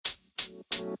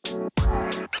Y'all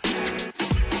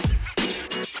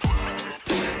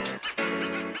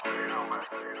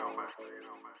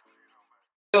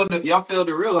fail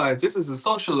to realize this is a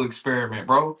social experiment,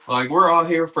 bro. Like we're all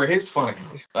here for his fun.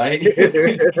 Like Hey,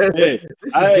 This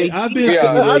is I've been JT He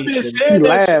saying that shit.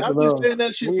 laughed, I've been though. saying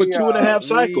that shit for 2.5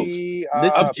 cycles.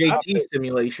 This is JT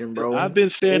stimulation, bro. I've been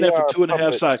saying that for 2.5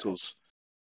 puppets. cycles.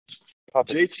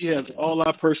 Puppets. JT has all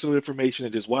our personal information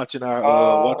and just watching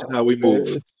watching how we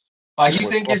move. Like, you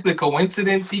think it's a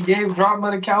coincidence he gave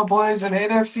drama to Cowboys and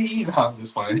NFC? No, I'm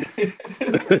just playing.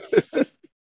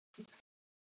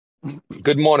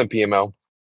 Good morning, PML.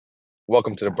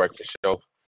 Welcome to the breakfast show.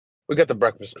 We got the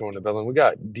breakfast crew in the building. We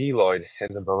got D-Lloyd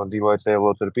in the building. D-Lloyd, say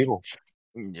hello to the people.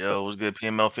 Yo, what's good,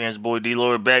 PML fans? Boy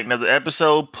D-Lloyd back. Another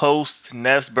episode post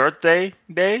Neff's birthday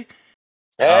day.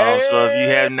 So if you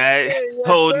have not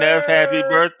told Neff happy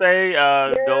birthday,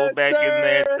 go back in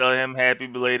there and tell him happy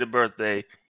belated birthday.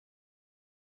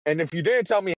 And if you didn't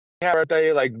tell me happy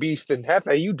birthday like Beast and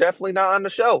Hefe, you definitely not on the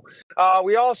show.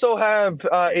 We also have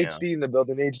HD in the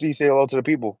building. HD, say hello to the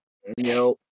people.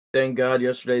 Yo, thank God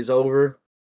yesterday's over.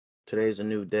 Today's a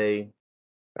new day.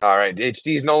 All right,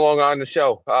 HD's no longer on the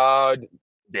show.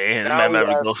 Damn, now that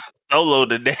might go solo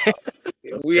today.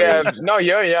 We have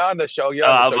you're on the show. You're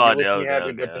on the show. I'm You on wish me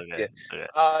happy birthday.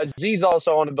 okay. Z's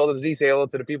also on the building. Z, say hello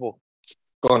to the people.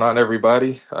 Going on,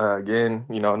 everybody? Again,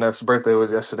 Neff's birthday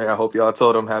was yesterday. I hope y'all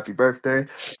told him happy birthday.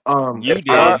 You did.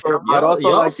 I'd also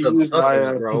Y'all like to some use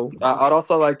suckers, bro. I'd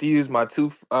also like to use my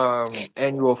two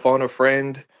annual phone a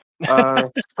friend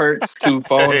perks to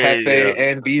phone Hefe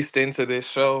and Beast into this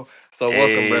show. So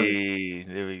welcome, brother.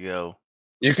 There we go.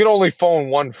 You can only phone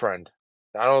one friend.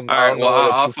 I don't know.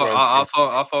 I'll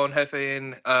phone Hefe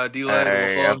and D-Lloyd.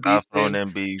 I'll phone in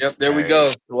Beast. Yep, there we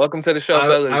go. Welcome to the show,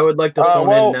 fellas. I would like to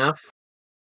phone in Neff.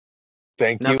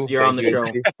 Thank Neff, you. you're on the show.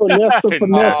 The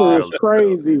finesse is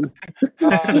crazy.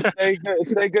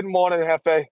 Say good morning,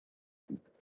 Hefe.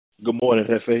 Good morning,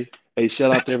 Hefe. Hey,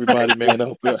 shout out to everybody, man.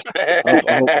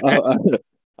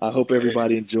 I hope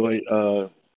everybody enjoyed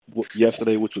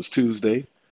yesterday, which was Tuesday.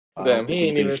 Damn,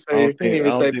 he didn't even say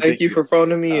thank you for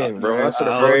phoning me in, bro. I should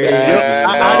have phoned in.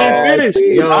 I didn't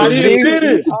finish. Yo, I didn't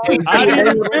finish. I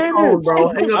didn't finish, bro.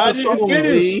 Hang up the phone,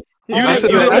 Z. I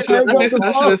should have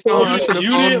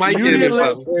phoned Mike in or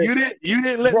something. You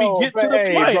didn't let me get to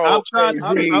the point. I'm trying.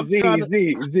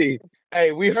 Z.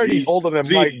 Hey, we heard he's older than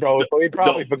Mike, bro, so he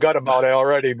probably forgot about it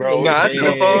already, bro. Nah, I should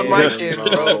have phoned Mike in,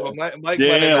 bro. Mike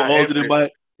older than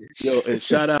Mike. Yo, and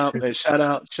shout out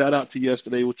to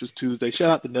yesterday, which was Tuesday. Shout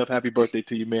out to Neff, happy birthday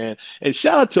to you, man. And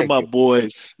shout out to my boy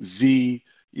Z.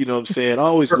 You know what I'm saying?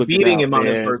 Always for beating him on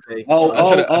his birthday.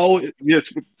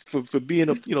 For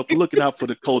being for looking out for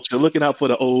the culture, looking out for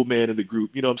the old man in the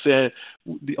group. You know what I'm saying?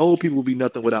 The old people will be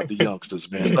nothing without the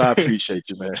youngsters, man. So I appreciate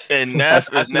you, man. And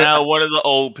Neff is now one of the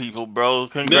old people, bro.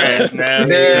 Congrats, Neff.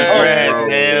 Congrats,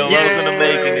 man. Welcome to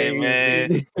making it,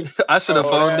 man. I should have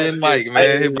phoned in Mike,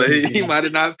 man, but he might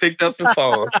have not picked up the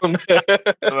phone.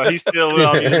 Well, he's still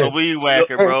using a weed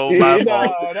whacker, bro. My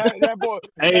fault. That boy.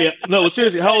 Hey, no,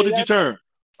 seriously, how old did you turn?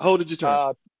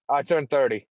 I turned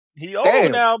 30. He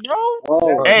old now, bro.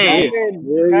 Oh, hey,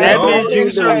 that means you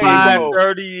survived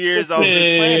 30 years on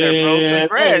this planet,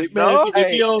 bro. Congrats, dog.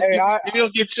 If you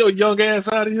don't get your young ass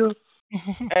out of here.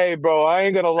 Hey, bro, I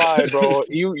ain't gonna lie, bro.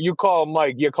 You call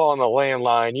Mike, you're calling a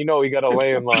landline. You know he got a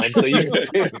landline, so you.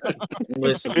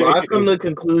 Listen, bro, I've come to the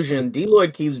conclusion.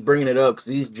 D-Lloyd keeps bringing it up because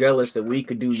he's jealous that we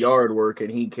could do yard work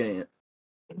and he can't.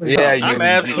 Yeah, I'm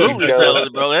absolutely jealous,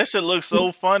 bro. That shit looks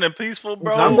so fun and peaceful,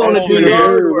 bro. I'm going to do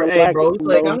yard work. Hey, bro, he's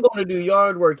like, I'm going to do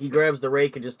yard work. He grabs the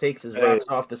rake and just takes his rocks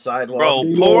off the sidewalk. Bro,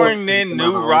 pouring in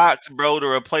new rocks, bro, to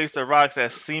replace the rocks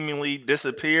that seemingly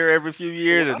disappear every few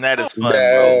years, and that is fun,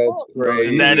 bro. That's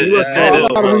crazy. That is,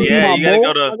 yeah, you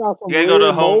gotta go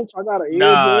to home. I gotta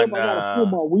I gotta pull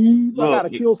my weeds. I gotta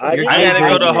kill some. I gotta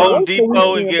go to Home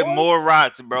Depot and get more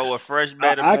rocks, bro. A fresh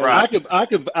bed of rocks. I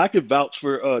could vouch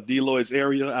for D-Lloyd's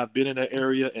area. I've been in that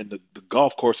area, and the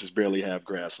golf courses barely have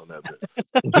grass on that bit.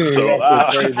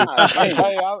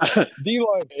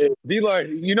 D-Lloyd,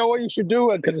 you know what you should do?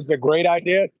 Because it's a great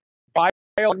idea. Buy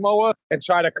a lawnmower and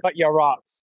try to cut your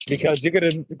rocks. Because you're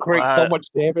gonna create so much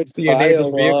damage to your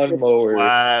neighbor's vehicle.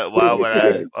 Why would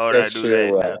I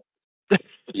do that?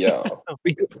 Yeah,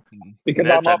 because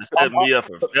I'm trying to set me up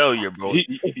for failure, bro.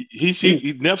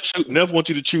 Neff wants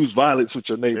you to choose violence with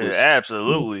your neighbors. Yeah,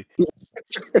 absolutely.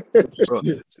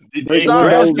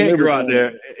 Grass can't grow out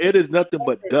there. It is nothing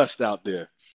but dust out there.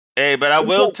 Hey, but I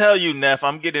will tell you, Neff,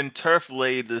 I'm getting turf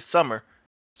laid this summer,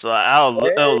 so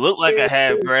it'll look like I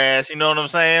have grass. You know what I'm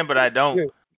saying? But I don't.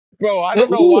 Bro, I don't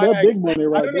know why. That big money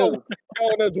right I don't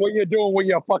know what you're doing with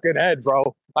your fucking head,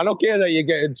 bro. I don't care that you're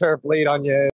getting turf laid on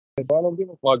your head. So I don't give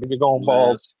a fuck if you're going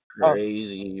bald. That's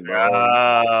crazy, bro.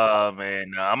 Oh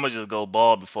man, no, I'm gonna just go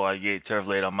bald before I get turf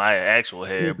laid on my actual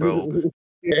head, bro.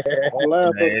 Yeah.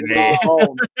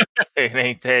 It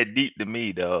ain't that deep to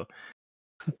me, though.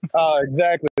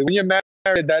 Exactly. When you're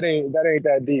married, that ain't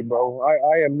that deep, bro.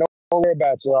 I am nowhere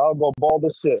bachelor. I'll go bald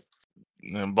as shit.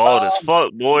 And bald as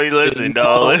fuck, boy. Listen,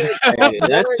 dog. Hey,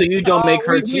 that's so you don't make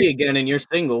her tea again and you're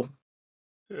single.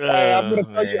 Hey, I'm gonna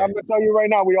tell you right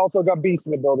now. We also got Beast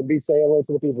in the building. Beast, say hello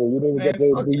to the people. You didn't even get to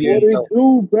do What it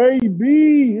do,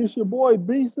 baby? It's your boy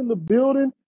Beast in the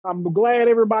building. I'm glad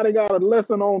everybody got a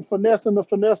lesson on finessing the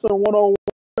finesser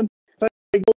 101.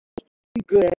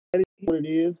 Good at it, what it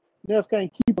is. Neff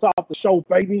can't keep us off the show,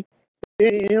 baby.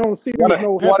 And on serious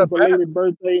note, happy belated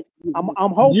birthday. I'm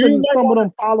hoping some of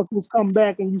them follicles come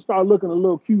back and you start looking a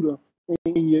little cuter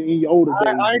in your older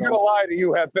days. I ain't gonna lie to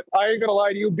you, Hefe. I ain't gonna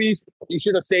lie to you, Beast. You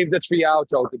should have saved it for your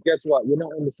outro. But guess what? You're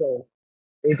not in the show.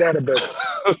 Ain't that a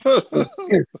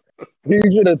bitch? You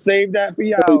should have saved that for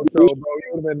your outro, bro.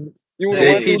 You would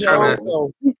have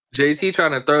JT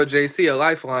trying to throw JC a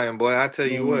lifeline, boy. I tell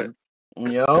you what.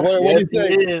 Yo, what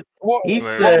he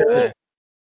say?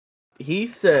 He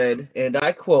said, and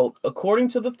I quote, according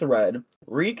to the thread,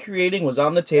 recreating was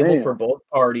on the table for both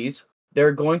parties.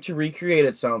 They're going to recreate,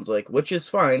 it sounds like, which is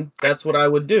fine. That's what I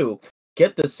would do.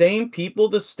 Get the same people,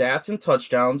 the stats and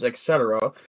touchdowns,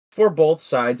 etc. for both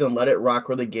sides and let it rock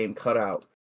where the game cut out.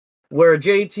 Where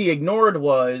JT ignored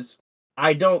was,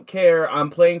 I don't care, I'm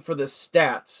playing for the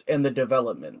stats and the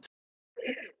development.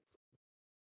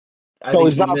 So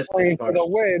he's not playing for the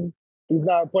win. He's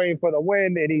not playing for the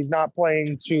win, and he's not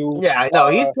playing to... Yeah, I know.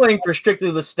 He's playing for strictly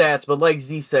the stats, but like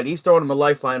Z said, he's throwing him a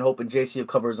lifeline, hoping JC will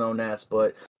cover his own ass,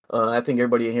 but I think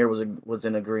everybody in here was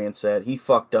in agreement, said he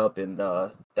fucked up, and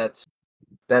that's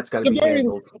got to be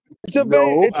handled.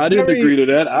 No, I didn't agree to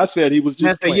that. I said he was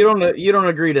just playing. You don't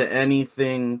agree to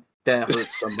anything that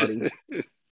hurts somebody.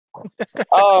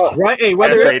 Right? Hey,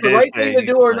 whether it's the right thing to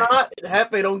do or not,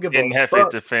 Hefe don't give a fuck. In Hefe's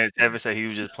defense, Hefe said he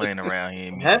was just playing around.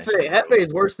 Hefe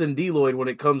is worse than D-Lloyd when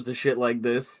it comes to shit like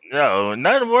this. No,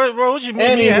 not worse, bro. What you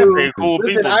mean? Hefe, cool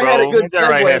people, bro. I had a good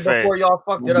segue before y'all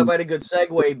fucked it up. I had a good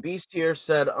segue. Beast here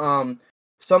said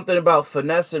something about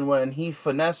finessing when he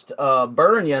finessed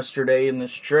Burn yesterday in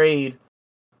this trade.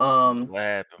 What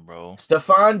happened, bro?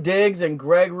 Stephon Diggs and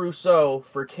Greg Rousseau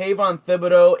for Kayvon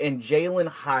Thibodeau and Jalen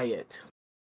Hyatt.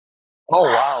 Oh,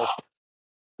 wow.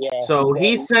 Yeah. So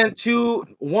he sent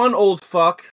one old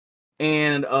fuck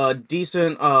and a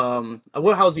decent, how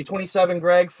is he, 27,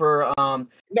 Greg, for, no,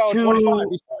 two,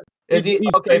 25. He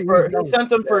sent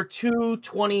them for two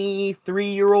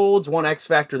 23-year-olds, one X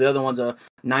Factor, the other one's a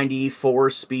 94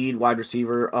 speed wide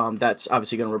receiver, that's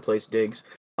obviously going to replace Diggs.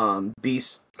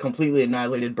 Beast completely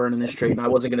annihilated Burn in this trade, and I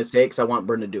wasn't going to say it because I want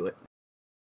Burn to do it.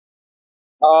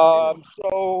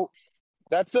 So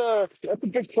that's a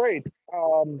big trade.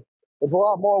 There's a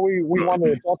lot more we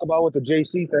wanted to talk about with the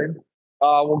JC thing.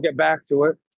 We'll get back to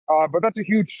it. But that's a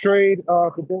huge trade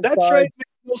for both sides. Trade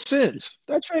makes no sense.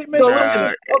 That trade makes no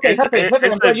sense. Okay, it's a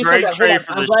great trade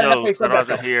for the show. So I don't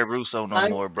have to hear Russo no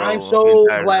more, bro. I'm so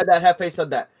glad that Hefe said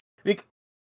that.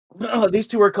 These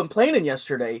two were complaining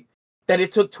yesterday that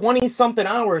it took 20-something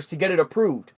hours to get it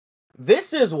approved.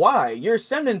 This is why you're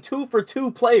sending 2 for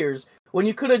 2 players when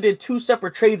you could have did 2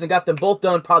 separate trades and got them both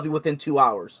done probably within 2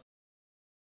 hours.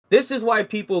 This is why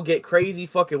people get crazy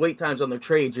fucking wait times on their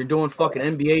trades. You're doing fucking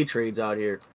NBA trades out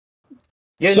here.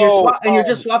 Yeah, and you're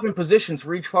just swapping positions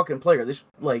for each fucking player. This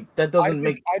that doesn't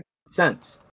make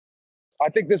sense. I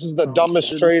think this is the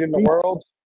dumbest trade in the world.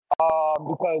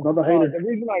 Because the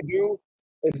reason I do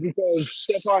is because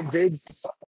Stephon Diggs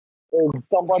is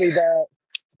somebody that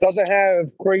doesn't have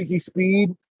crazy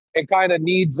speed and kind of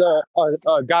needs a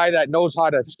guy that knows how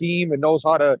to scheme and knows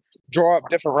how to draw up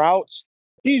different routes.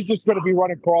 He's just going to be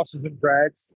running crosses and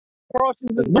drags. He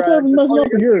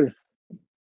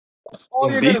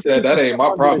said that ain't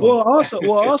my problem. Well,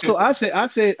 also, I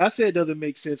said it doesn't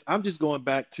make sense. I'm just going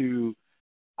back to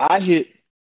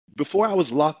before I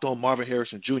was locked on Marvin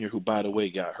Harrison Jr., who, by the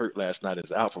way, got hurt last night and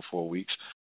is out for 4 weeks.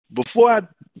 Before I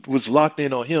was locked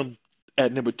in on him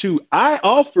at number 2, I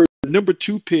offered the number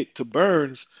 2 pick to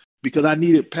Burns because I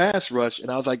needed pass rush,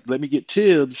 and I was like, let me get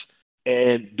Tibbs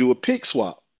and do a pick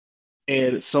swap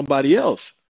and somebody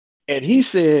else. And he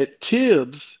said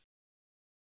Tibbs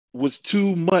was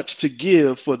too much to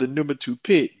give for the number 2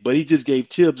 pick, but he just gave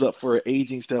Tibbs up for an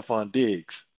aging Stephon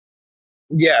Diggs.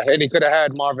 Yeah, and he could have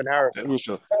had Marvin Harrison.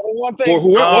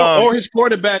 Or his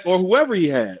quarterback, or whoever he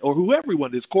had, or whoever he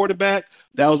wanted. His quarterback,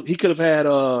 he could have had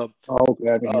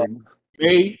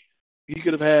May.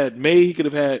 could have had May. He could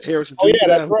have had Harrison Jr. Oh yeah,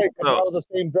 that's now. right. 'Cause So- that was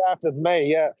the same draft as May.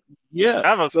 Yeah. Yeah. I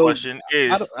have a So question.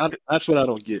 that's what I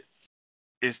don't get.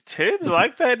 Is Tibbs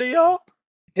like that to y'all?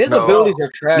 His No. abilities are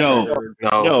trash. No. I heard.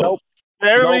 No. Nope.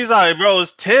 Everybody's like, bro,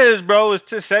 it's Tibbs, bro. It's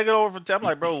Tibbs second over for Tibbs. I'm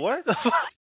like, bro, what the fuck?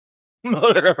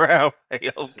 Moving around.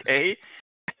 Like, okay.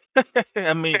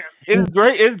 I mean, it's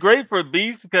great. It's great for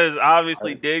Beast because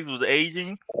obviously Diggs was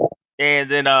aging,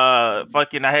 and then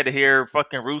fucking I had to hear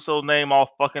fucking Russo's name all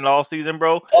season,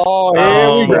 bro. Oh,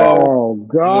 here we go. Oh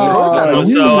God!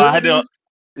 So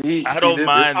I don't this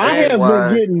mind I that. have why-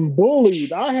 been getting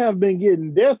bullied. I have been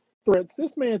getting death threats.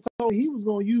 This man told me he was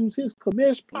going to use his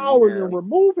commish powers and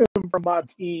remove him from my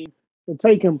team and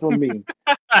take him from me.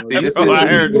 This Bro, I is-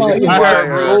 heard, this is I why,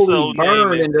 heard Russo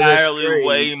Burn name into this entirely trade.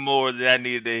 way more than I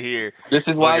needed to hear. This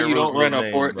is why Fucking you don't Russo's run a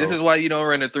name, 4. bro. This is why you don't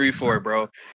run a 3-4, bro.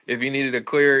 If you needed a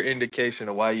clear indication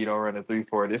of why you don't run a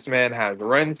 3-4, this man has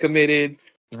run committed,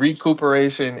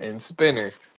 recuperation, and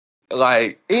spinner.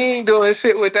 Like he ain't doing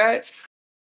shit with that.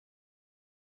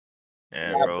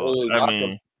 Yeah, Yeah, bro. bully, I lock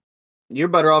mean, You're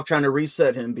better off trying to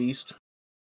reset him, Beast.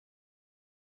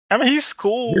 he's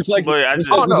cool, Just like- but I just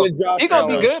just Oh no, Good job, he gonna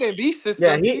be Allen. good in Beast system.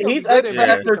 Yeah, He gonna he's be good X in Yeah.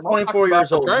 Beast Factor, system. I'm 24 talking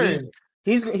years about old. Burns.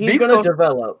 He's Beast gonna gonna-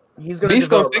 develop. He's gonna Beast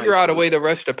gonna develop. figure out a nicely. way to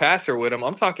rush the passer with him.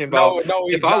 I'm talking about No,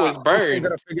 he's if I was not. Burn. He's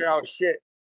gonna figure out shit.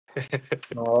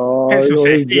 Oh, He yo,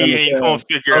 said he's he jealous ain't ass. gonna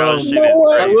figure out You shit. know Is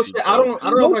what? I will crazy, say, I bro. don't know if I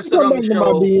Don't said come on back the to my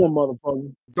show. DM,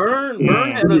 motherfucker. Burn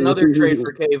had another trade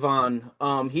for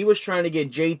Kayvon. He was trying to get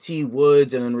JT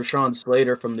Woods and then Rashawn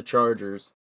Slater from the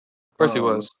Chargers. Of course he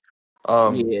was.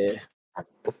 Yeah.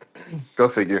 Go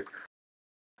figure.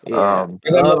 Yeah. Um,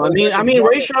 I mean,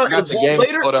 Rashawn. I got the games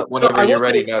Slater. pulled up So whenever I will you're say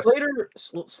ready, Ness.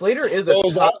 Slater is a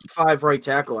So top 5 right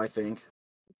tackle, I think.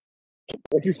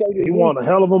 What you say? He want a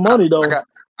hell of a money though.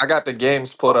 I got the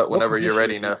games pulled up What whenever you're position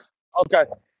ready, is he? Ness. Okay.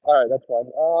 All right, that's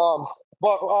fine.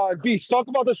 But Beast, talk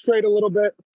about this trade a little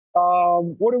bit.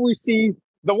 What do we see?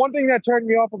 The one thing that turned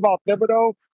me off about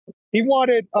Thibodeau, he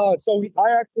wanted I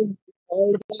actually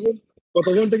followed him, but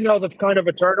the one thing that was kind of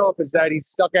a turnoff is that he's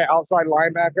stuck at outside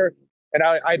linebacker,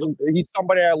 and he's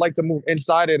somebody I like to move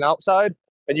inside and outside,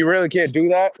 and you really can't do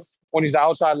that when he's an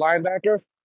outside linebacker.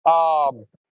 I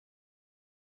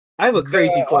have a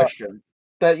crazy question.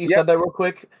 That you said that real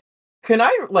quick. Can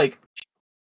I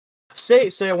say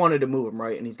I wanted to move him,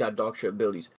 right? And he's got dog shit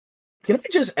abilities. Can I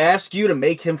just ask you to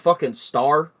make him fucking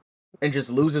star and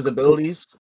just lose his abilities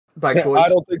by choice? I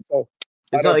don't think so.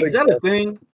 Is that a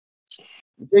thing?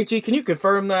 JT, can you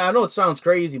confirm that? I know it sounds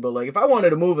crazy, but if I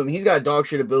wanted to move him, he's got dog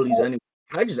shit abilities anyway.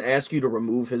 Can I just ask you to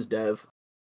remove his dev?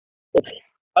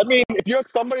 I mean, if you're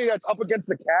somebody that's up against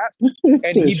the cat, and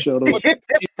he Shut up.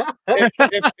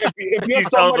 if you're You told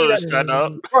somebody him to that shut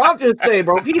up. Bro, I'm just saying,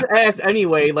 bro. If he's ass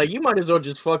anyway, you might as well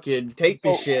just fucking take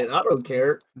this shit. I don't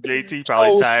care. JT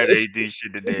probably tired of it's- AD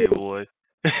shit today, boy.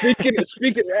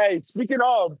 speaking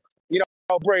of,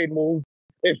 brain move.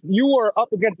 If you were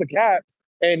up against the cat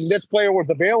and this player was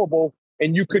available,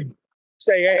 and you could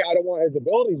say, "Hey, I don't want his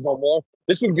abilities no more,"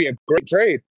 this would be a great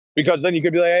trade because then you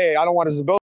could be like, "Hey, I don't want his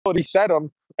abilities, set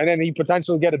him," and then he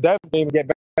potentially get a dev game and get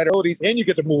better abilities, and you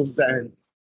get to move him to end.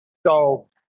 So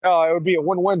it would be a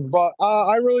win-win. But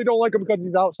I really don't like him because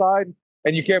he's outside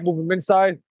and you can't move him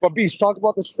inside. But Beast, talk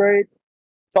about this trade.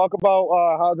 Talk about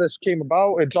how this came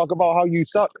about, and talk about how you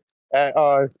suck at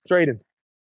trading.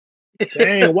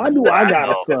 Dang, why do I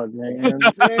gotta suck, man?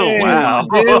 Dang. Wow.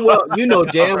 Damn well, you know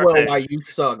damn well why you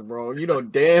suck, bro. You know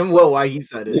damn well why he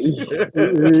said it.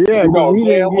 Yeah, No, because he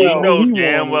didn't damn get You what know he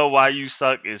damn wanted. well why you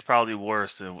suck is probably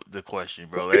worse than the question,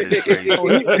 bro. That is crazy. So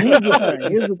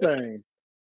here's the thing.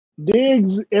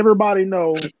 Diggs, everybody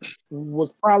know,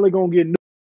 was probably gonna get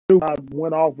new. I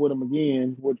went off with him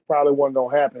again, which probably wasn't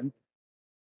gonna happen.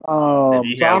 If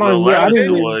you So had I Will don't. I Levis, didn't.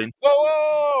 it Really, would.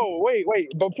 Whoa,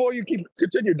 wait! Before you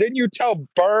continue, didn't you tell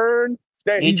Burn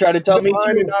that He tried to tell me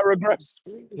fine too. and not regress?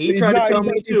 He tried to tell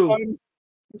me too.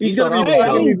 He's He gonna thought be I was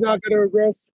fine. dumb. He's not gonna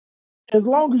regress. as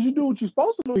long as you do what you're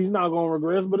supposed to do, he's not gonna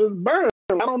regress. But it's Burn.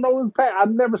 I don't know his past.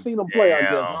 I've never seen him play. I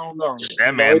guess I don't know.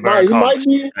 That man he Burn might called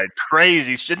be. like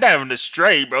crazy shit. Not even a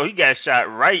straight, bro. He got shot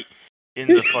right in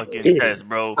the fucking chest,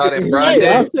 bro. Shot in broad Hey,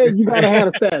 I day. said you gotta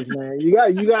have the stats, man. You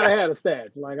gotta have the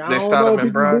stats. I They don't shot know him if in he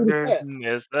can broad do the day. stats.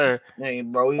 Yes, sir. Hey,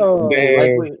 bro. Oh,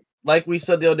 Like we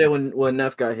said the other day when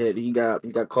Neff got hit, he got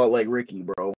caught like Ricky,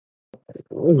 bro.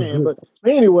 man, but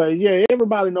anyways, yeah,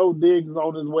 everybody knows Diggs is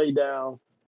on his way down.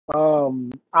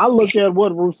 I look at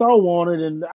what Rousseau wanted,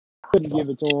 and I couldn't give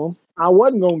it to him. I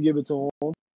wasn't gonna give it to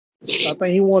him. I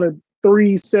think he wanted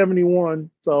 $371,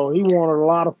 so he wanted a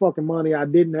lot of fucking money I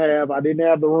didn't have. I didn't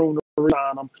have the room to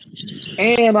resign him,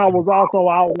 and I was also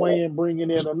outweighing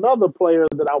bringing in another player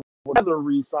that I rather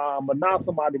resign, but not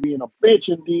somebody being a bitch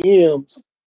in DMs.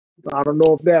 I don't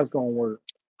know if that's gonna work.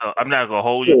 I'm not gonna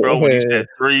hold you, bro. When you said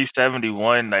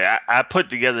 371, like I put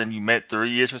together and you meant 3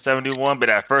 years for 71, but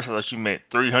at first I thought you meant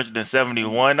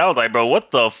 371. I was like, bro,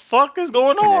 what the fuck is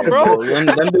going on, bro?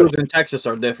 Them dudes in Texas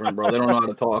are different, bro. They don't know how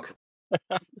to talk.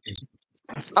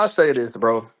 I'll say this,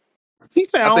 bro. He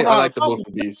said, I think I like the move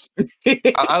for Beast.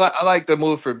 I like the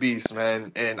move for Beast,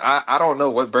 man. And I don't know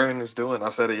what Burn is doing.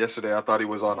 I said it yesterday. I thought he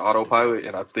was on autopilot,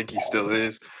 and I think he still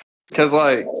is. Because,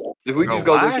 like, if we just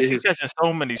go look at his... catching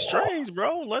so many strays,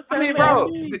 bro. Let that man bro,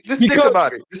 be. just think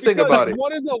about it. Just think about it.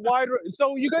 What is a wide?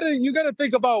 So you gotta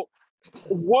think about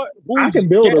what. I can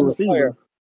build a receiver.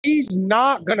 He's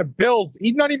not gonna build.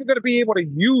 He's not even gonna be able to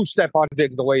use Stephon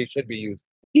Diggs the way it should be used.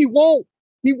 He won't.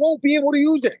 He won't be able to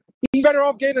use it. He's better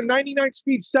off getting a 99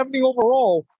 speed, 70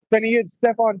 overall than he is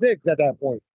Stephon Diggs at that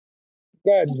point.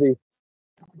 Go ahead, Z.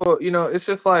 Well, it's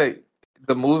just like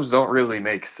the moves don't really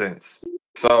make sense.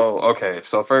 So, okay.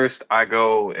 So first I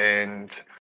go and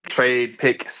trade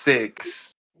pick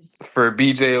 6 for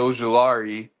BJ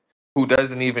Ojulari, who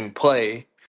doesn't even play.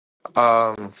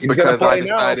 Because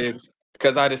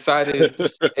I decided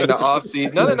in the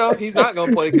offseason. No, he's not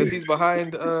gonna play because he's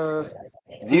behind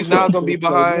he's now gonna be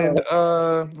behind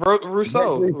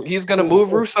Rousseau. He's gonna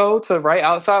move Rousseau to right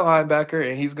outside linebacker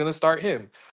and he's gonna start him.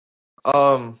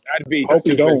 That'd be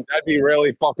stupid. That'd be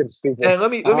really fucking stupid. And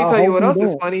let me tell you what else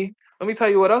is funny. Let me tell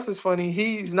you what else is funny.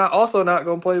 He's also not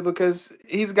gonna play because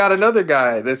he's got another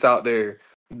guy that's out there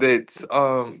that's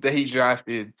that he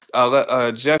drafted.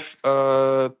 Jeff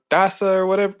Bassa or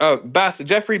whatever.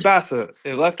 Jeffrey Bassa,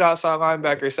 a left outside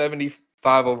linebacker,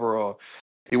 75 overall.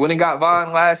 He went and got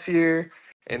Vaughn last year,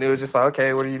 and it was just like,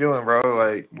 okay, what are you doing, bro?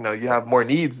 Like, you have more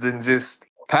needs than just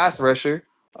pass rusher.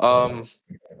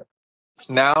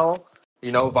 Now,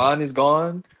 Vaughn is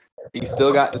gone. He's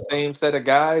still got the same set of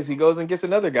guys. He goes and gets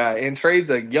another guy and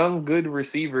trades a young, good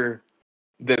receiver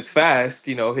that's fast.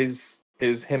 Him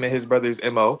and his brother's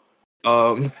MO.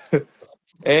 And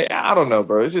I don't know,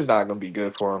 bro. It's just not gonna be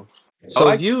good for him. So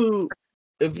if you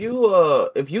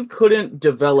couldn't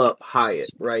develop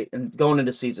Hyatt, right, and going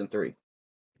into season 3,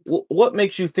 what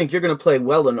makes you think you're gonna play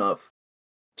well enough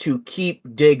to keep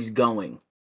Diggs going?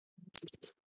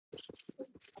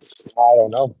 I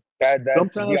don't know.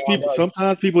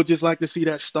 Sometimes people just like to see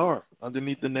that star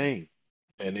underneath the name,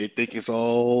 and they think it's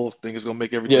gonna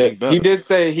make everything better. He did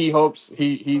say he hopes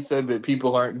he said that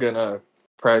people aren't gonna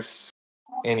press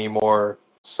anymore,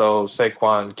 so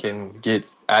Saquon can get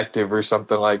active or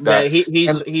something like that.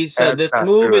 He said this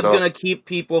move is gonna keep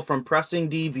people from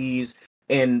pressing DBs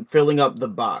and filling up the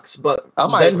box. But I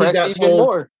might press even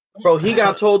more. Bro, he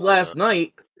got told last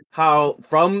night how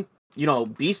from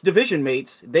Beast division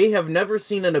mates, they have never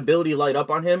seen an ability light up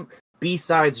on him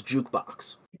besides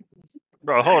Jukebox.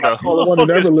 Bro, hold up. Who the fuck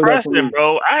is Preston,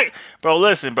 bro?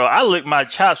 Listen, bro. I lick my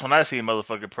chops when I see a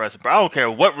motherfucking Preston, bro. I don't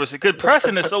care what receiver. Because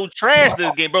Preston is so trash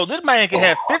this game, bro. This man can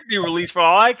have 50 release for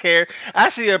all I care. I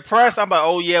see a press, I'm like,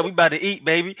 oh yeah, we about to eat,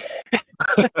 baby.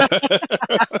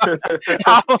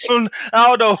 I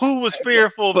don't know who was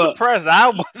fearful of the press.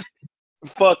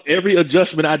 Fuck every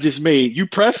adjustment I just made. You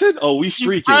pressing? Oh, we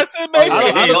streaking. I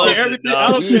don't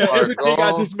care everything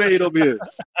I just made over here.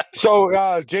 So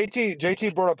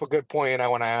JT brought up a good point, and I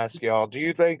want to ask y'all: do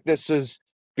you think this is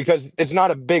because it's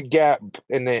not a big gap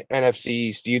in the NFC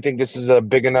East? Do you think this is a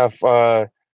big enough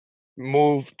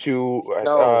move to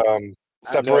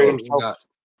separate himself? Not.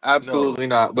 Absolutely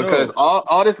not. Because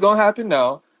all that's gonna happen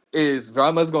now is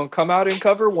Drama's gonna come out in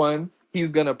cover 1.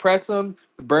 He's gonna press him.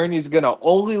 Bernie's gonna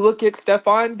only look at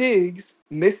Stephon Diggs,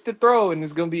 miss the throw, and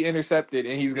it's gonna be intercepted,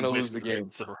 and he's gonna lose the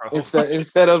game.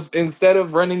 Instead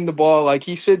of running the ball like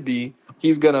he should be,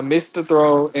 he's gonna miss the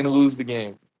throw and lose the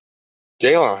game.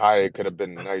 Jalen Hyatt could have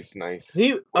been nice.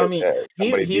 He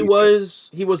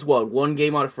was what, 1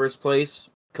 game out of first place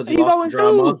because he lost to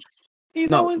Drama. He's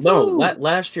 0-2.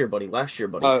 Last year, buddy.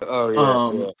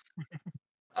 Yeah.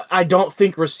 I don't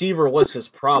think receiver was his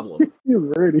problem. You're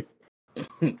ready.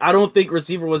 I don't think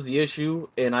receiver was the issue,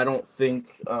 and I don't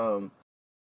think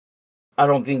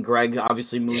Greg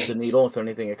obviously moves the needle. If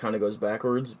anything, it kind of goes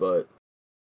backwards. But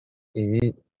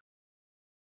he's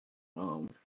not.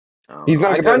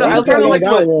 I kind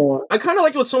of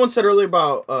like what someone said earlier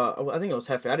about. I think it was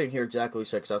Hefe. I didn't hear exactly what he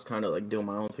said because I was kind of like doing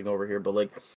my own thing over here. But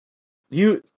like,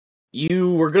 you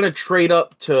were gonna trade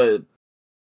up to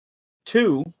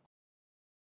 2.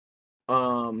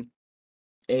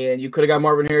 And you could have got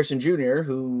Marvin Harrison Jr.,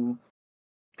 who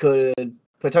could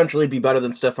potentially be better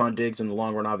than Stephon Diggs in the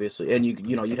long run, obviously. And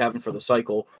you'd have him for the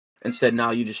cycle. Instead,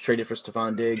 now you just traded for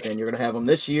Stephon Diggs, and you're gonna have him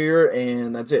this year,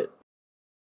 and that's it.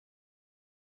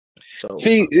 So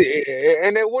See,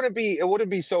 and it wouldn't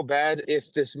be so bad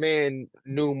if this man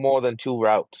knew more than 2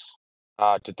 routes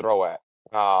to throw at.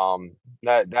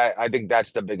 That I think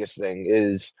that's the biggest thing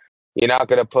is you're not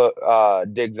gonna put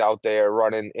Diggs out there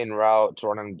running in routes,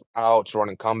 running outs,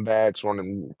 running comebacks,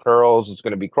 running curls. It's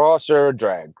gonna be crosser,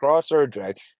 drag.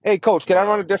 Hey, coach, can I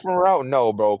run a different route?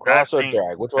 No, bro. Crosser,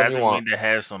 drag. Which one I you think want? we need to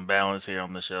have some balance here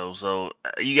on the show. So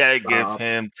you gotta give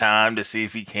him time to see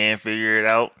if he can figure it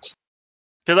out.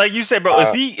 Because, like you said,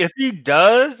 bro, if he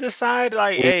does decide,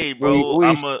 like, hey, bro,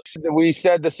 we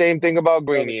said the same thing about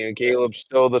Greeny, and Caleb's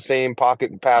still the same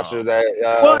pocket passer that.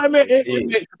 Well, I mean,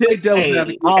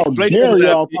 how dare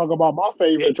y'all talk about my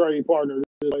favorite trade partner?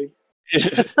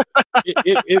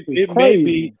 It may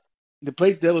be the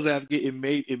play devil's advocate.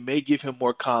 It may give him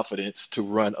more confidence to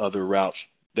run other routes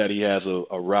that he has a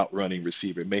route running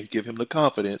receiver. It may give him the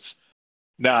confidence.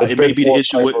 Now it may be the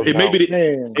issue. It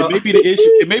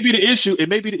may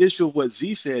be the issue of what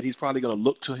Z said. He's probably going to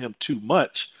look to him too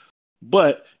much,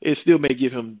 but it still may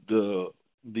give him the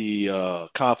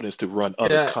confidence to run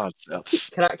other concepts.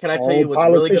 Can I tell you what's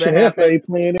really going to happen?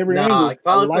 Playing every angle.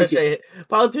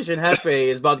 Politician Hefe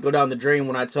is about to go down the drain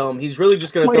when I tell him he's really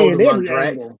just going to throw him on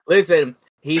drag. Listen,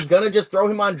 he's going to just throw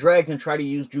him on drags and try to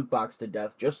use jukebox to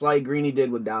death, just like Greeny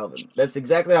did with Dalvin. That's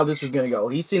exactly how this is going to go.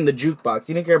 He's seen the jukebox.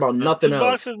 He didn't care about nothing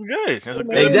else. Jukebox is good. That's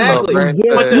Exactly.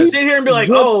 But to sit here and be like,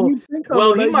 oh,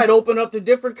 well, he might open up to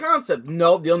different concept.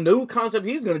 No, the new concept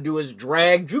he's going to do is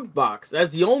drag jukebox.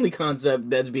 That's the only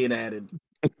concept that's being added.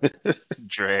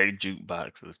 Drag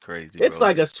jukebox is crazy. It's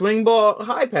like a swing ball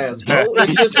high pass, bro.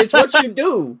 It's what you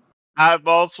do. High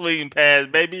ball swing pass,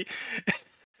 baby.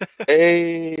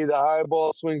 Hey, the high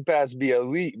ball swing pass be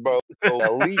elite, bro.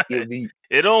 Elite.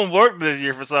 It don't work this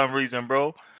year for some reason,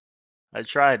 bro. I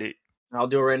tried it. I'll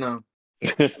do it right now. He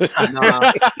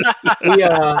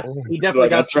definitely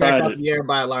got smacked off the air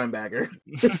by a linebacker.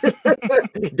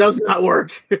 Does not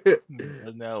work.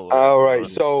 All right,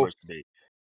 so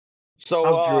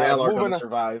how's Drew Aller gonna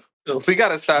survive? We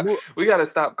gotta stop. We gotta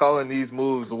stop calling these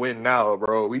moves win now,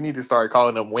 bro. We need to start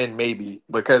calling them win maybe,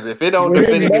 because if it don't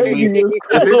definitively,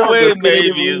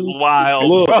 is wild.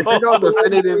 Look, if it don't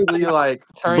definitively like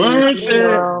turn.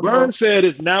 Burns said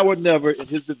it's now or never in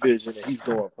his division, and he's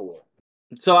going for it.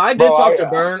 So I did talk to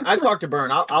Burn. I talked to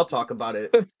Burn. I'll talk about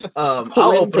it. I'll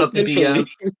open up the DM.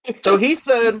 So he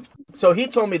said. So he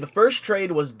told me the first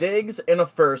trade was Diggs and a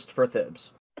first for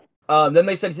Thibs. Then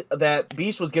they said that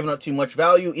Beast was giving up too much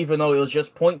value, even though it was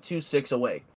just 0.26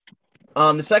 away.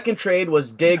 The second trade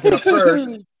was Diggs and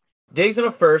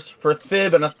a first for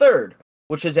Thib and a third,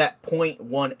 which is at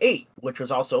 0.18, which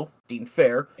was also deemed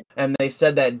fair. And they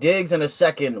said that Diggs and a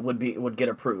second would get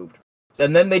approved.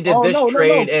 And then they did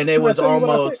trade, and it was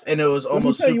almost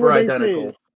super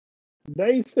identical.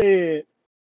 They said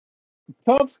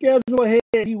tough schedule ahead.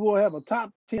 He will have a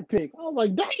top 10 pick. I was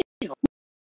like, damn.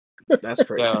 That's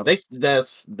crazy. Yeah. They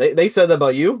said that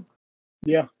about you?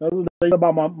 Yeah, that's what they said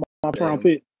about my round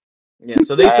pick. Yeah,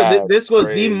 so they said this was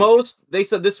the most. They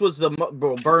said this was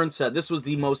Burns said this was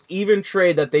the most even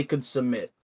trade that they could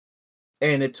submit,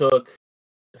 and it took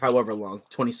however long,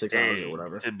 26 hours or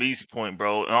whatever. To Beast's point,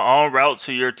 bro, en route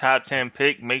to your top 10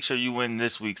 pick, make sure you win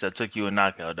this week. So I took you a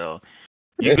knockout, though.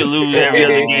 You can lose every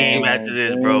other game after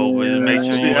this, bro. But just make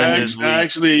sure you win this week.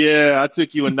 Actually, yeah, I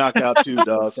took you a knockout too,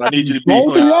 dog. So I need you to be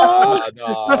on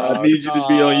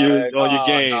your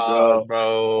game,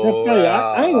 bro.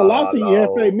 I ain't gonna lie to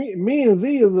you, FA. Me and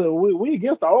Z is we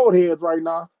against the old heads right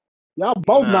now. Y'all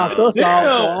both knocked us out,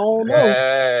 so I don't know.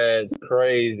 That's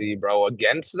crazy, bro.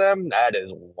 Against them, that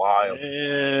is wild.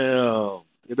 Damn.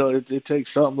 It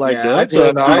takes something like that. I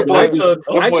took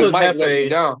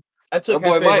Hefe. I took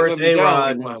Hefe versus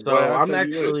A-Rod, so I'm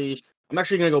actually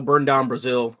gonna go burn down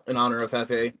Brazil in honor of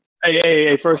Hefe.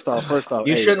 Hey! First off,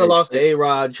 you shouldn't have lost to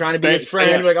A-Rod. Trying to be his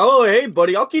friend, like, oh, hey,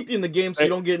 buddy, I'll keep you in the game so you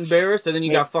don't get embarrassed, and then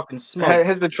you got fucking smoked.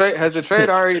 Has the trade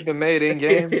already been made in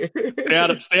game?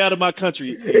 Stay out of my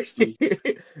country, HD.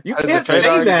 You can't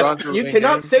say that. You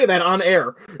cannot say that on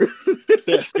air.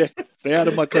 Stay out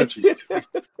of my country.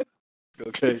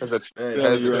 Okay. Has the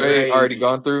trade already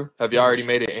gone through? Have you already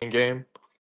made it in game?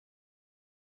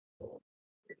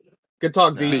 Good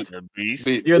talk, Beast.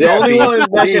 You're the only one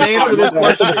that can answer this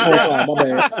question.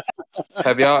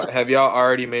 Have y'all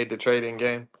already made the trade in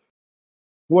game?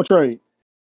 What trade?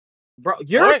 Bro,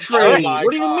 your trade. What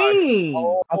do you mean?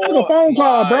 I took a phone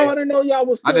call, bro. I didn't know y'all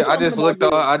was. I just looked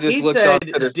up. I just looked up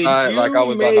to the side like I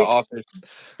was on the office.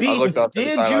 Beast,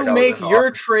 did you make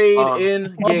your trade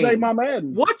in game? Update my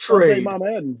Madden. What trade? Update my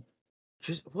Madden.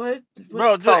 Just what?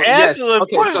 Bro, just So yes, answer the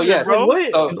okay. So question, yes, bro.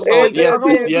 Wait, so what? yes, Answer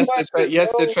the yes,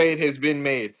 the question, trade has been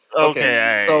made. Okay,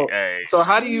 Okay, so all right. so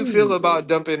how do you feel about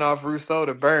dumping off Rousseau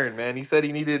to Burn, man? He said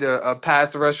he needed a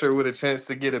pass rusher with a chance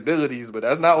to get abilities, but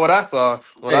that's not what I saw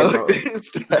when I Hey, looked bro. at his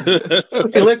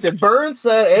stats. Hey, listen, Burns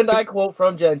said, and I quote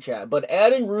from Gen Chat, but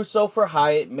adding Russo for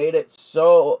Hyatt made it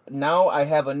so now I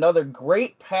have another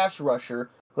great pass rusher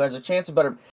who has a chance of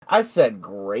better. I said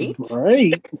great.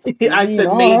 Great. I said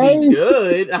all maybe right.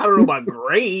 good. I don't know about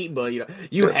great, but you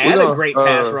We're had a gonna great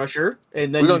pass rusher,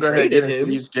 and we're then gonna you go ahead and get traded into him.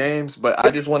 these games, but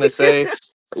I just want to say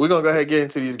we're gonna go ahead and get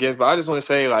into these games, but I just want to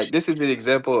say like this is an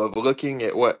example of looking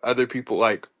at what other people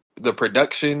like the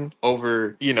production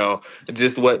over,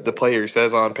 just what the player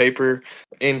says on paper.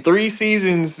 In 3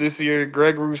 seasons this year,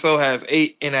 Greg Rousseau has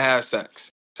 8.5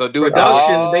 sacks. So do it that way.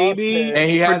 Production, Oh baby. shit! And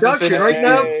he hasn't Production finished the right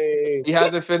now. season. Hey, He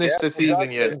hasn't yeah, finished the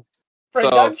season yet.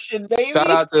 production, So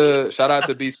production, shout baby. out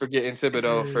to Beast for getting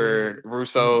Thibodeau for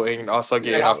Rousseau and also And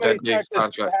getting how off many that Diggs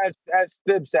sacks contract. has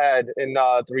Stibbs had in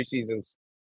 3 seasons?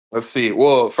 Let's see.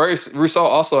 Well, first, Rousseau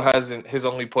also has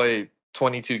only played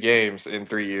 22 games in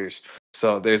 3 years,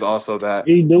 so there's also that.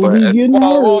 He do But be getting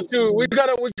Well, hurt. dude, we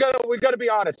gotta be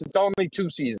honest. It's only 2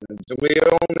 seasons. We're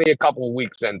only a couple of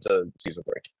weeks into season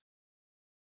 3.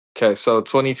 okay, so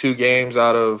 22 games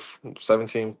out of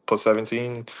 17 plus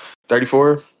 17,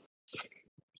 34.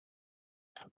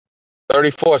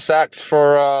 34 sacks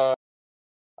for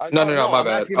No, my I'm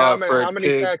bad. asking For how many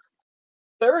Tibbs, sacks.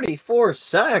 34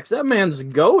 sacks. That man's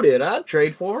goated. I'd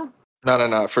trade for him.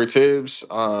 no, for Tibbs,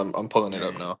 I'm pulling it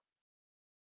up now.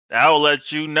 I will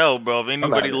let you know, bro. If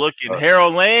I'm at anybody it. looking, Sorry.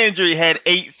 Harold Landry had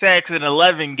 8 sacks in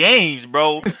 11 games,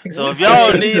 bro. So if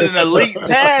y'all need an elite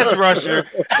pass rusher,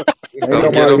 Ain't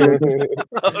Don't get nobody him. looking.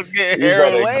 get You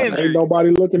Harold better Ain't Landry. nobody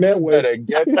looking that You way. better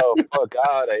get the fuck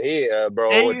out of here,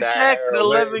 bro, with 8 that sacks in Harold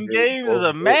 11 Landry games is bullshit.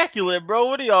 immaculate, bro.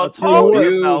 What are y'all I tell you what,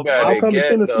 talking You about, I'll better bro? come to get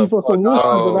Tennessee the for fuck some out whiskey,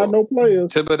 of but here. not So no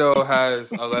players. Thibodeau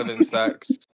has 11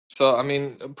 sacks. So I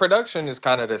mean, production is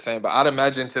kind of the same, but I'd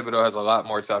imagine Thibodeau has a lot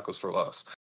more tackles for loss.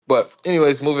 But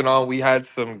anyways, moving on, we had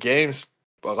some games,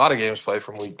 a lot of games played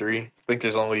from week 3. I think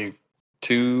there's only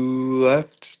 2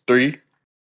 left, 3,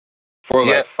 4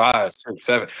 Yeah. left, 5, 6,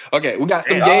 7. Okay, we got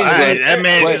some Damn, all games right, left, that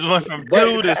man but just went from But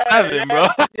 2 to 7, bro.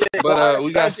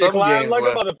 we got you some climb games like a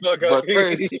left. But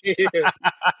motherfucker.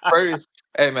 first,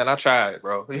 hey man, I tried,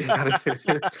 bro.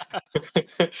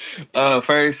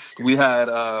 First we had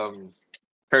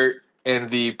Kurt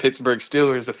and the Pittsburgh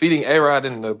Steelers defeating A-Rod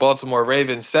and the Baltimore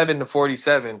Ravens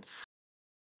 7-47.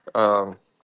 And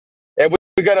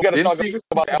we gotta Didn't talk see this.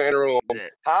 about the room.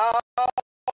 How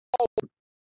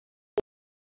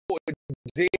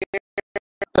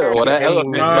Well, that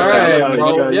elephant All must right, have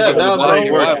bro. you Yeah, gotta that blocked start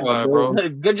your was working. Wi-Fi, bro.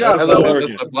 good That job, Gotta start elephant fella. must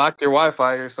working. have blocked your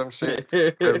Wi-Fi or some shit.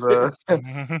 'Cause,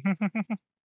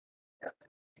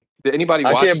 did anybody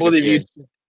I can't watch this believe you. game?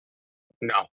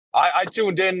 No, I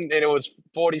tuned in and it was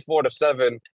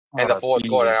 44-7 in the Oh, fourth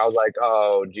quarter. Jesus. And I was like,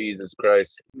 oh Jesus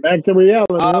Christ. Back to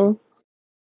reality, huh?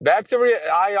 Back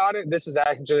to this is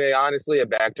actually honestly a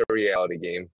back to reality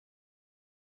game.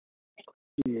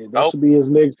 Yeah, that Oh, should be his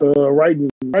next writing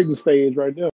stage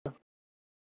right there.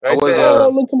 I was Oh,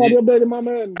 look, somebody updated my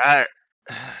man.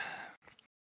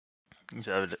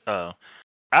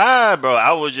 Bro,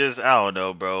 I was just, I don't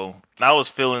know, bro. I was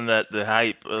feeling that the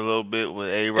hype a little bit with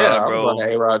A-Rod, yeah, I was bro. on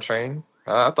the A-Rod train.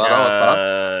 I thought I was top.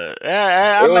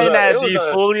 I may not be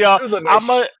fully off. It was a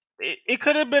nice. It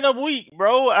could have been a week,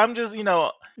 bro. I'm just,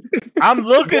 I'm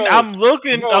looking.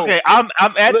 Bro, Okay, I'm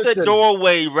at the listen.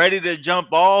 doorway, ready to jump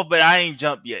off, but I ain't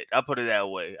jumped yet. I'll put it that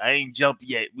way. I ain't jumped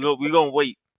yet. We gonna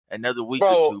wait another week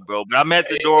or two, bro. But I'm at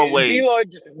the doorway.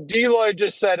 D-Lloyd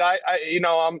just said,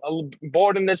 I'm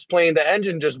boarding this plane. The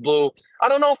engine just blew. I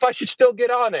don't know if I should still get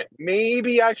on it.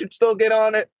 Maybe I should still get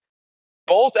on it.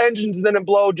 Both engines didn't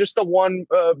blow. Just the one,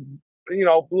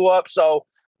 blew up. So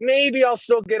maybe I'll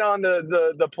still get on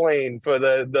the plane for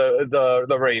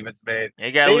the Ravens, man.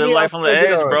 You gotta live life on the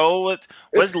edge, bro.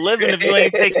 What's living if you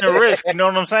ain't taking a risk? You know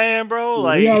what I'm saying, bro? Yeah,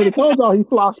 Like, he already told y'all he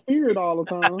fly Spirit all the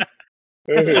time.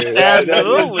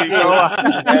 Absolutely, bro.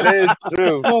 That is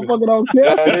true. Motherfucker don't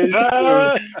care. That is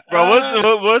true.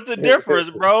 Bro, what's the difference,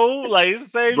 bro? Like, it's the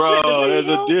same shit to Bro, me,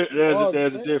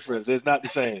 there's a difference. It's not the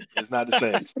same. It's not the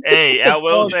same. Hey, I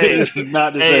will say, It's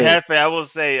not the hey, same. Hefe, I will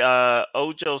say,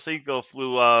 Ocho Cinco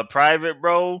flew private,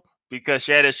 bro, because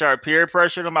Shannon Sharp peer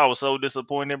pressured him. I was so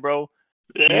disappointed, bro.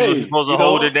 He was supposed to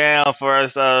hold it down for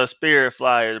us Spirit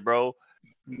Flyers, bro.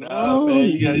 Nah, man,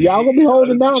 y'all gonna be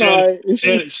holding down, all right.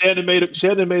 Shannon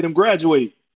made him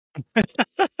graduate.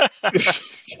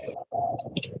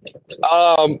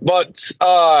 But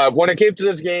when it came to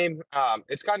this game,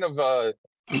 it's kind of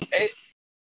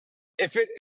if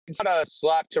it's not a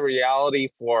slap to reality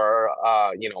for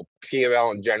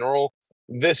PFL in general,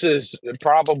 this is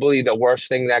probably the worst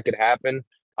thing that could happen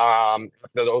after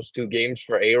those 2 games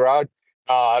for A-Rod.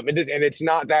 And it's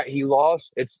not that he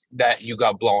lost; it's that you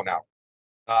got blown out.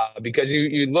 Because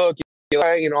you look, you're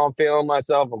like, I'm feeling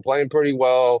myself. I'm playing pretty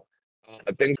well.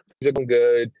 Things are going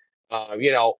good.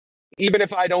 Even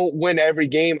if I don't win every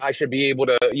game, I should be able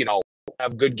to,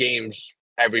 have good games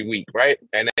every week, right?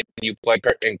 And then you play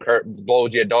Kurt and Kurt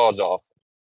blows your doors off.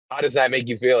 How does that make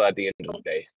you feel at the end of the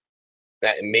day?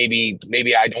 That maybe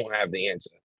I don't have the answer.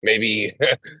 Maybe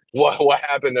what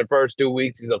happened the first 2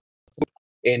 weeks is a fluke,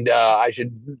 and I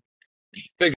should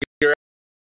figure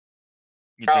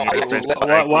out.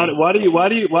 Why do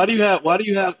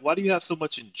you have so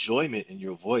much enjoyment in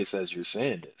your voice as you're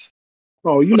saying this?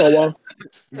 Oh, you know why?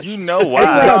 You know why?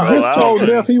 I bro. just told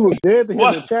Neff he was dead to him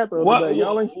in the chat the other day.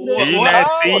 Y'all ain't see that? Did you not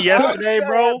see yesterday,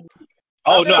 bro?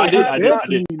 Oh no, I did.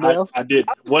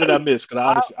 What did I miss? Because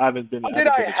honestly, I haven't been. How did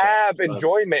I have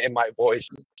enjoyment in my voice?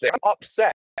 I'm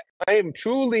upset. I am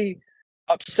truly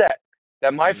upset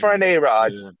that my friend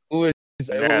A-Rod, who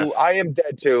I am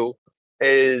dead to,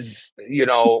 is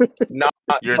not.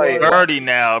 You're 30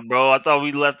 now, bro. I thought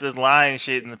we left this lying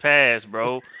shit in the past,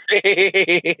 bro.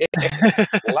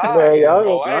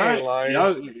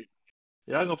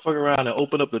 Y'all gonna fuck around and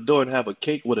open up the door and have a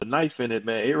cake with a knife in it,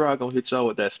 man. A-Rod gonna hit y'all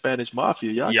with that Spanish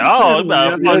mafia. Y'all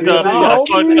about fucked up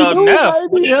now.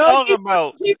 What you talking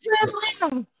about?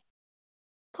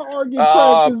 Target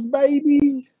practice,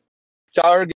 baby.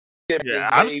 Target. Yeah,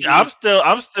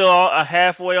 I'm still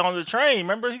halfway on the train.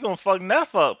 Remember, he gonna fuck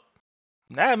Neff up,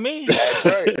 not me. That's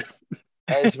right.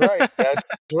 That's right.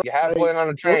 You're halfway on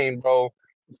the train, bro.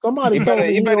 Somebody told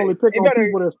me he only pick on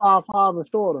people that's 5'5" and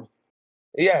shorter.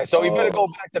 Yeah, so he better go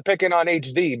back to picking on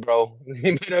HD, bro.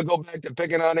 He better go back to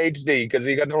picking on HD because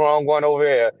he got the wrong one over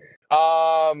here.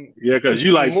 Yeah, because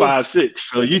you like 5'6",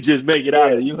 so you just make it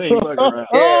out of it. You ain't fucking around.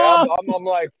 Yeah, I'm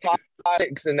like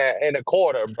 5'6" and a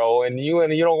quarter, bro, and you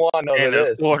don't want none of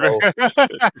this, bro.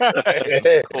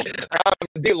 I'm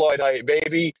Deloitte height,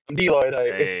 baby. I'm Deloitte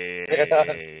height.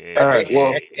 Hey. All right,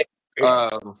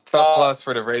 well, tough loss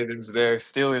for the Ravens there.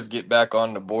 Steelers get back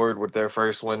on the board with their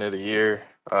first win of the year.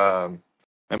 And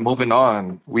moving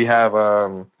on, we have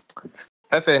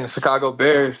Hefe and the Chicago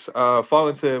Bears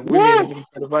falling to the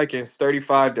Minnesota Vikings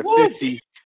 35-50.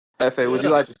 Hefe, would you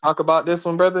like to talk about this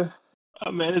one, brother?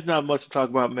 Man, there's not much to talk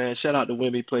about, man. Shout out to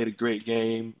Wimmy, played a great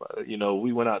game.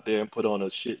 We went out there and put on a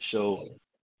shit show.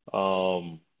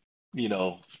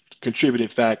 Contributing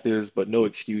factors, but no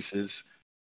excuses.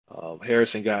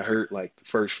 Harrison got hurt like the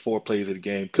first 4 plays of the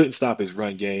game. Couldn't stop his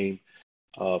run game.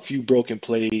 A few broken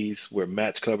plays where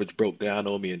match coverage broke down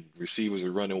on me and receivers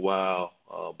were running wild.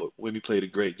 But Wimmy played a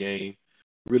great game.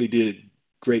 Really did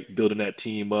great building that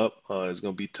team up. It's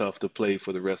going to be tough to play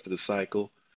for the rest of the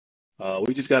cycle.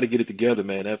 We just got to get it together,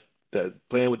 man. That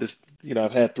playing with this,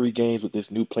 I've had 3 games with this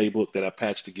new playbook that I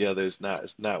patched together. It's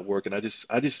not working. I just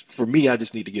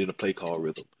need to get in a play call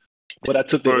rhythm. But I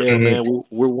took the L, man.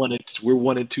 We're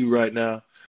 1-2 right now.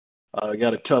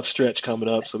 Got a tough stretch coming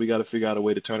up, so we got to figure out a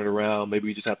way to turn it around. Maybe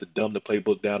we just have to dumb the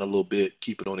playbook down a little bit,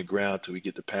 keep it on the ground till we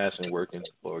get the passing working,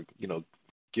 or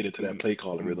get into that play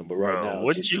calling rhythm. But right now,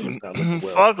 it's not looking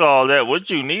well. Fuck all that. What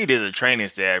you need is a training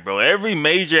staff, bro. Every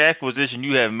major acquisition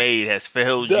you have made has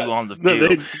failed you on the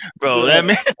field, bro. That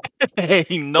man,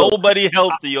 ain't nobody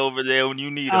healthy over there when you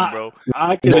need them, bro.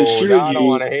 I can assure you. I don't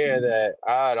want to hear that.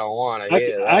 I don't want to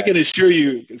hear that. I can assure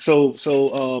you.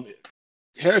 So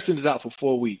Harrison is out for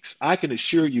 4 weeks. I can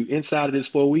assure you, inside of this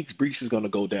 4 weeks, Brees is going to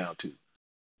go down too.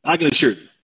 I can assure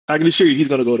you he's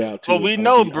going to go down too. Well, we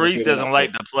know Brees doesn't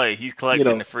like to play. He's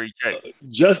collecting the free check.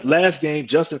 Just last game,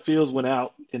 Justin Fields went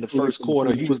out in the first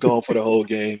quarter. He was gone for the whole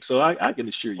game. So I can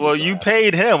assure you. Well, you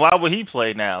paid him. Why would he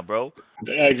play now, bro?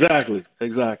 Exactly.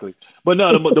 But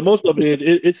no, the most of it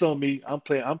is it's on me. I'm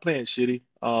playing shitty.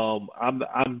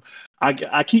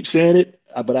 I keep saying it,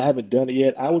 but I haven't done it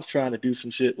yet. I was trying to do some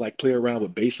shit like play around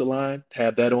with baseline,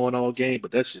 have that on all game,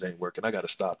 but that shit ain't working. I got to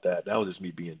stop that. That was just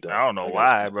me being dumb. I don't know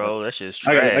why, bro. That shit's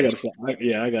trash. I got to stop.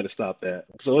 I got to stop that.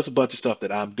 So it's a bunch of stuff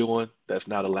that I'm doing that's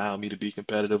not allowing me to be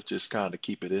competitive, just kind of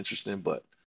keep it interesting. But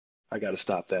I got to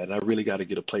stop that, and I really got to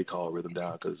get a play call rhythm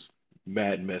down because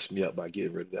Madden messed me up by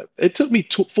getting rid of that. It took me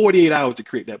 48 hours to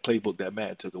create that playbook that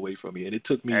Madden took away from me, and it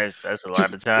took me that's a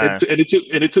lot of time.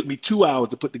 It took me 2 hours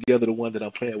to put together the one that I'm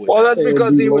playing with. Well, that's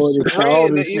because he was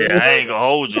spraying it. Yeah, I ain't gonna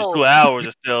hold you. 2 hours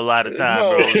is still a lot of time,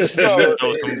 bro. Just throw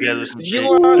some together some shit.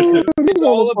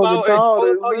 all about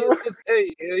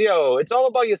it's all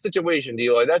about your situation,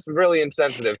 D'Lo. That's really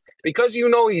insensitive because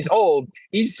he's old.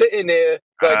 He's sitting there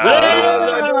like,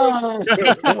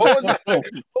 what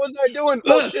was I doing?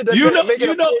 Oh shit! That's making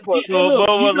a paper. What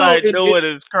was I doing?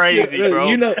 It's crazy, bro.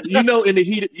 In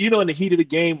the heat of the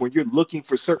game when you're looking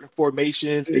for certain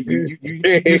formations, and you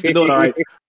used to know, all right,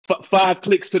 5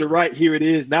 clicks to the right, here it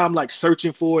is. Now I'm like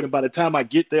searching for it, and by the time I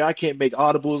get there, I can't make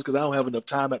audibles because I don't have enough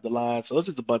time at the line. So it's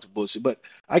just a bunch of bullshit. But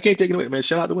I can't take it away, man.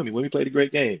 Shout out to Wimmy. Wimmy played a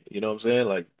great game. You know what I'm saying?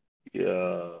 Like,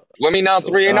 yeah. Wimmy now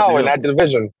 3-0 in that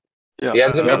division. Yeah. He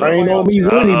hasn't made the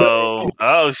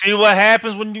playoffs. See what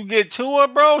happens when you get Tua,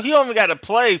 bro? He only got to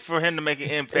play for him to make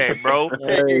an impact, bro.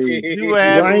 See what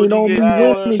happens when you get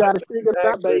Tua. You got to figure it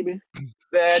out, baby.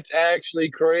 That's actually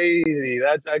crazy.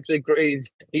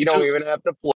 He don't even have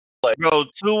to play. Bro,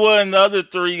 Tua and the other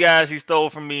 3 guys he stole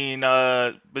from me in,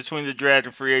 between the draft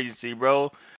and free agency,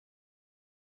 bro.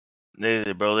 They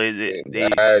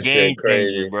game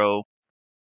changers, bro.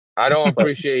 I don't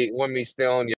appreciate Wimmy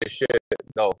stealing your shit.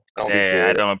 No,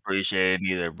 I don't appreciate it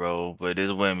either, bro. But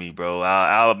it's Wimmy, bro.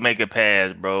 I'll make a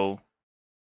pass, bro.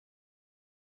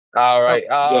 All right.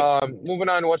 Moving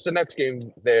on. What's the next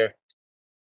game there?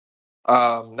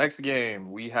 Next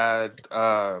game we had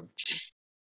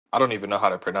I don't even know how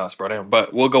to pronounce, bro.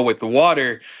 But we'll go with the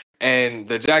Water and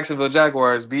the Jacksonville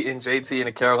Jaguars beating JT and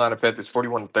the Carolina Panthers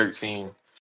 41-13.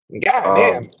 God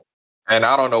damn. And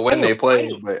I don't know when they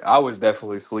played, but I was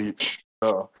definitely asleep.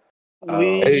 So, do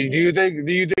you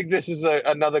think this is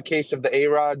another case of the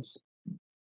A-Rods?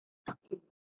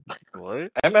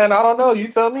 What? Hey man, I don't know. You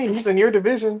tell me. He's in your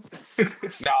division.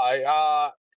 No,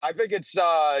 I think it's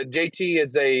JT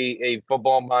is a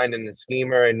football mind and a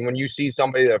schemer, and when you see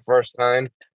somebody the first time,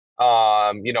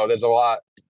 there's a lot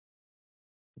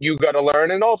you got to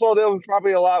learn, and also there was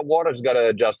probably a lot Waters got to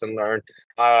adjust and learn.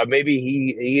 Maybe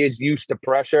he is used to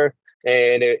pressure,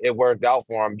 and it worked out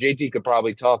for him. JT could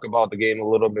probably talk about the game a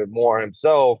little bit more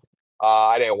himself.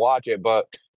 I didn't watch it, but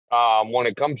when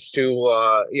it comes to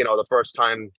the first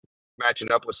time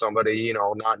matching up with somebody,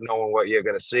 not knowing what you're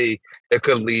going to see, it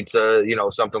could lead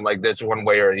to, something like this one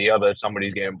way or the other.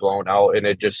 Somebody's getting blown out, and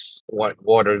it just went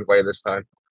Waters' way this time.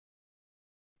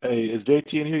 Hey, is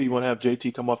JT in here? You want to have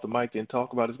JT come off the mic and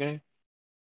talk about his game?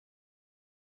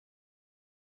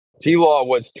 T-Law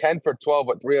was 10 for 12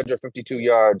 with 352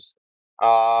 yards.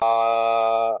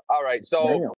 All right,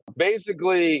 so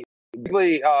basically,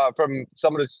 from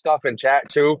some of the stuff in chat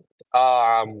too,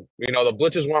 the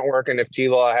blitzes weren't working if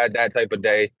T-Law had that type of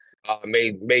day.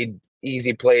 Made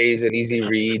easy plays and easy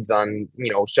reads on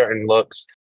certain looks.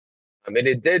 I mean,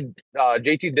 it did.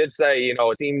 JT did say,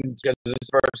 it seemed because this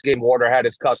first game, Water had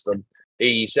his custom.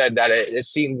 He said that it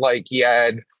seemed like he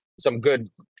had some good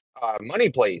money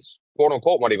plays, quote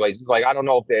unquote money plays. It's like, I don't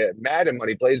know if they're Madden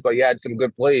money plays, but he had some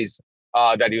good plays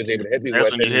that he was able to hit me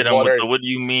with. When you hit him with what do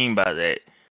you mean by that?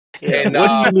 Yeah, and,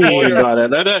 what do you mean by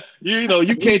that?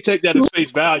 You can't take that as face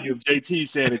value of JT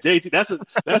saying it. JT, that's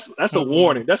a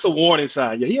warning. That's a warning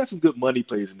sign. Yeah, he has some good money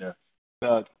plays in there.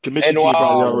 Commission team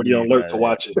probably already on alert to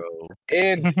watch it.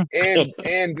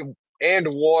 And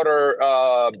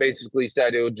Water basically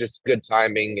said it was just good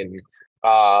timing and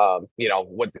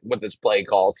with this play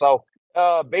call. So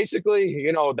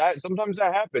basically, that sometimes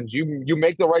that happens. You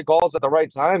make the right calls at the right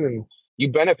time and you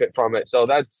benefit from it. So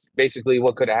that's basically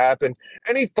what could have happened.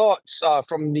 Any thoughts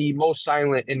from the most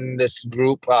silent in this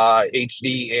group,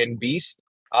 HD and Beast?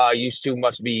 You two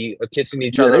must be kissing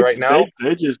each other right now.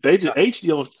 They just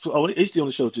HD on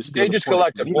the show just they just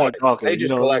collected points. They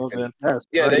just collected.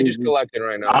 Yeah, they just collected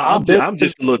right now. I'm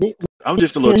just a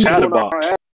little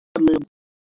chatterbox.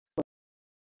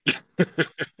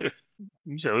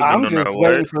 I'm just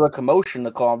waiting for the commotion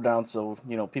to calm down so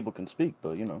people can speak.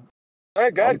 But All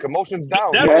right, good. Commotion's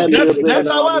down. That's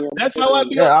how I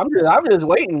be. Yeah, I'm just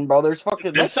waiting, bro. There's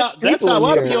fucking. That's how I be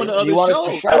on the other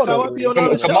show. That's how I be on the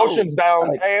other show. Commotion's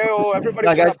down. Hey, everybody.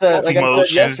 Like I said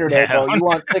yesterday, bro. You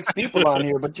want 6 people on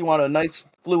here, but you want a nice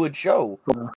fluid show.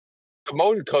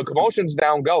 Commotion's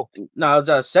down. Go. No, as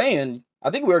I was saying, I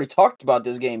think we already talked about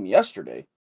this game yesterday,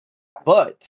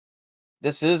 but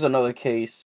this is another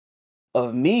case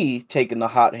of me taking the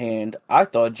hot hand. I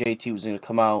thought JT was going to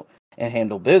come out and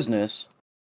handle business,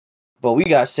 but we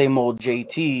got same old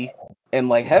JT, and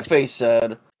like Hefe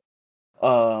said,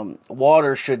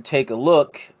 Water should take a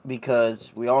look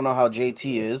because we all know how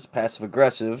JT is, passive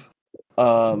aggressive.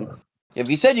 If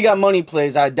you said you got money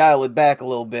plays, I'd dial it back a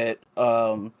little bit.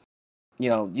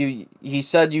 He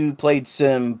said you played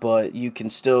sim, but you can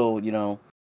still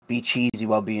be cheesy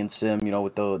while being sim,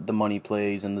 with the money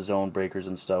plays and the zone breakers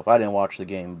and stuff. I didn't watch the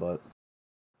game, but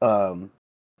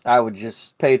I would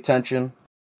just pay attention.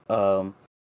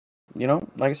 You know,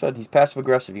 like I said, he's passive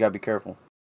aggressive. You gotta be careful.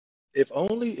 If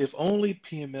only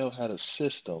PML had a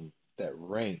system that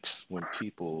ranks when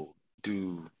people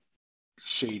do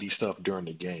shady stuff during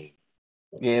the game.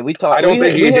 Yeah, we talked. I don't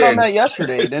think we he hit on did. that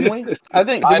yesterday, didn't we? I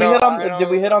think I did we don't- hit I on did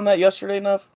we don't- hit on that yesterday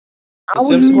enough? I The sim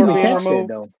wasn't score even being catch that removed.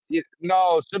 though.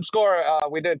 No,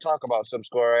 SimScore. We didn't talk about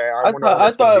SimScore.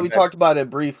 I thought we talked about it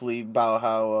briefly about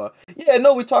how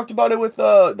we talked about it with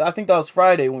I think that was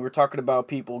Friday when we were talking about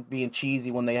people being cheesy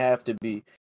when they have to be,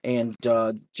 and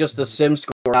just the sim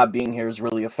score not being here has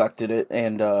really affected it,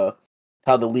 and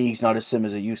how the league's not as sim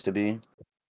as it used to be.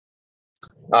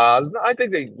 I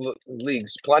think the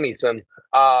league's plenty sim.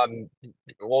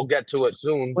 We'll get to it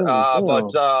soon.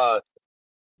 But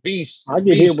Beast, I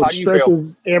get hit how with do you feel?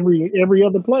 stretches every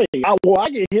other play. I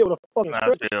get hit with a fucking I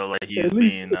stretch feel like he's at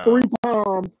least being 3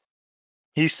 times.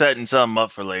 he's setting something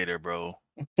up for later, bro.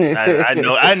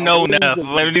 I know Neff.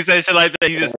 When he says shit like that,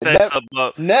 he just sets something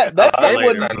up. That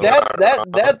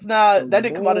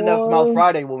didn't come out of Neff's mouth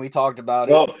Friday when we talked about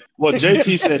it. Well,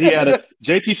 JT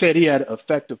said he had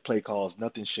effective play calls,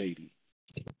 nothing shady.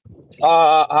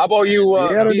 How about you,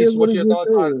 Beast?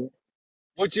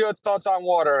 What's your thoughts on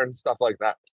water and stuff like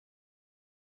that?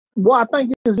 Well, I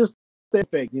think it's just the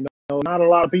effect. You know, not a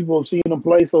lot of people have seen him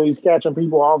play, so he's catching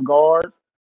people off guard.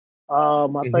 I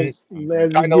think as you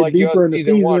get deeper in the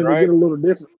season, it get a little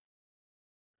different.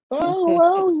 Oh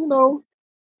well, you know,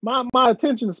 my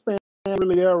attention span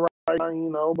really there right now, you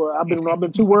know. But I've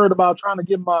been too worried about trying to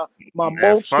get my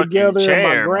mulch together and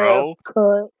my grass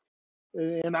cut,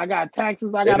 and I got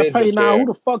taxes I gotta pay now. Who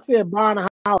the fuck said buying a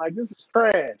house? Like, this is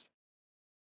trash.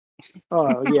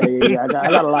 Yeah. I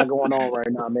got a lot going on right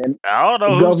now, man. I don't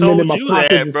know who told you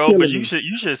that, bro. But you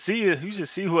should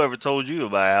see whoever told you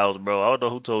about a house, bro. I don't know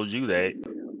who told you that.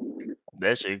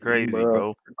 That shit crazy,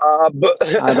 bro. But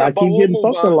I keep getting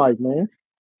fucked alike, man.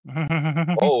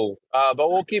 But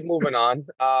we'll keep moving on.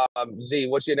 Z,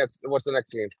 what's the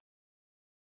next game?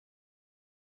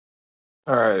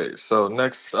 All right, so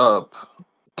next up,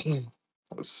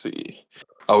 let's see.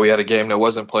 Oh, we had a game that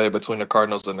wasn't played between the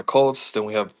Cardinals and the Colts. Then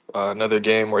we have another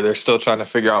game where they're still trying to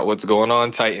figure out what's going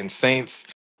on, Titans Saints.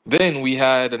 Then we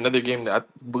had another game that I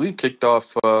believe kicked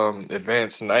off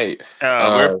advanced night.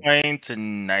 We're playing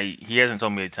tonight. He hasn't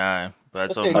told me the time.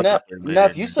 But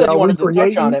Neff, you said you wanted to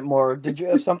touch on it more. Did you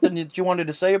have something that you wanted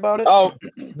to say about it? Oh,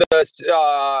 the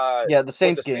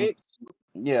Saints game. Saints?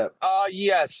 Yeah.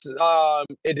 Yes.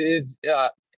 It is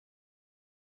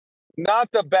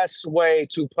not the best way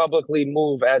to publicly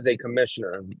move as a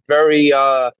commissioner. Very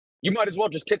you might as well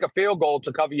just kick a field goal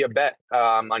to cover your bet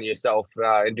on yourself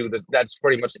and do this. That's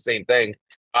pretty much the same thing.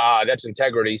 That's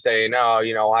integrity, saying, "No,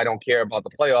 you know, I don't care about the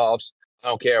playoffs. I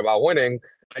don't care about winning.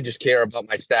 I just care about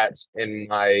my stats and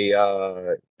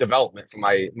my development for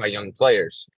my young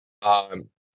players." I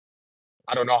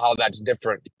don't know how that's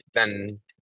different than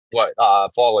what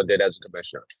Fowler did as a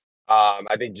commissioner.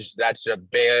 I think that's a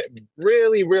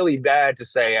really, really bad to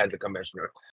say as a commissioner.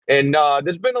 And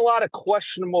there's been a lot of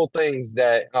questionable things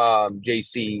that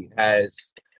JC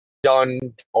has done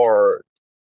or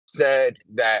said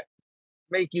that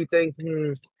make you think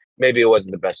maybe it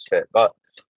wasn't the best fit. But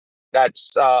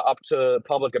that's up to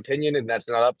public opinion, and that's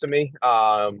not up to me.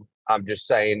 I'm just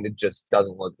saying it just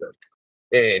doesn't look good.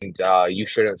 And you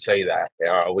shouldn't say that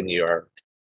when you're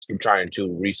trying to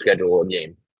reschedule a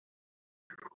game.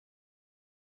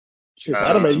 Shit,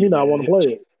 that'll make me not want to play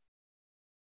it.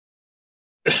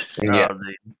 Yeah.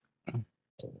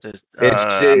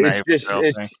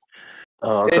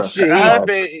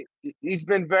 He's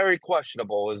been very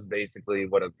questionable is basically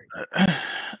what I'm thinking.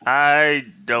 I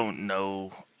don't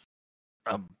know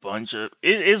a bunch of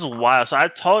it's wild. So I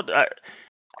told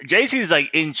JC's like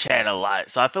in chat a lot,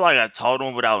 so I feel like I talked to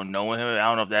him without knowing him. I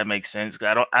don't know if that makes sense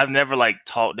because I've never like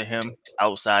talked to him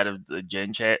outside of the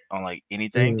Gen chat on like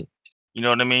anything. Mm-hmm. You know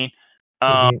what I mean?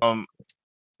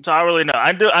 So I really know.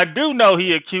 I do know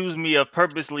he accused me of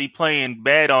purposely playing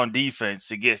bad on defense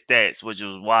to get stats, which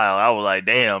was wild. I was like,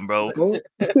 damn, bro. And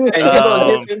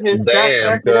his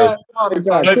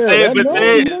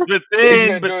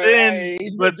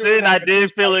but then I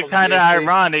did feel it kind of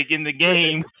ironic in the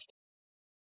game.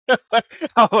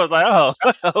 I was like, oh,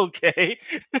 okay.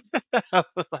 I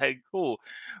was like, cool.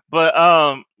 But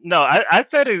no, I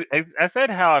said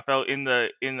how I felt in the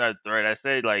thread. I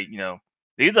said, like, you know,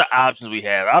 these are options we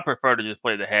have. I prefer to just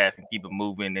play the half and keep it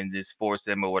moving and just force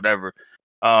them or whatever.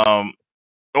 Or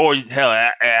hell,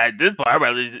 at this point,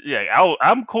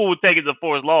 I'm cool with taking the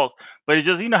forced loss, but it's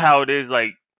just, you know how it is.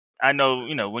 Like, I know,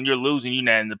 you know, when you're losing, you're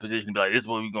not in the position to be like, this is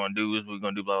what we're gonna do, this is what we're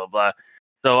gonna do, blah blah blah.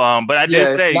 So, but I Yeah, did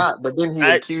it's say, not. But then he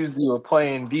accused you of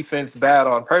playing defense bad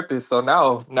on purpose. So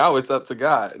now it's up to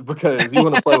God because you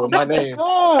want to play with my name.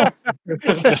 It's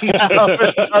above.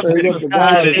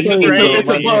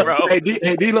 bro. Hey,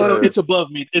 D-Lo, it's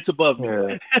above me. It's above me.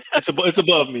 Yeah. It's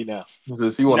above me now.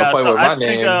 Just you want to No, play so with my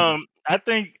name. I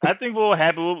think what will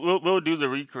happen. We'll do the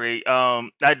recreate.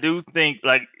 I do think,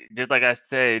 like just like I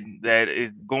said, that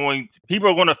is going. People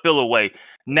are going to feel away.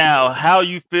 Now, how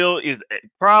you feel is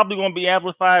probably going to be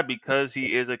amplified because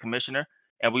he is a commissioner,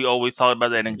 and we always talk about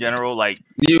that in general. Like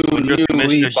when you're a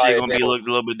commissioner, shit going to be looked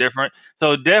a little bit different.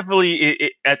 So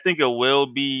definitely, I think it will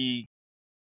be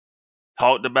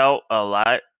talked about a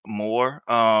lot more.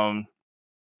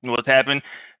 What's happened?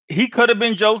 He could have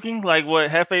been joking, like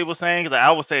what Hefe was saying. Cause I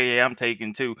would say, yeah, I'm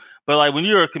taking too. But like when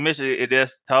you're a commissioner, it is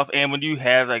tough. And when you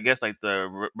have, I guess, like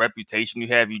the reputation you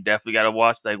have, you definitely got to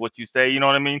watch like what you say. You know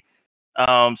what I mean?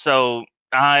 So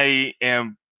I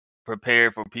am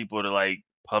prepared for people to like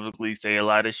publicly say a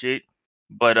lot of shit.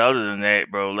 But other than that,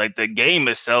 bro, like the game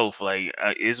itself, like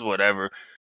is whatever.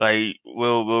 Like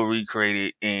we'll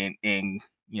recreate it and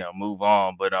move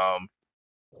on. But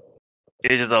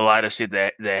it's just a lot of shit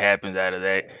that happens out of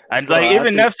that. And like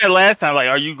even Neff said last time, like,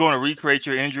 are you going to recreate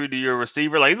your injury to your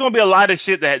receiver? Like, it's gonna be a lot of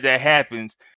shit that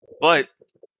happens, but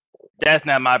that's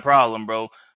not my problem, bro.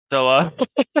 So I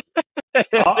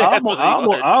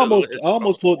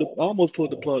almost pulled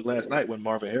the plug last night when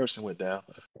Marvin Harrison went down.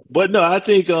 But no, I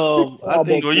think well,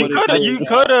 you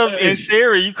could have in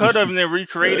theory you could have then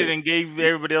recreated and gave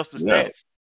everybody else the stats.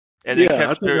 And then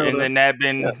kept her, and then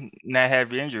not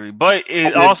have your injury. But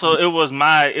it was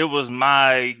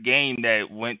my game that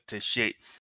went to shit,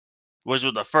 which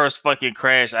was the first fucking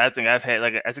crash I think I've had.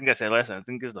 Like I think I said last time, I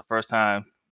think this is the first time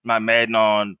my Madden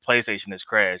on PlayStation has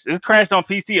crashed. It's crashed on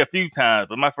PC a few times,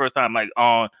 but my first time like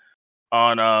on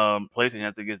PlayStation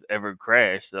I think it's ever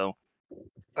crashed. So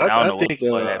I think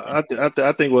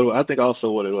also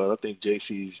what it was. I think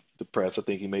JC's depressed. I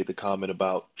think he made the comment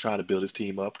about trying to build his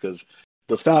team up because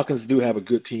the Falcons do have a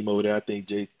good team over there. I think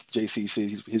JC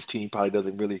sees his team probably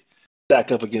doesn't really stack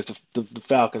up against the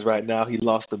Falcons right now. He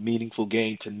lost a meaningful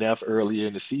game to Neff earlier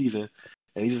in the season,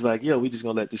 and he's just like, we're just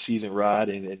gonna let the season ride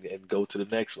and go to the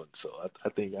next one. So I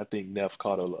think Neff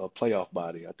caught a playoff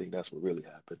body. I think that's what really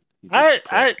happened.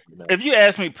 If you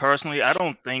ask me personally, I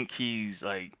don't think he's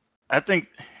like. I think.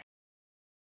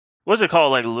 What's it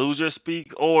called, like loser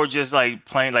speak, or just like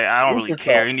playing like I don't really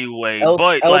care anyway.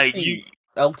 But like you.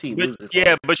 LT,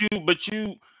 but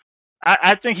you,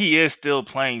 I think he is still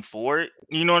playing for it.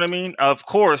 You know what I mean? Of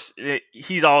course,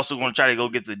 he's also going to try to go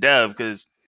get the dev because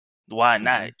why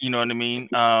not? You know what I mean?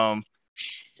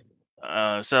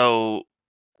 So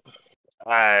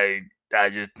I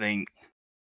just think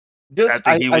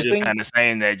he was just kind of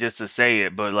saying that just to say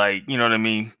it, but like you know what I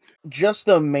mean. Just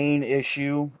the main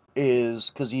issue is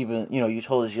because even you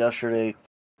told us yesterday,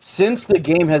 since the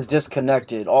game has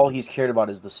disconnected, all he's cared about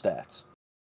is the stats.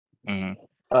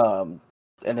 Mm-hmm.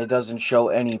 And it doesn't show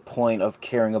any point of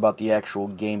caring about the actual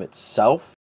game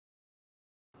itself.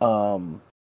 So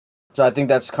I think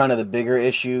that's kind of the bigger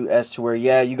issue as to where,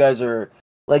 you guys are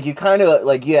like, you kind of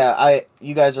like,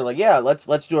 you guys are like,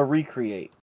 let's do a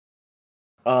recreate.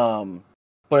 But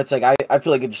it's like, I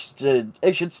feel like it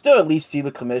should still at least see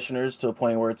the commissioners to a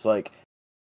point where it's like,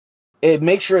 it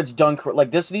makes sure it's done like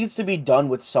this needs to be done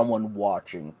with someone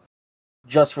watching.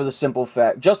 Just for the simple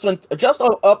fact, just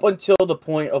up until the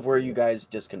point of where you guys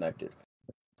disconnected.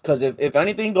 Because if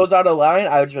anything goes out of line,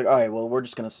 I would just be like, all right, well, we're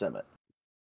just gonna sim it.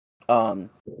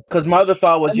 Because my other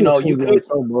thought was,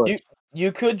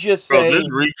 you could just say,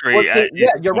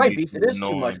 you're right, Beast. It is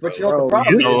too much, but you know what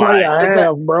the problem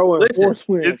is?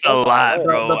 It's a lot,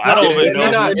 bro. I don't even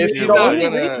know.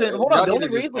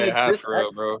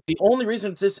 The only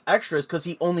reason it's this extra is because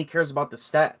he only cares about the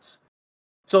stats.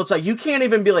 So it's like, you can't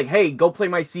even be like, hey, go play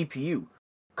my CPU.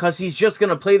 Because he's just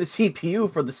going to play the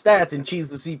CPU for the stats and cheese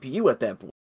the CPU at that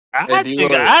point.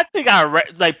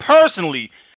 Personally,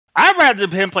 I'd rather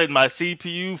him play my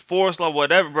CPU, Force Law,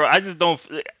 whatever, bro. I just don't.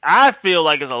 I feel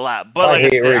like it's a lot. But like I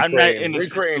said, I'm not in the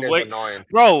situation.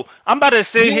 Bro, I'm about to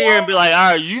sit here and be like,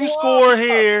 all right, you score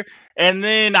here, and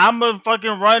then I'm going to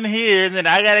fucking run here, and then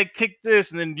I got to kick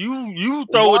this, and then you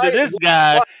throw it to this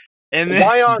guy. And then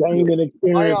why aren't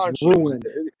you?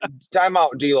 Time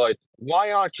out, Deloitte.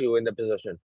 Why aren't you in the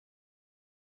position?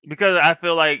 Because I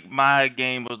feel like my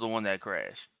game was the one that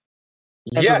crashed.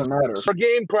 Yes, your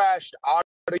game crashed out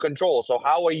of control. So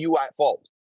how are you at fault?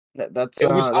 That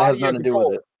has nothing to do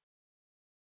with it.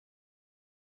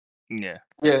 Yeah.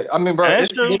 Yeah, I mean, bro,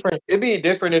 it's different. It'd be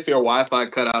different if your Wi-Fi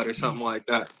cut out or something like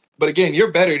that. But again,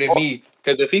 you're better than me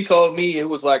because if he told me it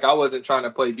was like I wasn't trying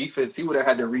to play defense, he would have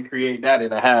had to recreate that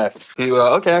in a half. He was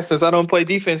okay, since I don't play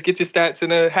defense, get your stats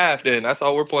in a half. Then that's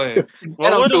all we're playing.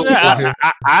 Well, And I'm cool with that.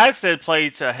 I said play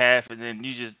to half, and then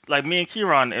you just like me and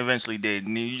Kieran eventually did,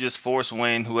 and you just force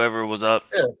win whoever was up.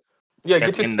 Yeah, at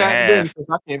get your the end of the stats then half. since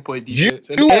I can't play You defense.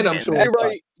 And I'm sure.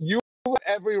 you have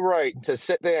every right to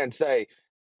sit there and say,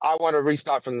 I want to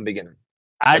restart from the beginning.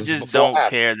 I This is just before don't half.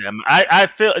 care them. I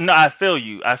feel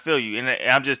you, and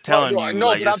I'm just telling you. No,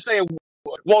 like, but I'm saying,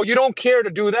 well, you don't care to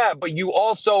do that, but you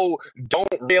also don't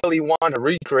really want to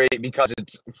recreate because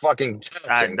it's fucking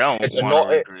taxing. I don't It's want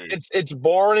to recreate. it's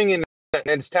boring and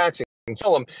it's taxing.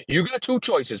 Tell them you got two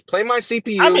choices: play my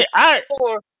CPU, I mean,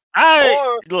 or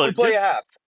look, we play a half.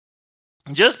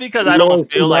 Just because I don't Lloyd's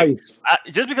feel too like, nice.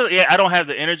 just because I don't have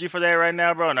the energy for that right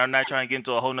now, bro, and I'm not trying to get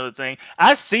into a whole nother thing.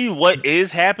 I see what is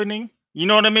happening. You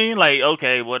know what I mean? Like,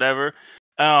 okay, whatever.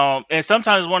 And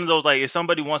sometimes one of those, like, if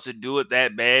somebody wants to do it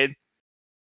that bad,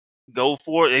 go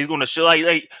for it. He's going to show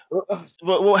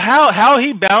well, how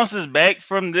he bounces back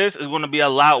from this is going to be a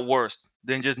lot worse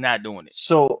than just not doing it.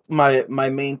 So my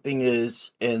main thing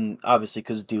is, and obviously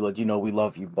because Dula, you know we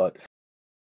love you, but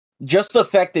just the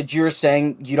fact that you're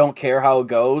saying you don't care how it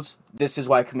goes, this is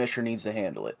why Commissioner needs to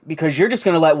handle it. Because you're just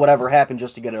going to let whatever happen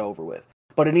just to get it over with.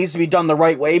 But it needs to be done the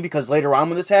right way because later on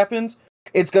when this happens,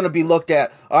 it's going to be looked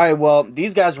at, all right, well,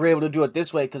 these guys were able to do it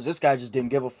this way because this guy just didn't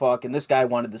give a fuck and this guy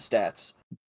wanted the stats.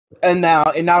 And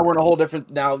now we're in a whole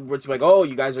different, now it's like, oh,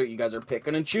 you guys are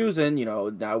picking and choosing,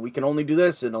 now we can only do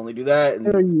this and only do that. And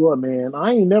tell you what, man,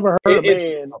 I ain't never heard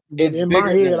a man in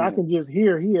my head. I can just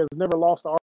hear he has never lost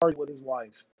an argument with his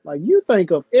wife. Like, you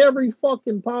think of every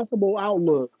fucking possible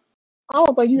outlook. I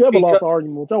don't think you ever lost an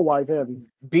argument with your wife, have you?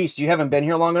 Beast, you haven't been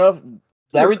here long enough.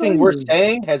 Everything we're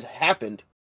saying has happened.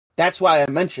 That's why I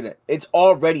mention it. It's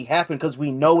already happened because we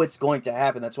know it's going to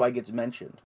happen. That's why it gets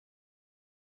mentioned.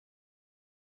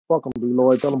 Fuck him, B.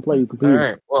 Lloyd. Tell him play your computer. All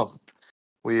right. Well,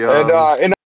 we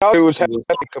And it was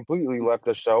completely left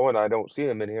the show, and I don't see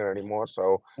him in here anymore.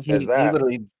 So he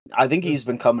literally, I think he's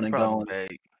been coming and going.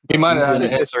 He might have had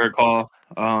to answer a call.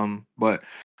 But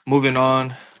moving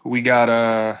on, we got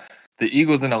the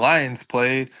Eagles and the Lions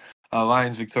played.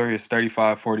 Lions victorious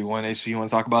 35-41. AC, you want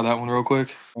to talk about that one real quick?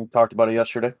 We talked about it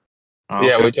yesterday.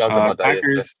 Yeah, we talked about that.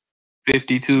 Packers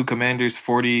 52, Commanders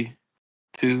 42.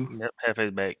 Yep, halfway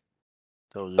back.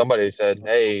 Somebody said,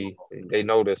 "Hey, they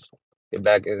noticed. Get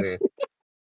back in there."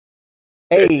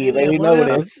 Hey, they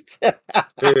noticed. What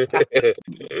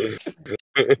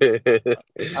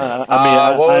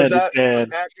was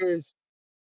that?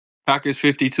 Packers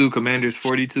 52, Commanders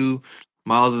 42.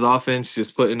 Miles' offense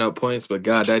just putting up points, but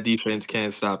God, that defense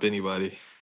can't stop anybody.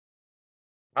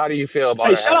 How do you feel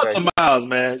about it? Hey, shout out to Miles,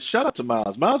 man. Shout out to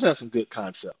Miles. Miles has some good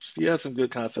concepts. He has some good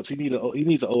concepts. He needs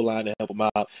an O-line to help him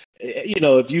out.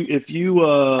 If you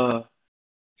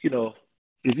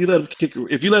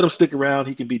let him stick around,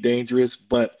 he can be dangerous.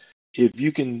 But if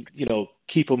you can,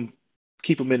 keep him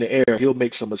in the air, he'll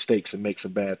make some mistakes and make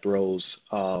some bad throws.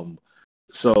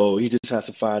 So he just has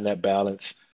to find that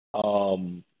balance.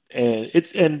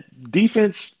 And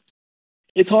defense,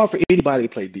 it's hard for anybody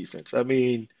to play defense. I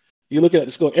mean, you look at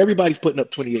the score, everybody's putting up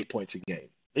 28 points a game.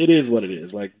 It is what it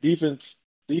is. Like defense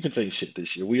ain't shit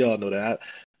this year. We all know that.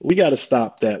 We got to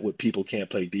stop that with people can't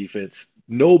play defense.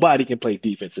 Nobody can play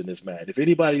defense in this Madden. If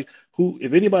anybody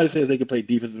says they can play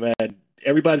defense in Madden,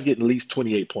 everybody's getting at least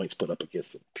 28 points put up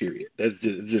against them, period. That's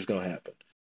just going to happen.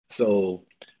 So,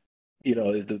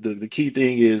 the key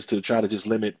thing is to try to just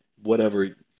limit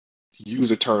whatever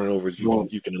user turnovers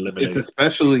you can eliminate. It's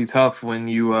especially tough when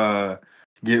you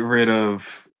get rid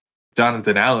of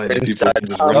Jonathan Allen. If you just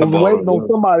run the ball. Waiting on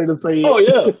somebody to say, "Oh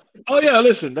yeah,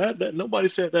 listen, that nobody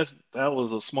said that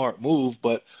was a smart move."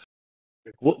 But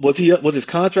was his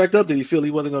contract up? Did he feel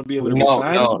he wasn't going to be able to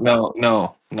resign?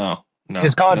 No.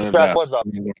 His contract was up.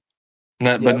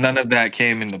 But none of that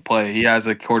came into play. He has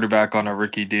a quarterback on a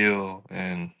rookie deal,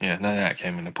 and none of that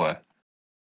came into play.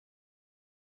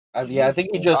 I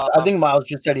think Miles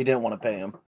just said he didn't want to pay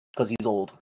him because he's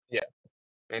old. Yeah,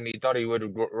 and he thought he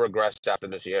would regress after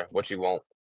this year, which he won't.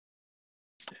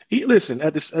 Listen,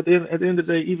 at the end of the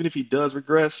day, even if he does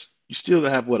regress, you still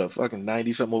have a fucking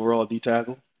 90-something overall D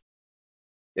tackle.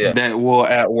 Yeah, that will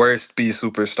at worst be a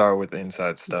superstar with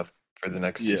inside stuff for the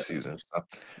next 2 seasons.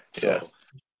 So.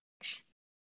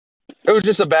 It was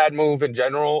just a bad move in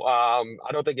general.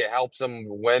 I don't think it helps him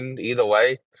win either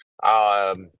way.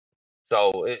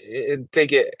 So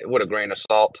take it with a grain of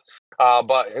salt.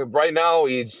 But right now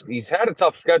he's had a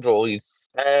tough schedule. He's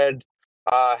had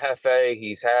Hefe,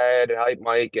 he's had Hype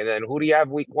Mike, and then who do you have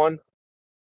week 1?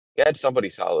 He had somebody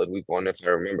solid week 1, if I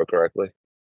remember correctly.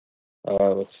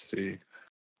 Let's see.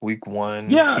 Week 1.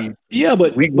 Yeah, Week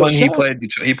but 1 he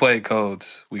shout, played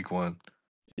Codes. Week 1.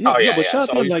 Oh yeah, but yeah. shout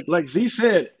So out he's, like Z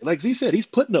said, he's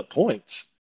putting up points.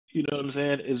 You know what I'm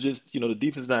saying? It's just the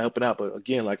defense not helping out. But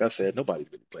again, like I said, nobody's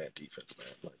really playing defense, man.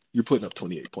 Like you're putting up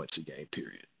 28 points a game,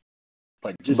 period.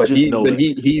 Like But just know that.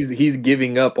 he's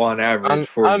giving up on average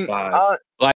 45.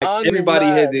 Like everybody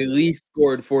has unless at least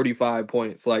scored 45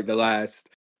 points like the last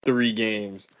 3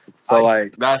 games. So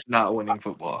like that's not winning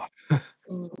football.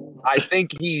 I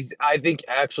think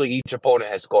actually each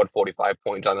opponent has scored 45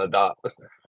 points on the dot.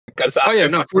 Because Oh yeah,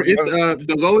 no. It's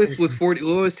the lowest was 40.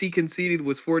 Lowest he conceded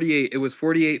was 48. It was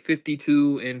 48,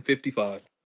 52, and 55.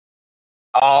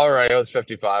 All right, it was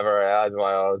 55. All right, that's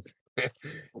why I was.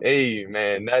 Hey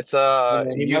man, that's He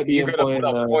might be you gotta put employing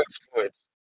up points.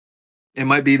 it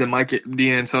might be the Mike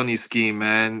D'Antoni scheme,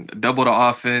 man. Double the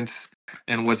offense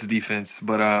and what's defense.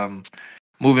 But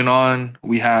moving on,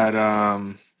 we had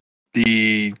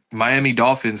the Miami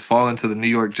Dolphins fall into the New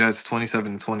York Jets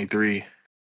 27-23.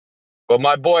 But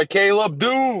my boy Caleb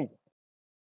do.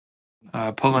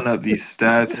 Pulling up these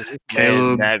stats.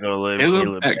 Caleb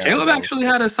Caleb actually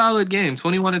had a solid game.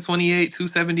 21-28,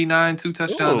 279, 2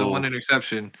 touchdowns and 1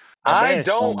 interception. I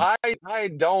don't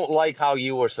like how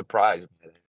you were surprised.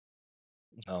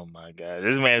 Oh my god,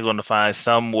 this man's going to find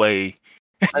some way.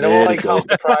 I don't like how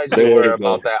surprised you were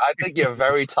about that. I think you're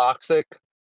very toxic,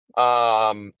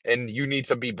 and you need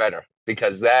to be better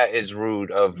because that is rude.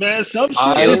 Man, some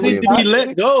shit just needs to be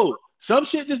let go. Some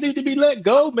shit just need to be let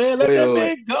go, man. Let that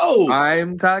man go.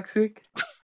 I'm toxic.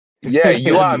 Yeah,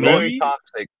 you are very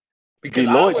toxic. Because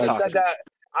I would have said that.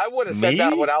 I would have said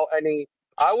that without any.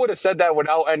 I would have said that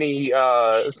without any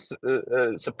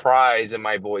surprise in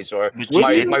my voice or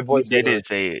my voice. You didn't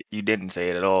say it. You didn't say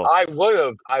it at all. I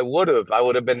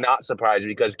would have been not surprised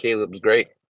because Caleb's great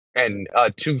and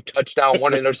 2 touchdown,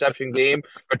 1 interception game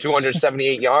for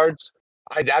 278 yards.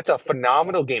 That's a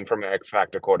phenomenal game from an X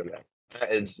Factor quarterback.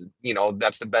 That is,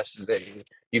 that's the best thing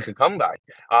you could come by.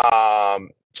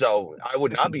 So I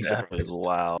would not be surprised.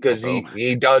 Wow, because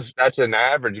he does. That's an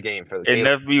average game for the. It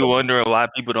never be wondering why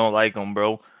people don't like him,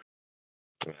 bro.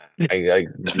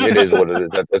 It is what it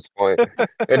is at this point.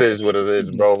 It is what it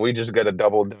is, bro. We just got to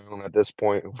double down at this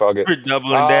point. Fuck it. We're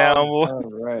doubling down. All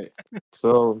right.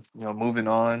 So moving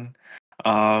on.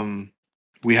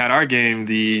 We had our game,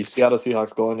 the Seattle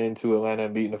Seahawks going into Atlanta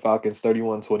and beating the Falcons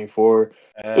 31-24.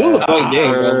 It was a fun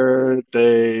game.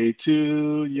 Birthday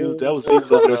to you. He was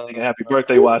over there singing happy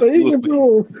birthday while he was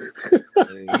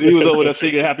over there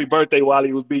singing happy birthday while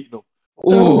he was beating them.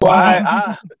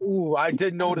 I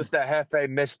did notice that Hefe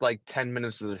missed like 10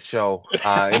 minutes of the show.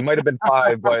 It might have been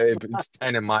 5, but it's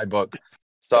 10 in my book.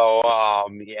 So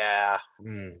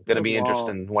gonna be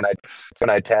interesting when I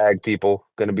tag people.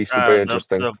 Gonna be super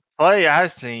interesting. The play I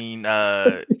seen,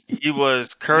 he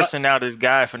was cursing out his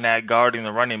guy for not guarding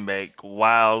the running back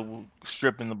while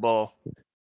stripping the ball.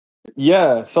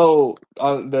 Yeah. So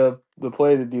the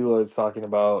play that D-Lo is talking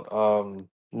about,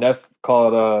 Neff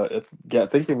called I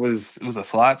think it was a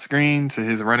slot screen to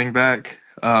his running back.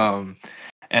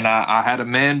 And I had a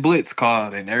man blitz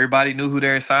called, and everybody knew who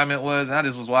their assignment was. And I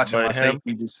just was watching my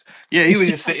safety. He was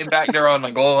just sitting back there on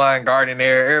the goal line, guarding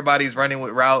there. Everybody's running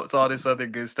with routes, all this other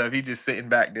good stuff. He just sitting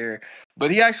back there.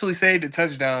 But he actually saved a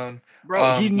touchdown.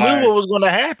 Bro, he knew what was going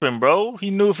to happen, bro. He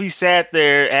knew if he sat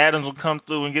there, Adams would come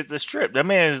through and get the strip. That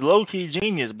man is low-key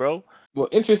genius, bro. Well,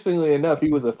 interestingly enough, he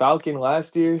was a Falcon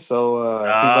last year, so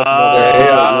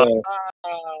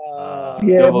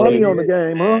he had money on the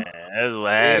game, huh? That's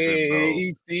what happened, bro.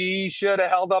 He should have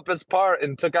held up his part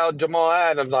and took out Jamal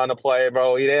Adams on the play,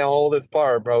 bro. He didn't hold his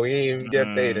part, bro. He didn't even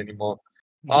get paid anymore.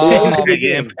 It was a good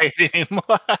game.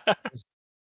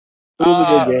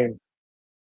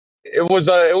 It was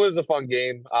a fun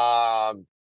game.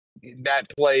 That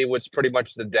play was pretty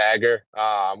much the dagger.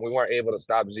 We weren't able to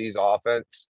stop Z's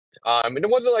offense. And it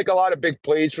wasn't like a lot of big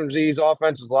plays from Z's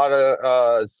offense. It was a lot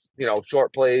of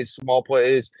short plays, small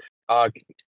plays.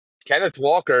 Kenneth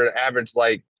Walker averaged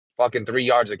like fucking 3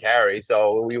 yards a carry,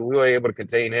 so we were able to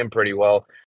contain him pretty well.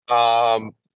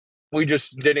 We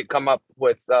just didn't come up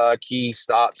with key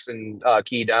stops and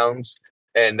key downs,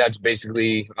 and that's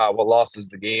basically what lost us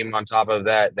the game. On top of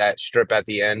that strip at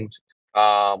the end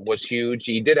was huge.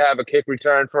 He did have a kick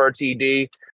return for a TD.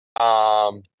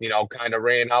 Kind of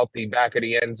ran out the back of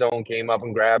the end zone, came up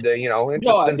and grabbed it.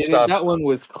 Interesting stuff. That one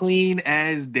was clean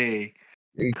as day.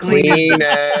 Clean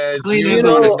as Clean You as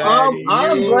know, whistle.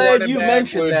 I'm glad you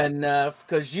mentioned that, Neff,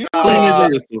 because you Clean as a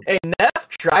whistle. hey, Neff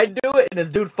tried to do it, and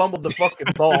this dude fumbled the fucking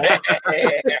ball.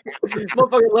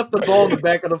 Motherfucker left the ball in the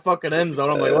back of the fucking end zone.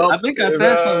 I'm like, well, I think I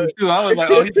said something too. I was like,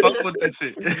 oh, he fucked with that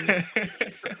shit.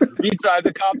 He tried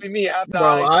to copy me after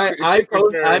bro, I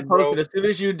posted bro. as soon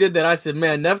as you did that. I said,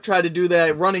 man, Neff tried to do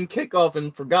that running kickoff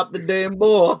and forgot the damn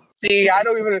ball. See, I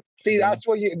don't even see. That's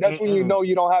when you know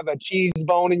you don't have a cheese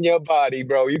bone in your body,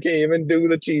 bro. You can't even do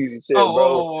the cheesy shit, bro.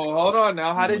 Oh, hold on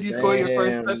now. How did you score your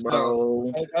first touchdown?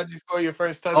 Bro. How'd you score your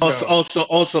first touchdown?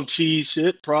 On some cheese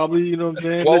shit, probably. You know what I'm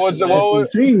saying? What was Some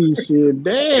cheese shit.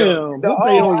 Damn. What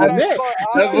they on your neck?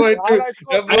 That boy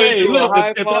Hey, threw a look,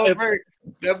 high if ball I- vert.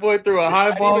 That boy threw a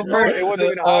high ball vert. It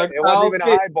wasn't even a high. It wasn't even a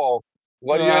high ball.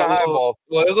 Wasn't even a high ball.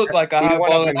 Well, it looked like a He high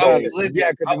went ball. up and I was got it. livid.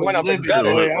 Yeah, 'cause I it was went up and livid. got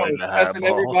it. Boy. I was cussing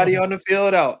everybody on the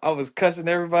field out. I was cussing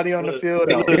everybody on the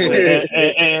field out.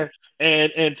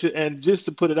 And just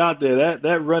to put it out there,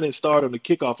 that running start on the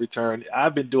kickoff return,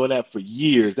 I've been doing that for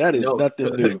years. That is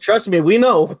nothing new. Trust me, we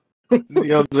know. You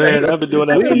know what I'm saying? I've been doing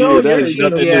that We for know years. That your is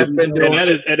nothing cheesy ass new. been doing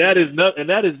And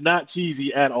that is not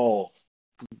cheesy at all.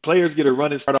 Players get a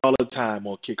running start all the time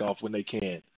on kickoff when they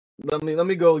can. Let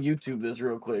me go YouTube this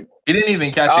real quick. He didn't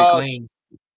even catch it clean.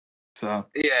 So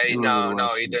Yeah,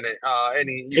 no, he didn't. And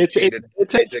he It cheated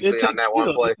takes basically on that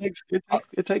one skill. play.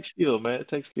 It takes skill, man. It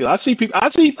takes skill. I've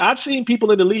seen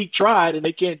people in the league try it and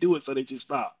they can't do it, so they just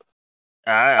stop.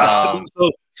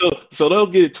 So they'll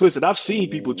get it twisted. I've seen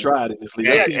people try it in this league.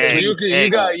 Yeah, because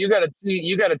you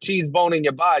got a cheese bone in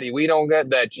your body. We don't get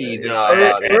that cheese in our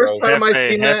body. First time I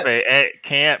seen that at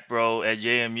camp, bro, at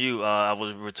JMU, I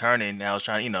was returning. I was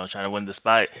trying to win the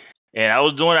spot. And I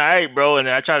was doing all right, bro. And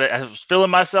then I was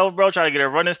feeling myself, bro, trying to get a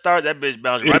running start. That bitch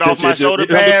bounced right off my shoulder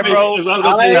pad, bro.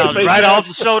 Bounced right off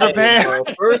the shoulder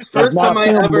pad. First time I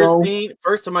ever seen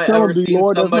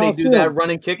somebody do that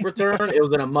running kick return, it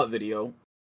was in a Mutt video.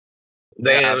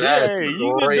 Damn, that's crazy.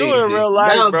 You can do it in real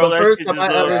life, that was bro. the first time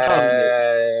I ever saw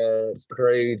it. That's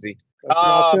crazy.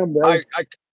 I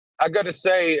gotta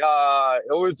say, it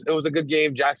was a good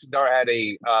game. Jackson Dart had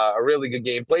a really good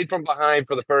game. Played from behind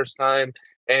for the first time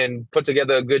and put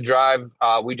together a good drive.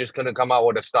 We just couldn't come out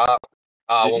with a stop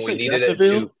when we needed it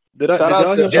to. Shout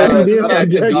out to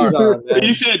Jacksonville.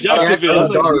 You said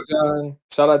Jacksonville.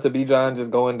 Shout out to B-John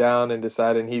just going down and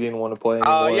deciding he didn't want to play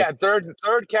anymore. Yeah, third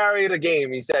carry of the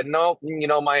game. He said, no,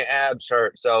 my abs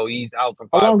hurt, so he's out for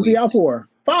 5 weeks. How long is he out for?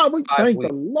 5 weeks? Thank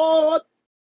the Lord.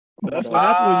 That's what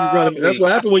happens when you run him. That's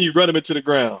what happens when you run him into the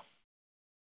ground.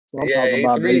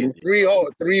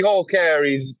 Three whole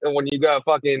carries, and when you got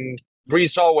fucking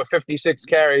Brees Hall with 56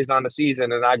 carries on the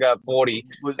season, and I got 40,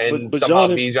 and somehow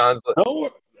Bijan's.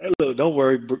 Don't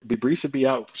worry, Brees will be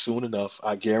out soon enough.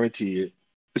 I guarantee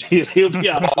it. He'll be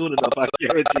out soon enough. I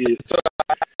guarantee it.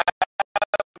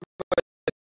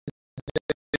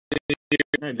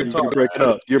 You're breaking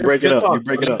up. You're breaking up. What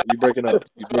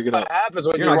happens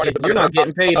when you're not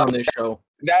getting paid on this show.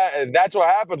 That's what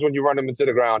happens when you run them into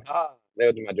the ground. That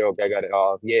was my joke. I got it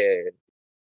off. Yeah.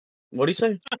 What'd he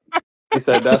say? He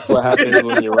said that's what happens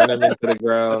when you run him into the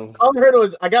ground. All I heard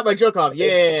was, I got my joke off.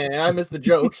 Yeah, I missed the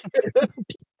joke.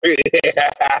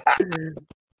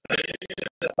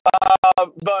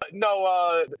 But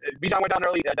no, Bijan went down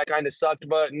early. That kind of sucked.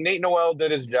 But Nate Noel did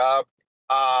his job.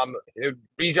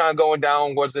 Bijan going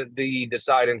down wasn't the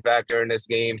deciding factor in this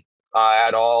game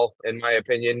at all, in my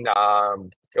opinion.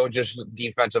 It was just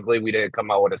defensively, we didn't come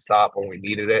out with a stop when we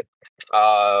needed it.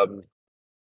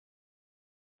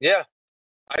 Yeah,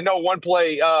 I know one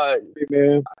play.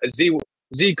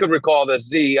 Z could recall this.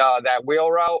 That wheel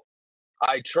route.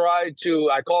 I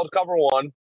called cover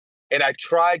one, and I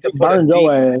tried to put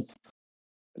your ass.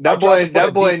 That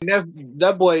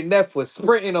boy Neff was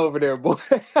sprinting over there, boy.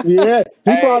 Yeah,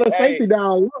 he brought a safety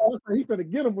down. He finna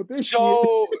get him with this shit.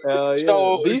 So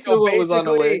basically, he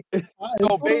finna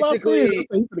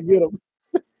get him.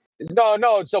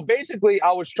 No. So basically,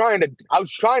 I was trying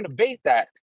to bait that,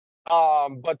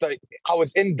 but I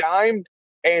was in dime,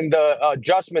 and the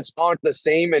adjustments aren't the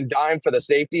same in dime for the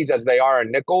safeties as they are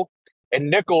in nickel. In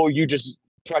nickel, you just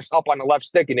press up on the left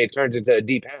stick and it turns into a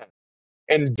deep hand.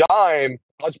 In dime,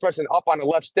 I was pressing up on the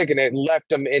left stick and it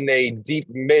left him in a deep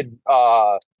mid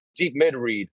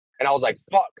read, and I was like,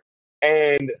 "Fuck!"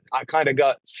 And I kind of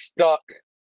got stuck.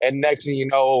 And next thing you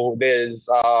know, there's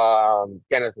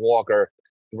Kenneth Walker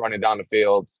running down the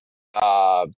field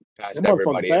past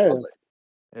everybody.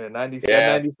 Yeah,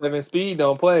 97 speed,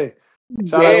 don't play.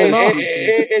 It's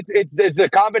a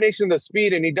combination of the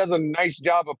speed, and he does a nice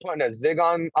job of putting a zig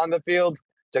on the field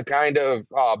to kind of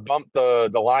bump the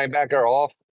linebacker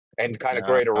off and kind of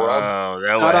create a rub. Oh,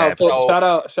 that would happen.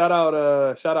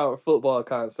 Shout out football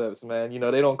concepts, man. You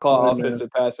know, they don't call Yeah,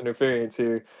 offensive pass interference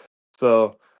here.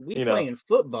 So, We you know. playing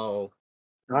football.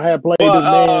 I have played Well, this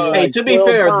man. Hey, like to be 12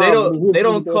 fair, times, they and don't he hit me they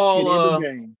don't with that call shit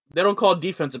every game. they don't call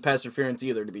defensive pass interference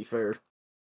either. To be fair,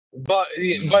 But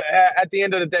at the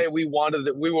end of the day, we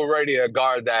were ready to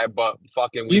guard that, but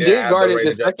fucking we You didn't did have guard the it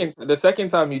rage. the second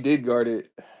time you did guard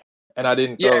it, and I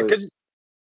didn't Yeah, throw it. because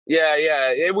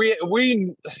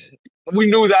we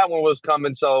knew that one was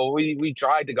coming, so we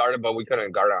tried to guard it, but we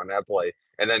couldn't guard it on that play.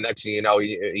 And then next thing you know,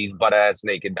 he's butt ass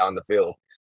naked down the field.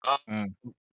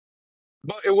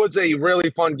 But it was a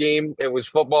really fun game. It was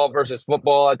football versus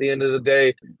football at the end of the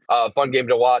day. Fun game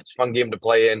to watch, fun game to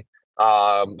play in.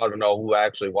 I don't know who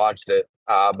actually watched it,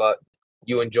 but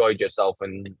you enjoyed yourself,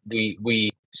 and we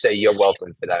say you're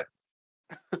welcome for that.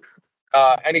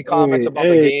 Any comments about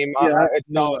the game?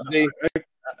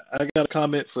 I got a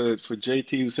comment for JT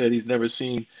who said he's never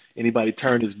seen anybody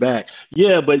turn his back.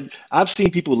 Yeah, but I've seen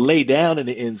people lay down in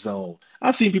the end zone.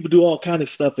 I've seen people do all kind of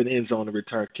stuff in the end zone to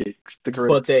return kicks.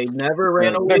 but they never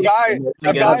ran away.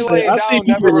 The guy laying down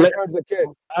never returns a kick.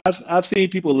 I've seen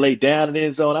people lay down in the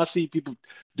end zone. I've seen people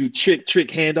do trick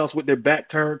handoffs with their back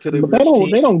turned to the But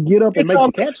they don't get up and make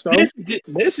the catch though.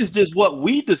 This is just what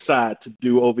we decide to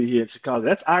do over here in Chicago.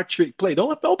 That's our trick play.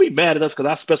 Don't be mad at us because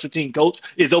our special team coach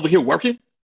is over here working.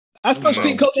 Our special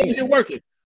team coach over here working.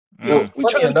 Well,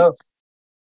 funny enough,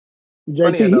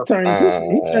 JT, he turns his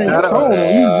tone on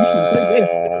you. You should take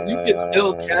that. You could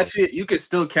still catch it. You could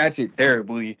still catch it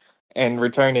terribly and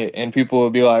return it, and people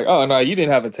would be like, "Oh no, you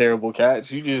didn't have a terrible catch.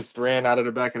 You just ran out of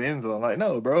the back of the end zone." Like,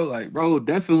 no, bro. Like, bro,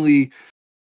 definitely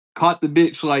caught the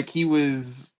bitch like he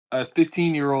was a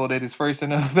 15-year-old at his first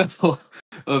NFL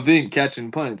event catching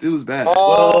punts. It was bad.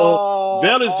 Well,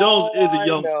 Velus Jones is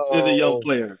a young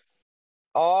player.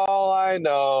 All I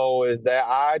know is that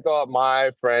I thought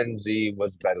my friend Z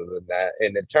was better than that,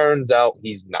 and it turns out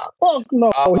he's not. Fuck no,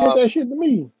 he did that shit to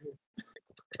me.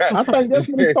 I think that's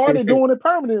when he started doing it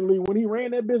permanently. When he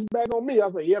ran that bitch back on me, I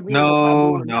said, "Yep."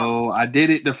 No, I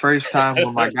did it the first time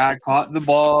when my guy caught the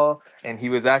ball and he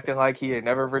was acting like he had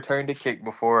never returned a kick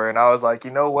before, and I was like,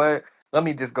 you know what? Let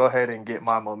me just go ahead and get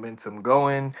my momentum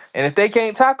going. And if they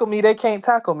can't tackle me, they can't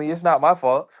tackle me. It's not my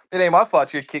fault. It ain't my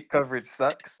fault your kick coverage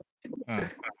sucks.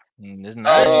 Besides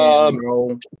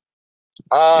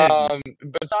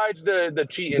the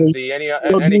cheating, Z,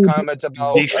 any comments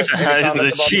about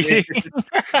the cheating?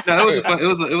 No,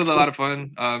 it was a lot of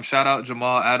fun. Shout out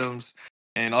Jamal Adams,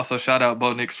 and also shout out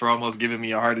Bo Nix for almost giving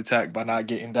me a heart attack by not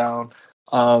getting down.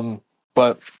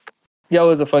 But yeah, it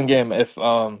was a fun game. If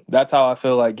that's how I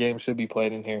feel like games should be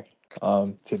played in here,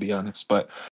 to be honest. But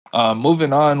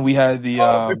moving on, we had the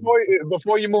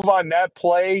before you move on, that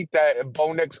play that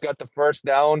Bo Nix got the first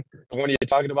down, the one you're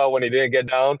talking about when he didn't get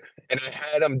down, and I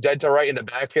had him dead to right in the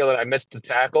backfield, and I missed the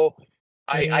tackle.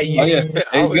 Good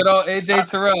old AJ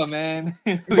Terrell, man.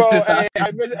 Bro,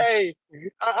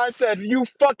 I said, "You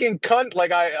fucking cunt!"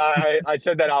 Like I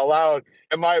said that out loud,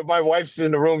 and my wife's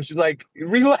in the room. She's like,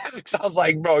 "Relax." I was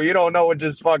like, "Bro, you don't know what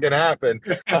just fucking happened."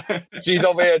 She's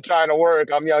over here trying to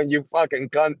work. I'm yelling, "You fucking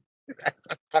cunt!"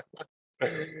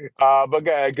 But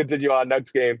go ahead, continue on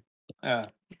next game. Yeah.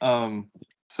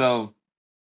 So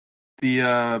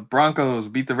the Broncos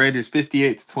beat the Raiders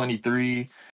 58-23.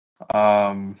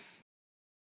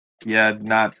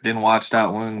 Didn't watch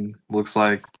that one. Looks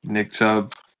like Nick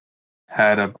Chubb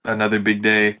had another big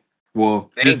day. Well,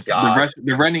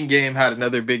 the running game had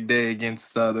another big day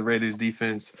against the Raiders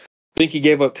defense. I think he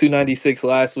gave up 296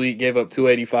 last week, gave up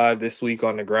 285 this week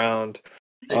on the ground.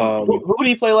 Who did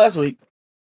he play last week?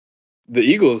 The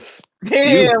Eagles.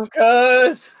 Damn,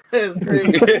 cuz. That's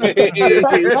crazy. He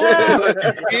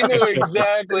knew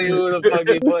exactly who the fuck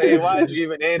he played. Why did you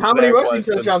even answer? How many rushing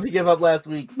touchdowns he gave up last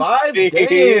week? 5?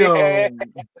 Damn.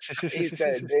 He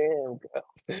said, "Damn."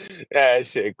 That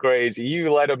shit crazy.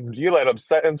 You let him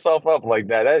set himself up like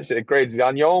that. That shit crazy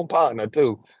on your own partner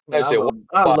too. I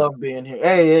love being here.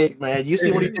 Hey, man, you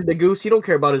see what he did to Goose? He don't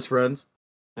care about his friends.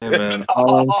 Hey, man.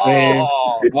 All I'm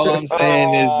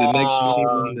saying is the next game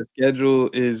on the schedule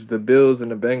is the Bills and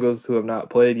the Bengals, who have not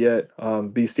played yet.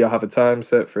 Beast, y'all have a time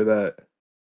set for that?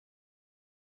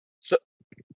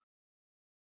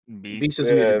 Beast is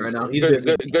muted right now. He's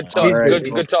good talk. Right.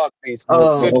 Good talk, Beast.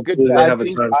 Good have a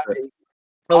time set.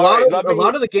 A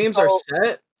lot of the games are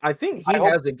set. I think he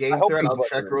has a game thread. I'll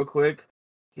check real quick.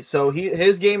 So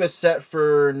his game is set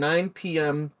for 9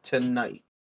 p.m. tonight.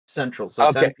 Central,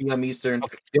 so 10 p.m. Eastern.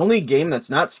 Okay. The only game that's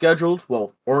not scheduled,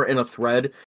 or in a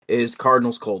thread, is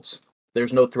Cardinals Colts.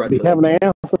 There's no thread. You having to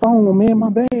answer phone, man?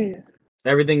 My bad.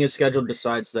 Everything is scheduled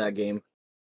besides that game,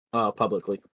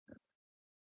 publicly.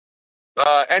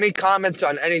 Any comments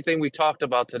on anything we talked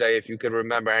about today? If you could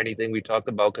remember anything we talked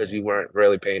about, because you weren't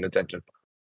really paying attention.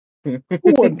 Who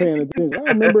wasn't paying attention?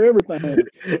 I remember everything.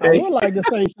 I would like to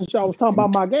say, since y'all was talking about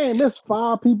my game, there's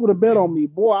 5 people to bet on me.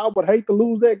 Boy, I would hate to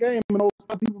lose that game and those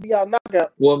 5 people be out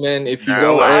knockout. Well, man, if you Nah,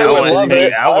 go, I would love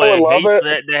it. I would hate for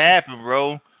that to happen,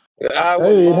 bro.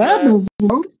 Hey, it happens, you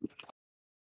know.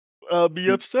 I'll be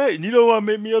upset. And you know what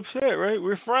made me upset, right?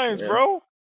 We're friends, bro.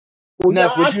 Well,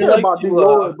 Neff, would I you care like about to,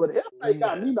 D-Lord, but everybody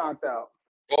got me knocked out.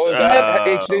 What was that,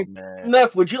 HC?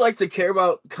 Neff, would you like to care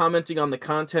about commenting on the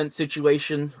content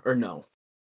situation or no?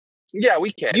 Yeah,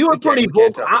 we can. You were pretty we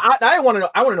can vocal. talk. I want to know.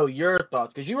 I want to know your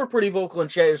thoughts because you were pretty vocal in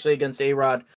chat yesterday against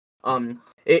A-Rod.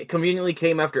 It conveniently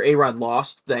came after A-Rod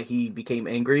lost that he became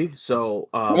angry. So,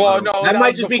 well, no, that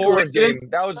might just be before his game.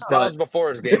 coincidence. That was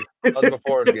before his game. That was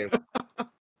before his game.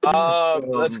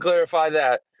 Let's clarify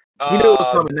that. He knew it was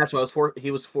coming. That's why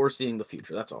he was foreseeing the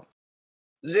future. That's all.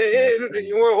 What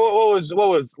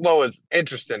was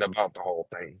interesting about the whole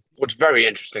thing? What's very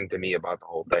interesting to me about the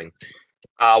whole thing?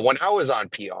 When I was on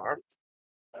PR,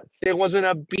 there wasn't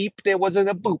a beep, there wasn't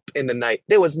a boop in the night.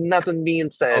 There was nothing being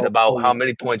said about how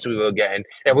many points we were getting,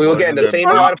 and we were getting the same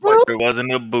amount of points. There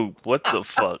wasn't a boop. What the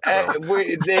fuck, bro?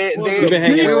 You've been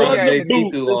hanging around JT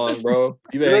too long, bro.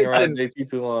 You've been hanging around JT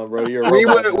too long, bro.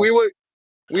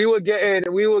 We were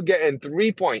getting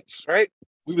 3 points, right?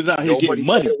 We was out here getting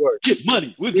money. Get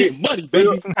money. We're getting money,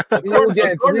 baby. We were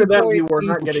getting 3 points. We were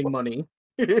not getting money.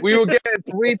 We were getting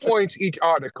 3 points each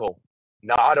article.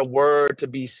 Not a word to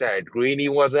be said. Greeny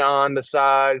wasn't on the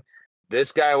side.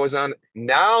 This guy was on.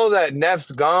 Now that Neff's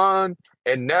gone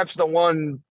and Neff's the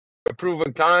one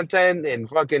approving content and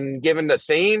fucking giving the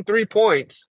same 3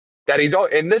 points that he's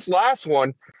in this last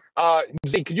one.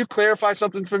 Z, could you clarify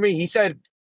something for me? He said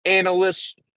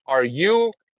analysts are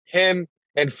you, him,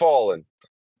 and Fallen.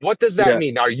 What does that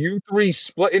mean? Are you 3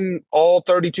 splitting all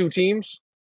 32 teams?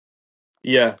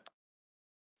 Yeah.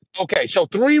 Okay, so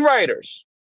 3 writers.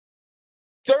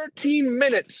 13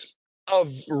 minutes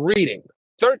of reading.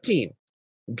 13.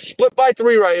 Split by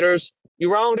 3 writers.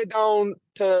 You round it down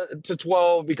to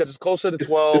 12 because it's closer to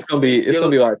 12. It's gonna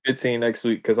be like 15 next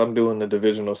week because I'm doing the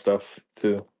divisional stuff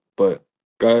too. But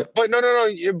go ahead. But no.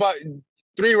 But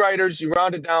 3 writers, you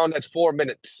round it down, that's 4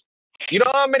 minutes. You know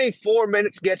how many 4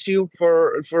 minutes gets you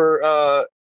for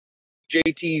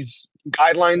JT's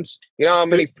guidelines? You know how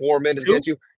many 4 minutes gets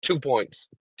you? 2 points.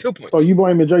 2 points. So you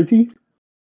blaming JT?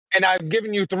 And I've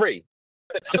given you 3.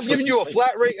 I'm giving you a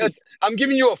flat rate. I'm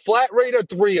giving you a flat rate of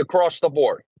 3 across the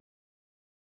board.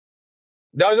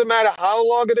 Doesn't matter how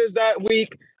long it is that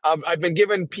week. I've been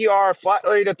given PR a flat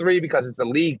rate of 3 because it's a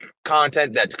league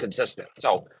content that's consistent.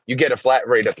 So you get a flat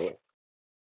rate of 3.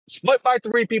 Split by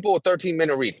 3 people with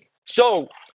 13-minute reading. So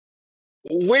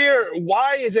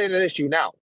why is it an issue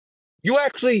now? You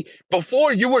actually,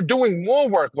 before you were doing more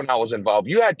work when I was involved.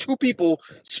 You had 2 people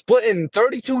splitting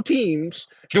 32 teams,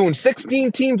 doing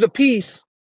 16 teams apiece,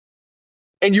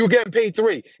 and you were getting paid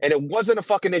 3. And it wasn't a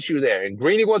fucking issue there. And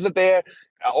Greeny wasn't there.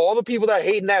 All the people that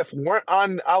hate Neff weren't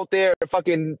out there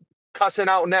fucking cussing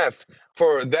out Neff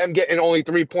for them getting only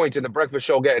 3 points and the Breakfast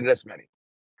Show getting this many.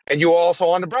 And you were also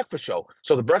on the Breakfast Show.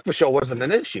 So the Breakfast Show wasn't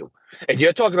an issue. And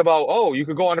you're talking about, oh, you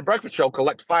could go on the Breakfast Show,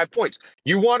 collect 5 points.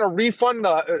 You want to refund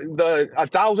the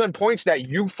 1,000 points that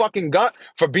you fucking got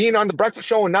for being on the Breakfast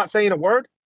Show and not saying a word?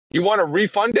 You want to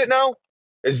refund it now?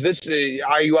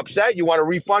 Are you upset? You want to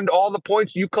refund all the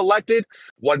points you collected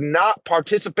when not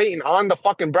participating on the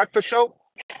fucking Breakfast Show?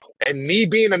 And me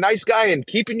being a nice guy and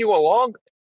keeping you along?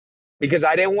 Because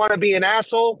I didn't want to be an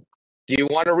asshole? Do you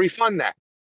want to refund that?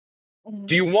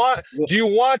 Do you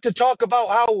want to talk about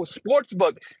how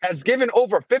Sportsbook has given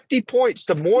over 50 points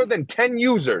to more than 10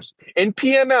 users in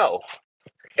PML?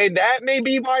 And that may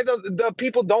be why the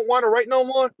people don't want to write no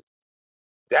more?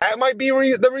 That might be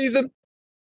the reason?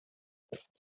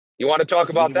 You want to talk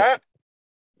about that?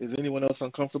 Is anyone else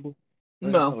uncomfortable?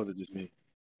 No. Or is it just me?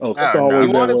 Okay.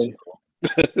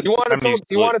 You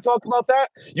want to talk about that?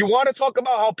 You want to talk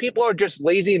about how people are just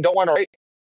lazy and don't want to write?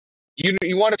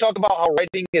 You want to talk about how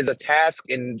writing is a task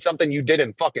and something you did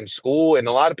in fucking school, and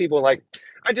a lot of people are like,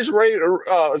 I just wrote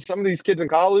some of these kids in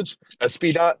college,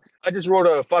 speed up. I just wrote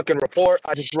a fucking report.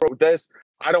 I just wrote this.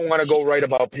 I don't want to go write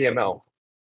about PML.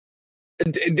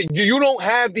 You don't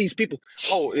have these people.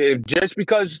 Oh, just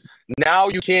because now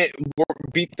you can't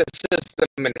beat the system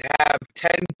and have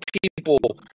 10 people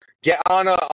get on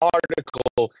an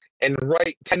article and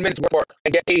write 10 minutes worth of work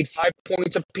and get paid 5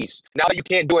 points a piece. Now you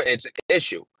can't do it. It's an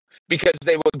issue. Because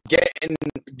they were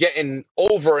getting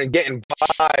over and getting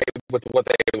by with what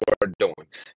they were doing.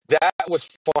 That was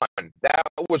fun. That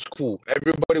was cool.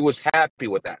 Everybody was happy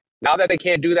with that. Now that they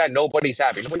can't do that, nobody's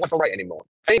happy. Nobody wants to write anymore.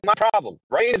 That ain't my problem.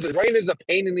 Writing is a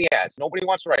pain in the ass. Nobody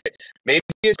wants to write. Maybe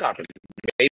it's confident.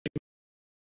 Maybe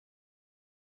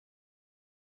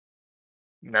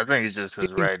I think it's just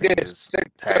his writing is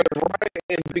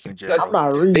I'm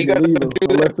not reading it either,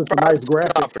 unless it's a nice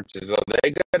graphic. Conferences, so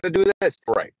they got to do this,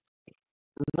 right?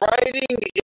 Writing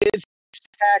is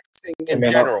taxing in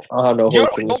general.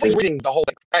 Nobody's reading the whole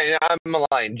thing. I'm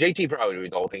lying. JT probably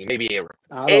reads the whole thing. Maybe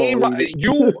A-Rod.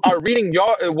 You are reading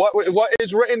what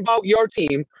is written about your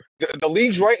team. The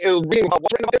league's reading about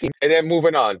what's written about your team, and then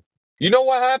moving on. You know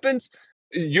what happens?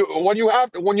 When you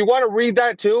want to read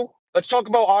that too. Let's talk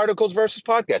about articles versus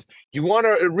podcasts. You want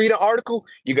to read an article,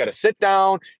 you got to sit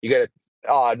down, you got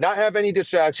to not have any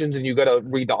distractions, and you got to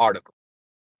read the article.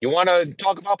 You want to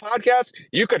talk about podcasts?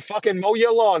 You could fucking mow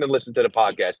your lawn and listen to the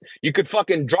podcast. You could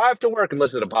fucking drive to work and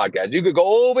listen to the podcast. You could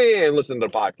go over here and listen to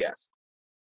the podcast.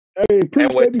 Hey,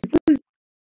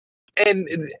 and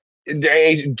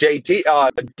JT,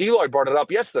 Deloitte brought it up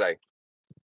yesterday.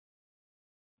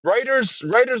 Writers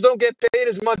don't get paid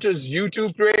as much as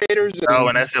YouTube creators.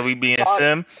 And I said we being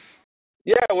sim.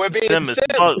 Yeah, we're being sim as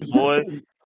fuck, boy.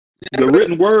 The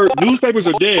written word, newspapers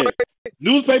are dead.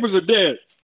 Newspapers are dead.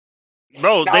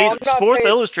 Bro, Sports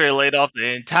Illustrated laid off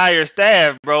the entire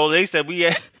staff, bro. They said we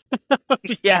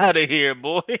out of here,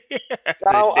 boy.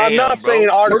 Now, I'm not saying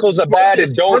articles are bad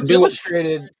and don't do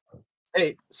Illustrated.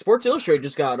 Hey, Sports Illustrated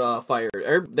just got fired.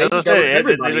 They just got rid of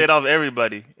everybody. They laid off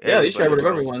everybody. Yeah, they just got rid of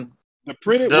everyone. The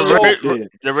printed word,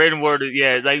 the written word,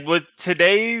 like with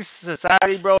today's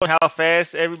society, bro, and how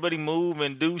fast everybody move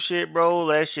and do shit, bro.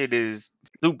 That shit is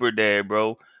super dead,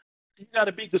 bro. You got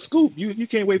to beat the scoop. You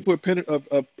can't wait for a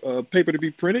paper to be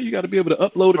printed. You got to be able to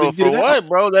upload it and get it out.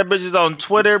 Bro? That bitch is on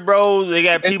Twitter, bro. They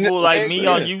got people like me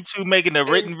on YouTube making a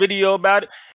written video about it.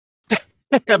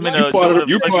 You're part of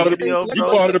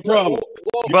the problem.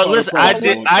 But listen, I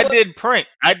did print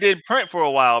for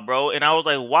a while, bro, and I was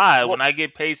like, why? When I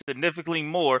get paid significantly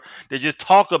more to just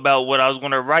talk about what I was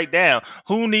going to write down,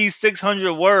 who needs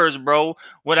 600 words, bro?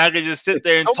 When I could just sit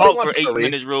there and talk for 8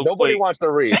 minutes real quick. Nobody wants to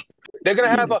read. They're gonna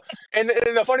have and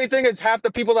the funny thing is, half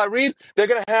the people that read, they're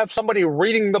gonna have somebody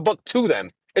reading the book to them.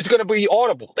 It's gonna be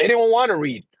audible. They don't want to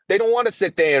read. They don't want to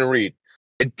sit there and read.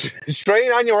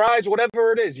 Strain on your eyes,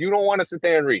 whatever it is. You don't want to sit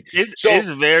there and read. It's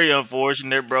very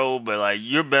unfortunate, bro. But like,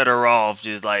 you're better off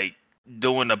just like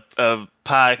doing a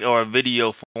pod or a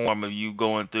video form of you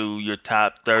going through your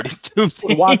top 32.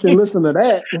 Watch and listen to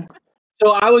that.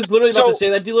 So I was literally about to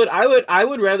say that, Deloitte. I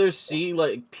would rather see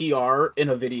like PR in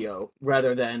a video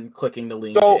rather than clicking the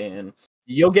link and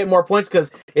you'll get more points because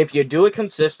if you do it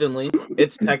consistently,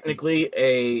 it's technically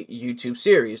a YouTube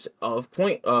series of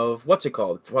what's it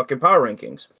called? Fucking power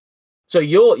rankings. So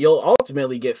you'll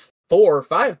ultimately get 4 or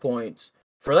 5 points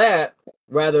for that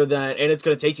rather than, and it's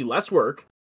going to take you less work.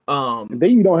 Then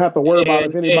you don't have to worry about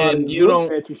if anybody you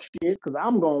don't at your shit because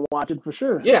I'm gonna watch it for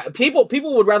sure. Yeah, people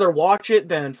would rather watch it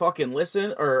than fucking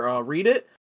listen or read it,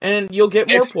 and you'll get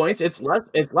more points. It's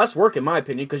less work in my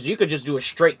opinion because you could just do a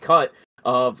straight cut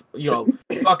of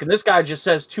fucking this guy just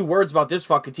says 2 words about this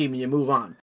fucking team and you move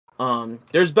on.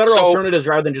 There's better alternatives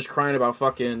rather than just crying about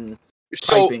fucking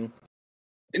typing.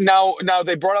 Now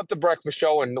they brought up the breakfast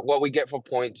show and what we get for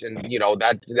points and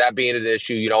that being an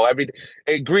issue, everything.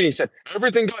 Hey, Greeny said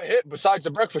everything got hit besides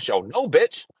the breakfast show. No,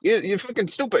 bitch, you're fucking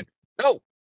stupid. No,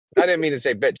 I didn't mean to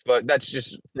say bitch, but that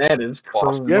is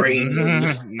crazy.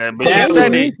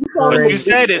 But you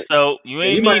said it though. You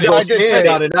ain't need to stand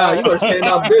on it now. You better stand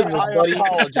on business, buddy.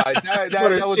 I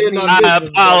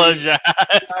apologize.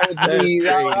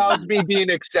 That was me being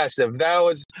excessive. That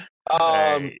was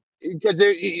because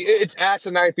it's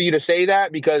asinine for you to say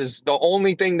that because the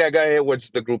only thing that got hit was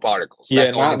the group articles.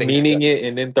 Yeah, not meaning it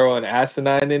and then throwing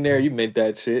asinine in there. You meant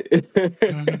that shit.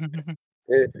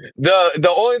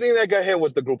 The only thing that got hit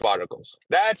was the group articles.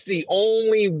 That's the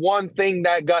only one thing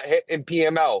that got hit in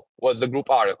PML was the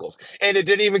group articles. And it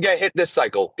didn't even get hit this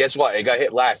cycle. Guess what? It got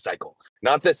hit last cycle,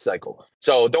 not this cycle.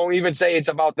 So don't even say it's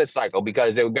about this cycle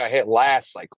because it got hit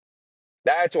last cycle.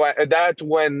 That's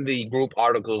when the group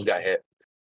articles got hit.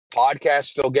 Podcasts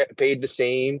still get paid the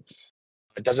same.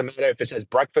 It doesn't matter if it says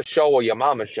breakfast show or your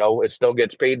mama show, it still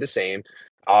gets paid the same.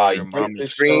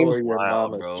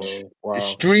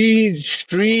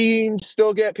 Streams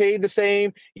still get paid the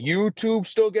same. YouTube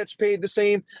still gets paid the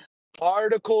same.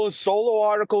 Articles, solo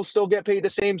articles still get paid the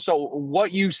same. So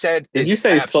what you said Did you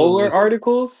say solar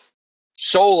articles?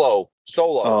 Solo. Oh,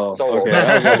 solo. Okay.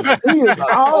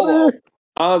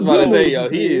 I was about to say, yo,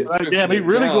 he is. Damn, he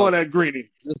really going at Greeny.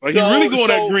 Like, he really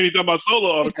going at Greeny talking about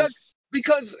solo articles.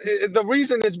 Because the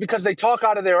reason is because they talk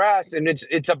out of their ass, and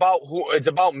it's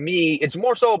about me. It's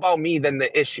more so about me than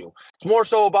the issue. It's more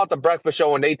so about the breakfast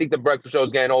show, and they think the breakfast show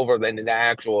is getting over than the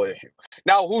actual issue.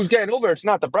 Now, who's getting over? It's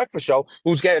not the breakfast show.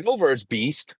 Who's getting over is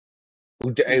Beast, who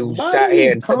Why sat do here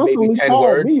you and said maybe constantly 10 call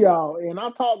words. me out and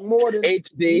I talk more than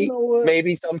HD, you know what?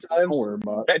 maybe Don't sometimes. worry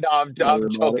about it. No, I'm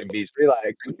joking, Beast.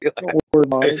 Relax. Don't worry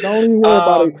about it. Don't even worry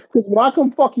about it. Because when I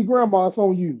come fuck your grandma, it's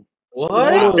on you. Don't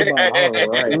worry about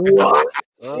it. What?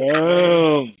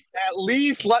 At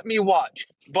least let me watch.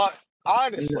 But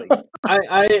honestly,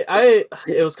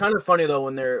 it was kind of funny though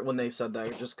when they said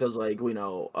that, just because like we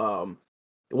know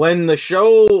when the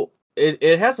show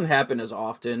it hasn't happened as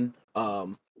often.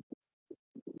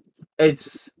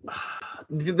 It's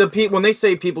when they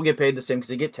say people get paid the same because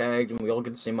they get tagged and we all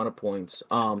get the same amount of points.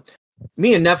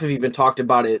 Me and Neff have even talked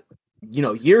about it,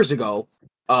 years ago.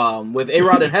 With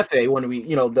A-Rod and Hefe when we,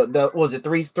 the was it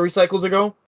three cycles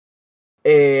ago?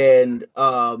 And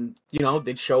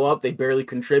they'd show up, they'd barely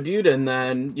contribute, and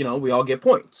then we all get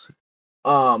points.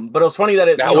 But it was funny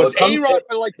that that was A-Rod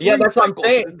for like 3 that's cycles. what I'm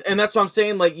saying, and that's what I'm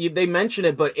saying. Like they mention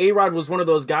it, but A-Rod was one of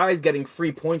those guys getting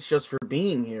free points just for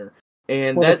being here,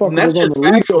 and that's just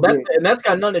factual. That's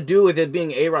got nothing to do with it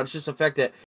being A-Rod. It's just the fact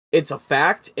that it's a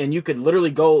fact, and you could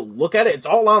literally go look at it. It's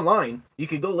all online. You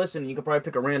could go listen. You could probably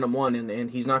pick a random one,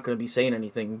 and he's not going to be saying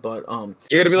anything. But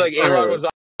you're gonna be like A-Rod was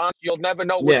on. You'll never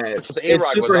know what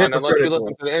A-Rod was on unless you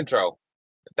listen to the intro.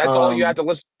 That's all you have to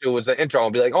listen to is the intro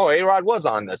and be like, oh, A-Rod was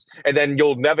on this, and then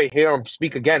you'll never hear him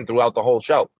speak again throughout the whole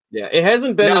show. Yeah, it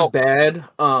hasn't been as bad.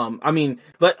 I mean,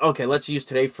 let's use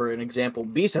today for an example.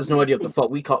 Beast has no idea what the fuck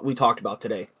we talked about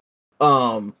today.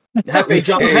 Hefe's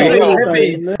jumped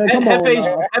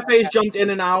in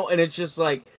and out, and it's just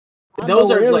like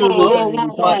those are like.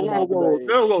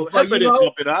 Hefe didn't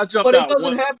jump in. I jumped out. It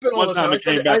doesn't happen all the time. One time it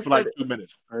came back for like 2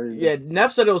 minutes. Yeah,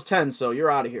 Neff said it was 10, so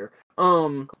you're out of here.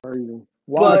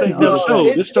 But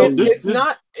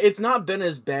it's not been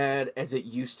as bad as it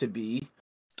used to be.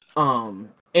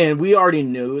 And we already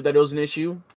knew that it was an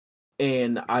issue.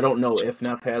 And I don't know if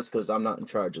Neff has, because I'm not in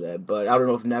charge of that. But I don't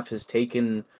know if Neff has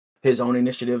taken his own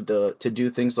initiative to do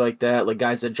things like that. Like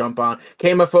guys that jump on.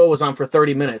 KMFO was on for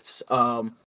 30 minutes.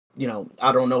 I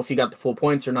don't know if he got the full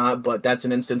points or not, but that's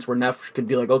an instance where Neff could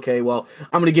be like, okay, well,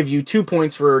 I'm going to give you 2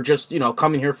 points for just,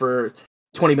 coming here for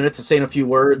 20 minutes and saying a few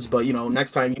words, but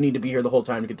next time you need to be here the whole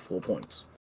time to get the full points.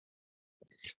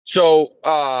 So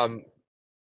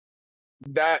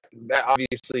that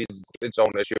obviously is its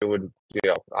own issue, and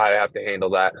I have to handle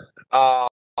that.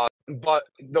 But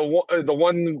the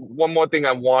one more thing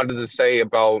I wanted to say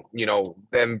about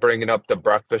them bringing up the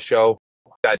breakfast show,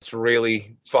 that's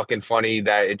really fucking funny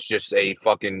that it's just a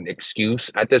fucking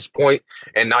excuse at this point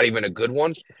and not even a good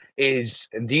one, is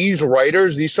these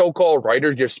writers, these so-called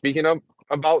writers you're speaking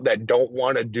about that don't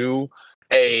want to do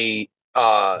a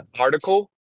article.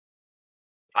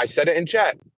 I said it in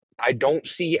chat. I don't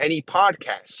see any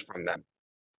podcasts from them.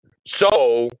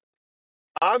 So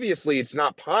obviously it's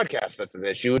not podcasts that's an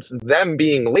issue. It's them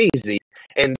being lazy,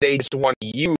 and they just want to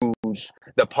use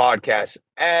the podcast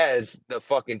as the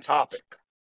fucking topic.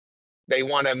 They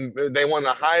want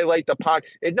to highlight the pod.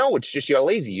 No, it's just you're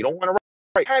lazy. You don't want to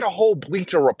write. I had a whole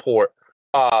Bleacher Report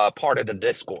part of the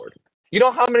Discord. You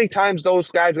know how many times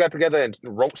those guys got together and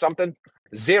wrote something?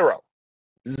 Zero.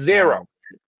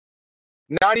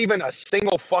 Not even a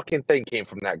single fucking thing came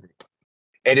from that group.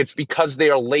 And it's because they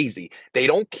are lazy. They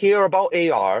don't care about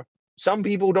AR. Some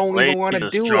people don't even want to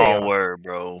do strong AR. word,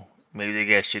 bro. Maybe they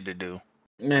got shit to do.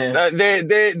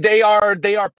 They are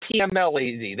PML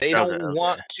lazy. They don't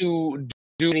want to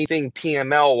do anything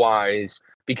PML wise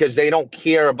because they don't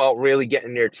care about really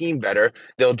getting their team better.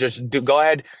 They'll just go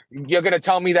ahead. You're gonna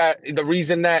tell me that the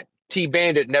reason that T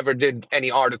Bandit never did any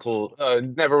article,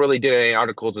 never really did any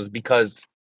articles, is because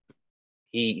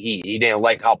he didn't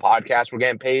like how podcasts were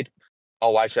getting paid.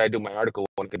 Oh, why should I do my article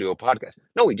when I could do a podcast?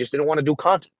 No, he just didn't want to do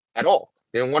content at all.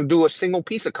 He didn't want to do a single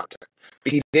piece of content.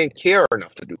 He didn't care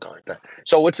enough to do content.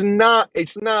 So it's not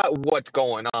what's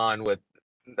going on with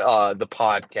the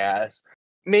podcast.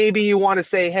 Maybe you want to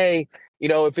say, hey,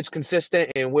 if it's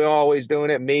consistent and we're always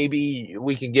doing it, maybe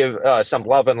we can give some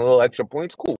love and a little extra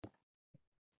points. Cool.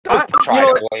 Don't try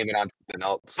to blame it on something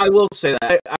else. I will say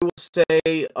that. I will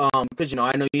say, because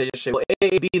I know you just say, well,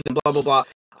 A, B, then blah blah blah.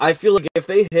 I feel like if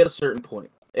they hit a certain point,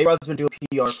 A-Rod's been doing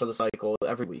PR for the cycle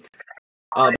every week.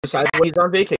 Besides when he's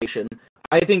on vacation,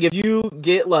 I think if you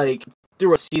get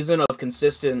through a season of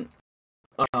consistent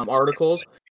articles,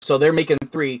 so they're making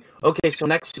 3. Okay, so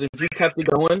next season, if you kept it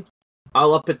going,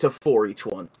 I'll up it to 4 each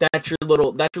one. That's your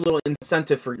little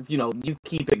incentive for you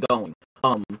keep it going.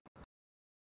 I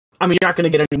mean, you're not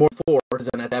going to get any more 4 because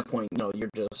then at that point, you're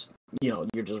just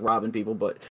robbing people.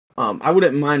 But I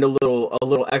wouldn't mind a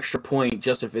little extra point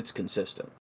just if it's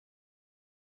consistent.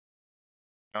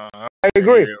 I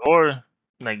agree. Or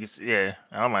like, I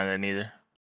don't mind that neither.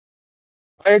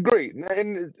 I agree,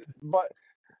 but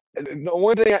the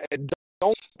one thing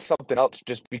don't something else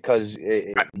just because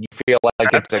you feel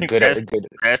like it's a good.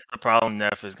 That's the problem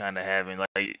Neff is kind of having. Like,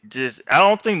 I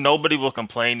don't think nobody will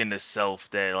complain in itself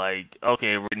that like,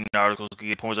 okay, written articles can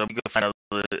get points, or we could find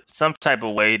some type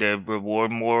of way to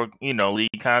reward more, league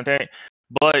content.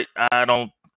 But I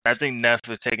think Neff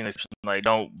is taking this like,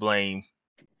 don't blame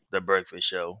the Breakfast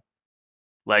Show.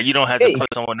 Like, you don't have to put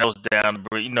someone else down,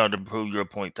 to prove your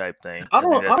point type thing. I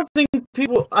don't think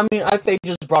people. I mean, I think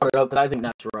just brought it up because I think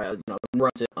that's right.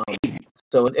 Runs it.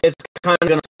 So it's kind of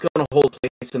gonna hold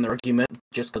place in the argument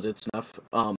just because it's enough.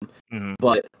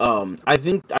 But I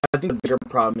think the bigger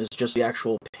problem is just the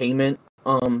actual payment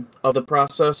of the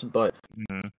process. But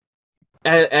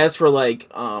as for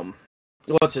like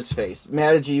what's his face,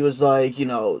 Mataji was like,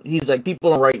 he's like,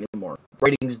 people don't write anymore.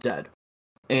 Writing's dead.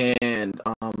 And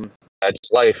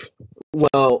that's life.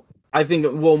 Well, I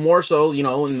think more so,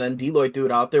 and then Deloitte threw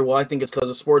it out there. Well, I think it's because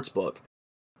of Sportsbook.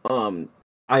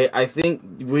 I think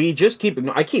we just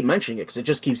I keep mentioning it because it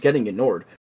just keeps getting ignored.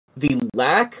 The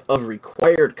lack of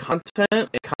required content and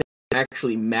content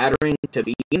actually mattering to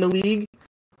be in the league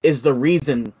is the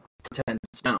reason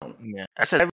content's down. Yeah, I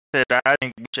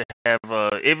think we should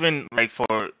have even like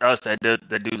for us that do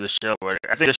the show.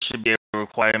 I think there should be a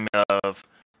requirement of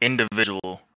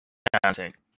individual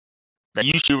content that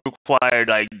you should require,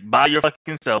 like, by your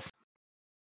fucking self,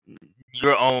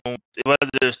 your own, whether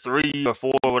there's 3 or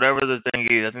 4, whatever the thing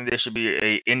is. I think there should be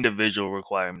a individual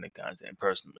requirement of content.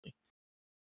 Personally,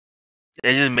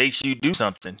 it just makes you do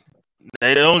something.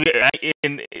 They don't get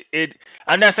it.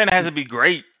 I'm not saying it has to be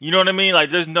great. You know what I mean?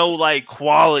 Like, there's no like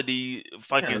quality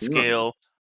fucking scale.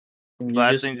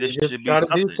 But I think this should be gotta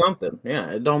do something.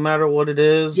 Yeah, it don't matter what it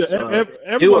is. Yeah,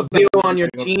 do a deal on your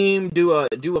team. Do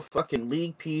a fucking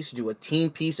league piece. Do a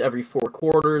team piece every 4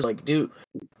 quarters. Like,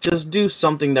 just do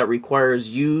something that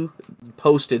requires you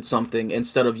posted something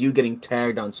instead of you getting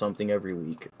tagged on something every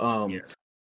week.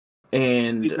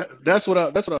 And that's what I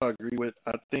agree with.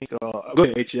 I think. Go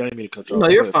ahead, H. I didn't mean to cut you off. No,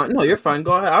 you're fine. No, you're fine.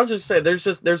 Go ahead. I was just say there's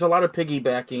a lot of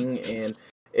piggybacking, and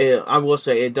I will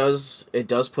say it does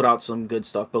put out some good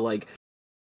stuff. But like,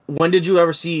 when did you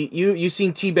ever see you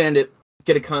seen T Bandit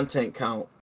get a content count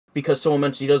because someone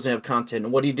mentioned he doesn't have content?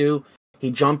 And what do? He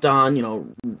jumped on,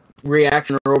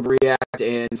 reaction or overreact,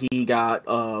 and he got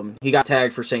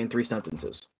tagged for saying 3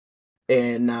 sentences.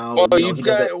 And now he does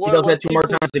that 2 more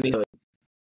times than he could.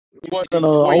 It's an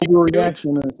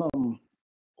overreaction or something.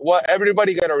 What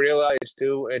everybody got to realize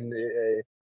too, and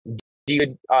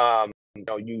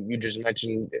you just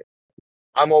mentioned,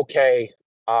 I'm okay.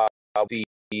 I'll be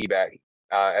back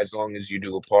as long as you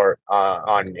do a part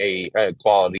on a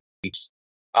quality piece.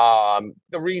 The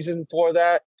reason for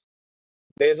that,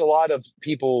 there's a lot of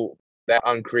people that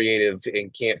are uncreative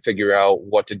and can't figure out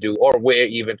what to do or where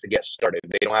even to get started.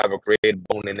 They don't have a creative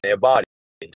bone in their body.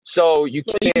 So you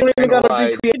can't. You don't even gotta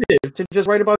be creative to just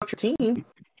write about your team.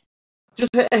 Just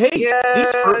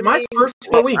my first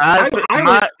 4 weeks,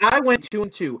 I went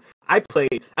 2-2. I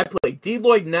played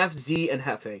Deloitte, Neff, Z, and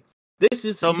Hefe. This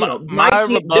is my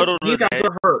team. These guys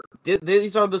are hurt.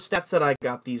 These are the stats that I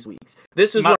got these weeks.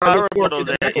 This is what I look forward to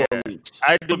the next 4 weeks.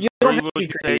 I do agree with what you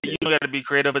say. You don't got to be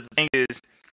creative, but the thing is,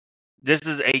 this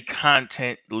is a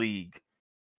content league.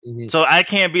 Mm-hmm. So I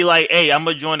can't be like, hey, I'm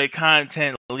gonna join a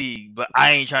content league, but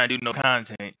I ain't trying to do no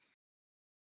content.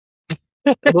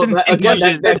 Well,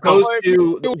 again, that goes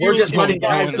to we're just letting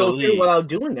guys go through without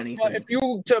doing anything. But if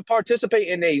you to participate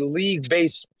in a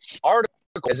league-based article,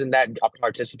 isn't that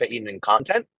participating in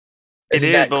content? It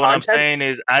is, but what I'm saying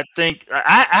is, I think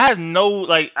I have no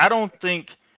like. I don't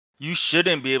think you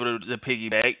shouldn't be able to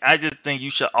piggyback. I just think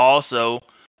you should also.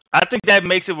 I think that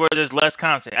makes it where there's less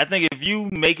content. I think if you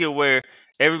make it where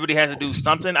everybody has to do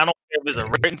something, I don't care if it's a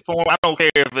written form. I don't care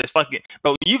if it's fucking.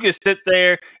 But you can sit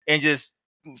there and just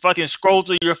fucking scroll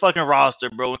through your fucking roster,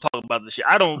 bro, and talk about the shit.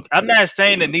 I'm not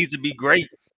saying it needs to be great.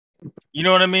 You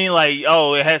know what I mean? Like,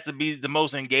 oh, it has to be the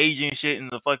most engaging shit in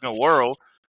the fucking world.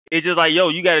 It's just like, yo,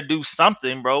 you got to do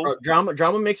something, bro.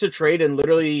 Drama makes a trade and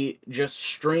literally just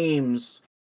streams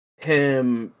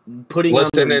him putting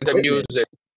listening to music.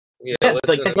 Yeah,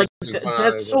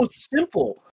 that's so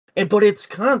simple. But it's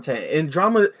content, and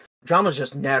drama's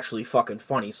just naturally fucking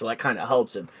funny, so that kind of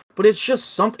helps him. But it's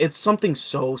just something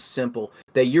so simple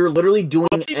that you're literally doing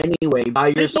anyway by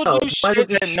yourself.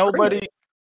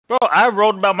 Bro, I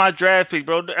wrote about my draft pick,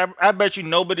 bro. I bet you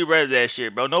nobody read that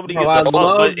shit, bro. Nobody Bro, gives I a fuck,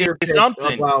 love but your it's pick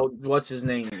something. about what's his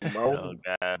name, bro. Oh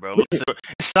god, bro. It's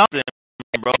something,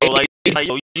 bro. Like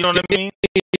yo, you know what I mean?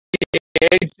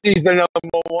 HC's the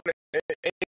number one.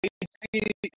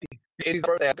 HC's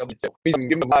first half of two. Give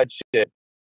him a shit.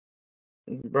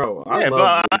 Bro, I Yeah,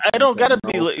 love but I don't gotta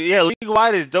be. bro. Yeah, league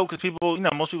wide is dope because people,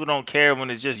 most people don't care when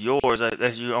it's just yours.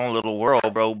 That's your own little world,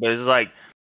 bro. But it's like,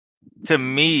 to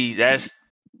me, that's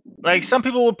like some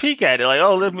people will peek at it, like,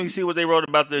 oh, let me see what they wrote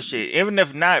about this shit. Even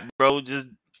if not, bro, just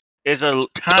it's a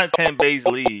content based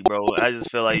league, bro. I just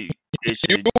feel like it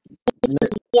should.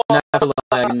 Never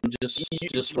lag,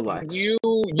 just relax. You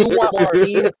want more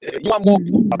team? You want more?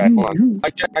 Okay, hold on. I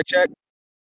check.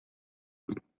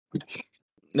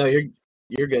 No, you're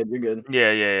good. You're good.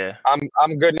 Yeah.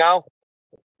 I'm good now.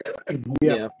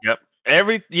 Yeah. Yep.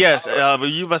 Yes, but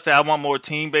you must say I want more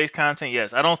team based content.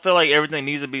 Yes, I don't feel like everything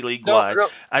needs to be league wide. No.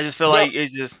 I just feel like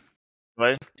it's just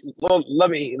right. Well,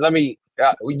 let me.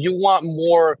 You want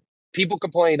more? People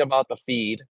complain about the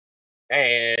feed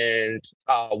and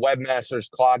webmasters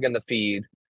clogging the feed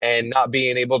and not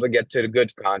being able to get to the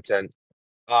good content.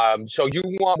 So you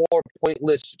want more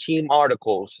pointless team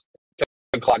articles to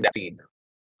clog that feed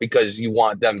because you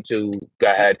want them to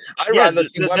go ahead. I'd rather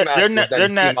see webmasters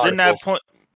than team articles.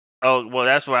 Oh well,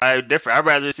 that's why I differ. I'd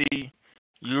rather see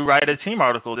you write a team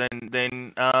article than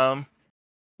The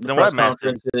press webmaster.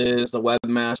 conferences, the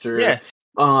webmaster. Yeah.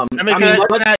 I mean,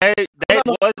 that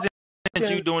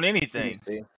wasn't you doing anything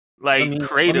like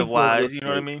creative wise. You know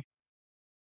what I mean?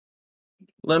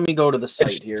 Let me go to the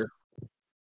site here.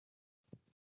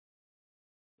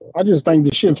 I just think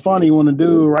the shit's funny when a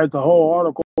dude writes a whole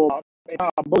article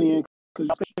about bullying because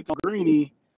you pick on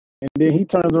Greeny, and then he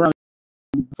turns around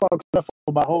and fucks up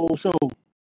about the whole show.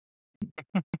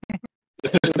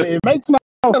 It makes no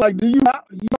sense. Like, you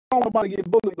don't want to get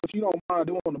bullied, but you don't mind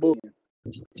doing the bullying.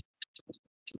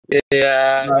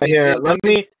 Yeah. Right here.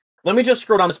 Let me just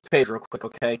scroll down this page real quick,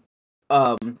 okay?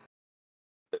 All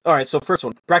right. So first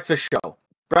one, breakfast show,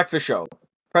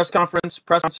 press conference,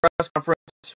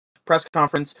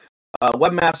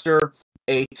 webmaster,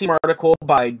 a team article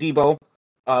by Debo,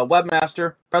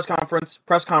 webmaster, press conference,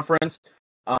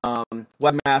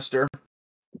 webmaster,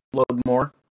 load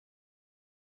more.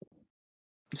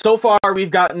 So far,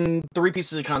 we've gotten 3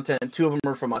 pieces of content, and 2 of them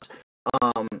are from us.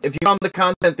 If you on the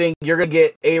content thing, you're gonna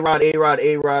get A-Rod,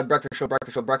 breakfast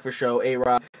show,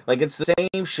 A-Rod. Like, it's the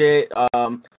same shit.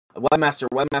 Webmaster,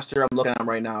 I'm looking at them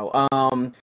right now.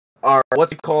 Our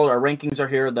what's it called? Our rankings are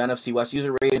here. The NFC West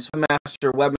user ratings,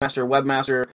 webmaster,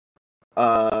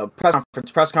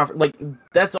 press conference. Like,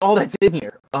 that's all that's in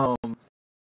here. And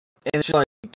it's just like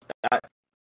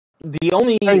the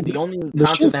only content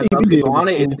that's available on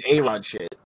it is A-Rod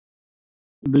shit.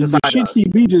 The shit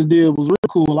CB just did was real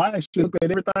cool. I actually looked at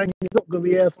everything because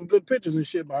he had some good pictures and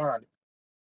shit behind it.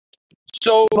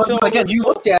 So again, you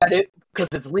looked at it because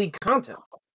it's league content.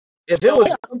 If it was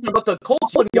something about the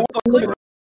Colts, wouldn't give a fuck.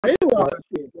 A-Rod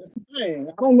shit. That's the thing.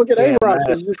 I don't look at A-Rod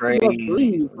shit. It's just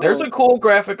crazy. There's a cool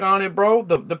graphic on it, bro.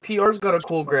 The PR's got a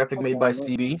cool graphic made by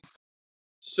CB.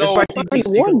 So it's by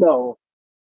CB one though.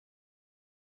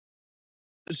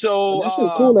 So this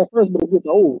shit's cool at first, but it gets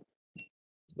old.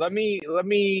 Let me,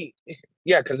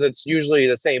 yeah, because it's usually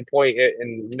the same point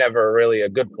and never really a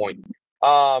good point.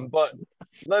 But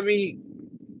let me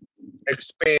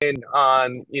expand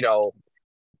on,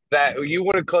 that you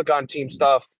wouldn't click on team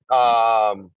stuff.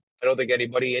 I don't think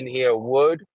anybody in here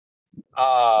would.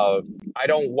 I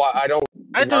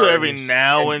do every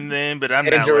now and then, but I'm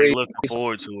not like looking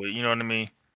forward to it. You know what I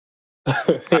mean?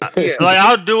 Like,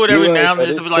 I'll do it every now and then,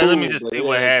 just to be like, let me just see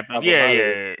what happens.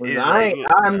 Yeah.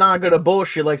 I'm not gonna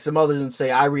bullshit like some others and say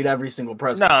I read every single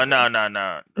press. No.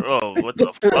 Oh, what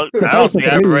the fuck? I don't think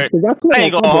I've read. I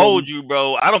ain't gonna hold you,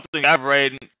 bro. I don't think I've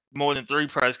read more than 3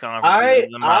 press conferences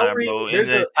in mine, bro. In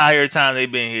the entire time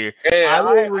they've been here. I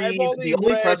will read. The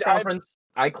only press conference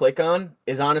I click on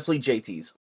is honestly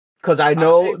JT's, because I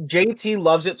know JT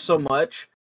loves it so much,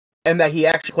 and that he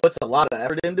actually puts a lot of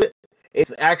effort into it.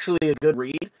 It's actually a good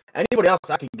read. Anybody else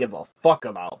I can give a fuck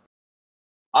about.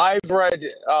 I've read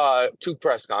 2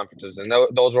 press conferences, and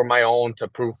those were my own to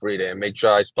proofread it and make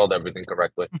sure I spelled everything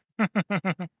correctly.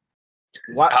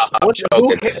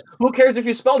 Who cares if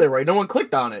you spelled it right? No one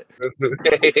clicked on it.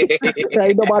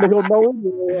 Ain't nobody gonna know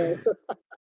it.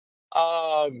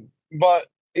 But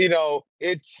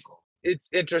it's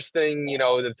interesting.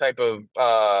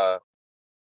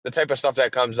 The type of stuff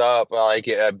that comes up, like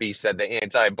B said, the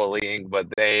anti-bullying, but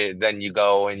then you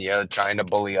go and you're trying to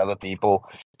bully other people.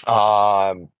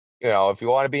 If you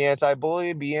want to be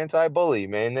anti-bully,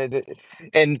 man.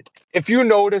 And if you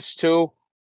notice too,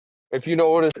 if you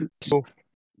notice,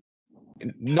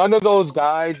 none of those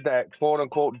guys that quote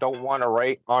unquote don't want to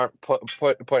write aren't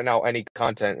putting out any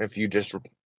content. If you just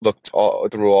looked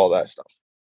through all that stuff,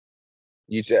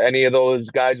 you see any of those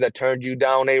guys that turned you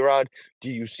down, A-Rod? Do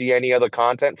you see any other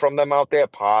content from them out there?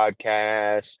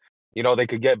 Podcasts. You know, they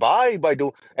could get by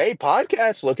doing, hey,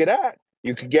 podcasts, look at that.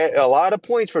 You could get a lot of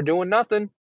points for doing nothing.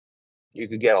 You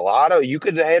could get you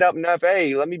could hit up Neff,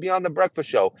 hey, let me be on the breakfast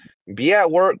show. Be at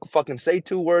work, fucking say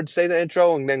 2 words, say the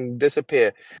intro, and then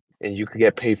disappear. And you could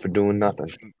get paid for doing nothing.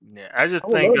 Yeah, I just I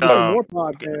would think love to see more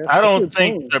podcasts. I That don't shit's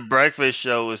think fun. the breakfast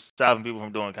show is stopping people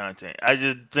from doing content. I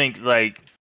just think like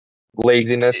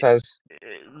laziness has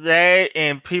that,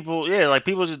 and people, like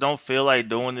people just don't feel like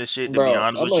doing this shit. To be Bro,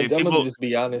 honest I'm with you, gonna people. just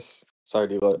be honest. Sorry,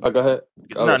 D-Lo. Go ahead.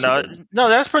 I'll No, let you no, finish. no.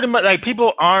 That's pretty much like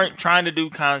people aren't trying to do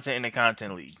content in the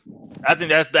content league. I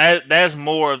think that's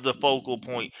more of the focal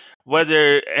point.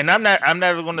 Whether, and I'm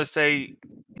never going to say.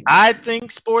 I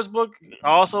think sportsbook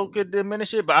also could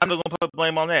diminish it, but I'm not going to put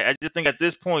blame on that. I just think at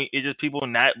this point it's just people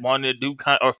not wanting to do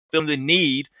or feeling the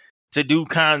need to do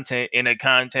content in a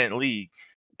content league.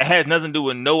 It has nothing to do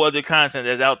with no other content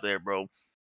that's out there, bro.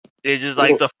 It's just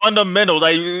like the fundamental.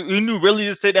 Like you really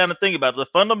just sit down and think about it. The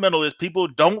fundamental is people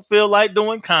don't feel like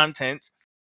doing content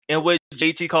in what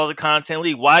JT calls a content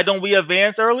league. Why don't we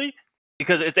advance early?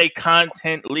 Because it's a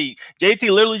content league. JT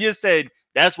literally just said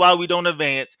that's why we don't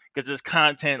advance, because it's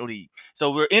content league. So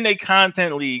we're in a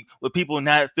content league with people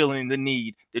not feeling the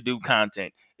need to do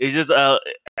content. It's just I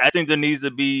think there needs to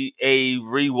be a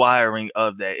rewiring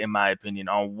of that, in my opinion,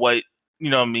 on what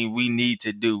we need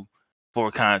to do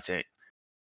for content.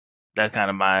 That's kind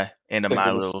of my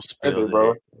little spiel Further, there.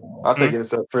 bro. I'll take it a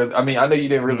step further. I mean, I know you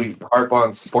didn't really harp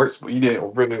on sports, but you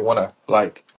didn't really want to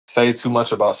like say too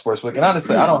much about sportsbook. And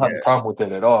honestly, I don't have a problem with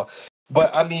it at all.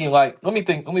 But I mean, like, let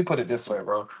me put it this way,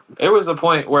 bro. There was a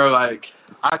point where like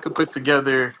I could put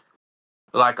together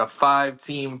like a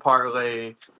 5-team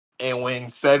parlay and win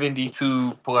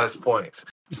 72 plus points.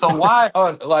 So why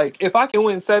on like if I can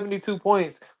win 72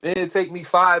 points, then it'd take me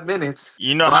 5 minutes.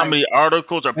 You know how many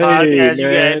articles or Hey, podcasts you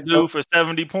gotta man, do for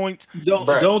 70 points?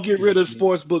 don't get rid of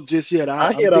sportsbook just yet. I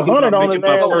I'm hit thinking 100 about on making his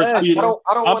my ass first last beat. night.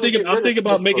 I don't want to get rid I'm thinking of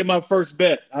about making sportsbook. my first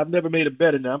bet. I've never made a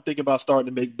bet in there. I'm thinking about starting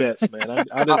to make bets, man.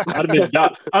 I'd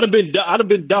have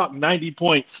been docked 90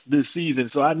 points this season,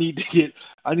 so I need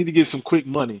to get some quick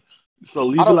money. So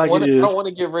leave it like it is. I don't want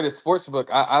to get rid of sportsbook.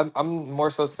 I'm more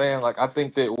so saying like I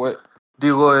think that what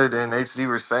D Lloyd and HD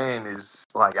were saying is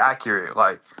like accurate.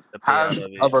 Like have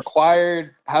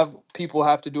people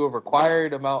have to do a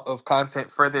required amount of content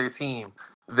for their team.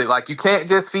 That like you can't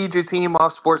just feed your team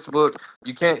off sportsbook.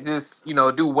 You can't just do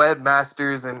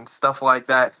webmasters and stuff like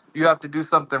that. You have to do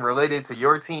something related to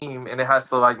your team, and it has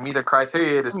to like meet a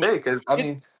criteria to say. Because I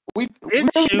mean,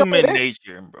 it's human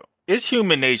nature, bro. It's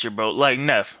human nature, bro. Like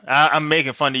Neff, I'm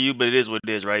making fun of you, but it is what it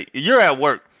is, right? You're at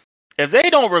work. If they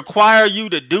don't require you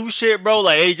to do shit, bro,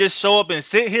 like hey, just show up and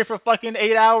sit here for fucking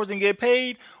 8 hours and get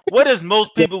paid, what is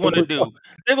most people gonna do?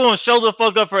 They're gonna show the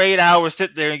fuck up for 8 hours,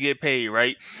 sit there and get paid,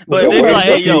 right? But if they be like,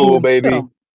 hey, yo, baby.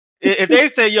 If they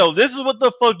say, yo, this is what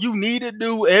the fuck you need to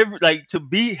do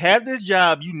have this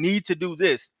job, you need to do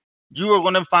this. You are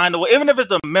gonna find a way, even if it's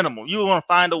the minimum, you're gonna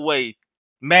find a way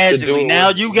magically. Now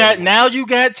you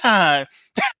got time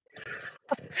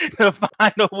to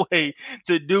find a way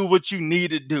to do what you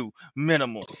need to do,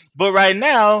 minimal. But right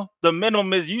now, the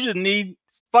minimum is you just need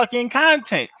fucking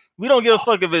content. We don't give a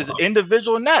fuck if it's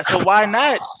individual or not. So why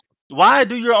not? Why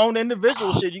do your own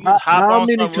individual shit? You can just hop on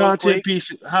something real quick.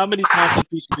 How many content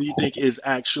pieces do you think is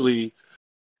actually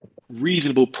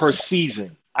reasonable per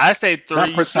season? I say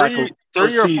three or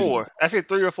season. 4. I say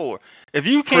 3 or 4. If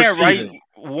you can't write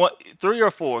 3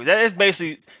 or 4, that's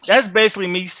basically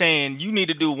me saying you need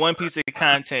to do one piece of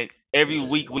content every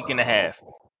week and a half.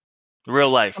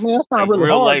 Real life. I mean, that's not like really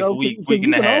real hard life though. week Because and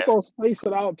you a can half. also space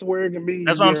it out to where it can be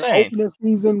That's what I'm your saying. opening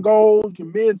season goals, your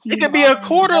mid-season. It could be a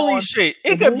quarterly shit.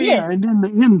 It could be and then the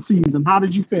end season. How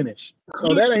did you finish?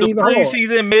 So that ain't even hard.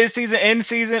 Pre-season, mid-season, end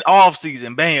season, off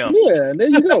season. Bam. Yeah, there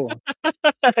you go.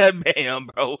 Bam,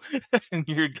 bro.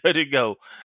 You're good to go.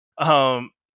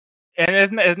 And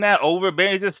it's not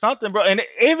overbearing. It's just something, bro. And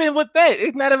even with that,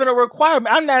 it's not even a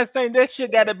requirement. I'm not saying that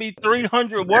shit got to be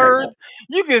 300 words.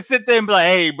 You can sit there and be like,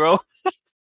 hey, bro,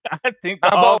 I think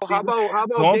how about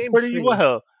going game pretty streams?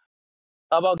 well.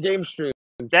 How about game streams?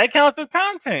 That counts as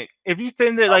content. If you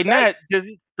sitting there like not just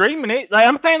streaming it, like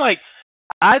I'm saying, like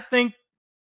I think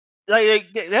like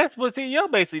that's what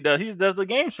CEO basically does. He does the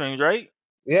game streams, right?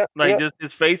 Yeah. Like just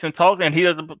his face and talk, and he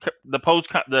does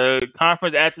the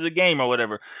conference after the game or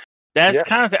whatever. That's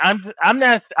content. I'm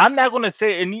not going to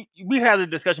say, and we had a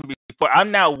discussion before.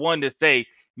 I'm not one to say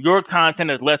your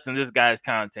content is less than this guy's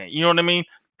content. You know what I mean?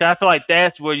 So I feel like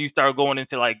that's where you start going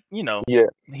into like, Yeah.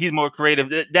 he's more creative.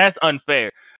 That's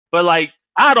unfair. But like,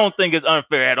 I don't think it's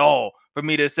unfair at all for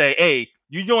me to say, hey,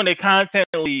 you join a content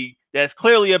league that's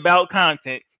clearly about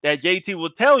content that JT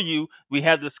will tell you we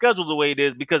have the schedule the way it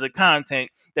is because of content,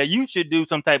 that you should do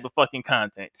some type of fucking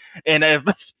content. And I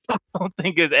don't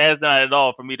think it's as not at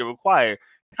all for me to require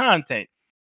content.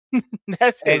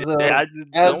 That's it.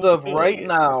 As of right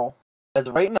now,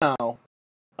 February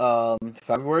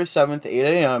 7th, 8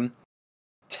 a.m.,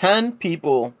 10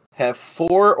 people have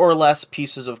 4 or less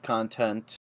pieces of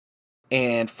content,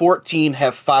 and 14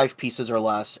 have 5 pieces or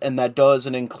less, and that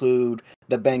doesn't include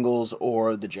the Bengals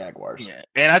or the Jaguars. Yeah,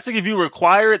 and I think if you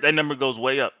require it, that number goes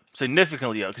way up,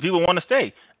 significantly up, because people want to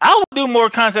stay. I would do more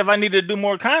content if I needed to do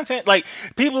more content. Like,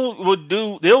 people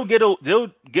they'll get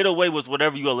away with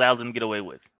whatever you allow them to get away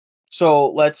with. So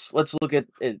let's look at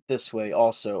it this way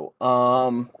also.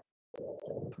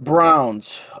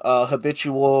 Browns,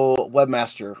 habitual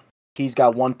webmaster, he's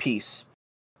got 1 piece.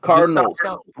 Cardinals,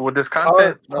 with this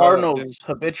content, Cardinals,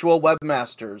 habitual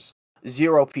webmasters,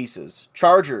 0 pieces.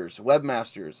 Chargers,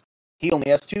 webmasters, he only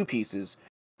has 2 pieces.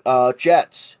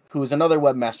 Jets, who's another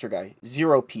webmaster guy,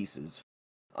 0 pieces.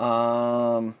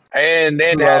 And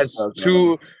then has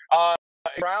 2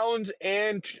 Browns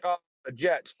and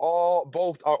Jets,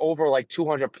 both are over like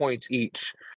 200 points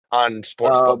each on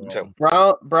Sportsbook too.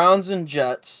 Browns and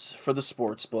Jets for the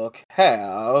Sportsbook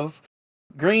have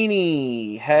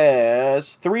Greeny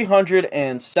has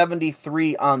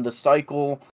 373 on the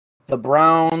cycle. The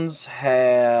Browns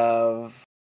have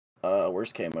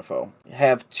where's KMFO?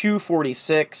 Have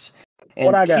 246. And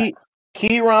what I got?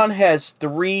 Kieran has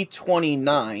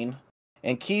 329.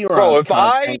 And Kieran's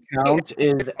content count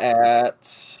is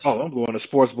at. Oh, I'm going to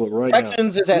Sportsbook right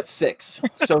Texans now. is at 6.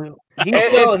 So he's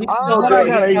still good.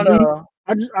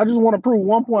 I just want to prove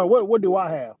 1 point. What do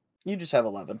I have? You just have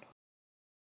 11.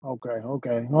 Okay.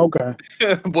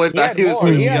 Boy, thought he was more.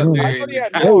 really up there. I thought he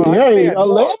had more. Hey,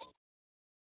 11?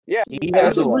 Yeah, he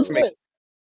has 11.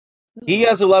 He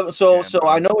has 11. So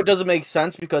I know it doesn't make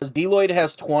sense because Deloitte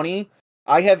has 20.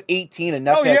 I have 18, and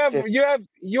Neff has 15.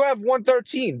 you have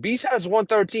 113. Beast has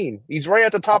 113. He's right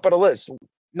at the top of the list.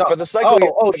 No, for the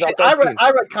cycle. Shit. I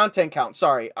read content count.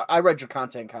 Sorry, I read your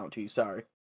content count to you. Sorry.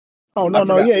 Oh no,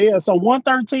 yeah. So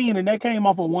 113, and that came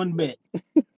off of 1 bet.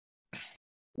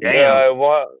 Yeah,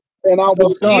 what? And I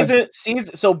was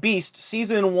So Beast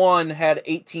season 1 had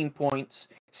 18 points.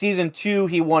 Season 2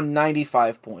 he won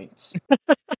 95 points.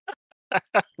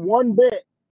 1 bet.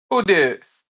 Who did?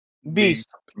 Beast.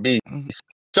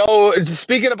 So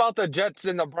speaking about the Jets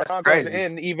and the Broncos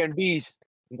and even Beast,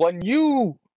 when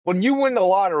you win the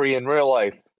lottery in real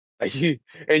life, and you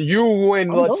win,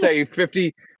 let's say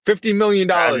 $50 million,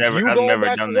 I've never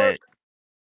done that.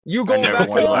 You go back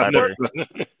to work.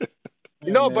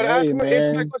 But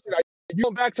answer my question. Are you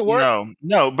going back to work?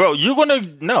 No, bro. You're gonna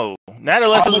not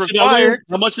unless it's required.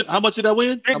 How much did I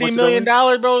win? $50 million,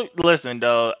 bro. Listen,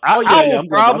 though. I'm going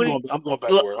back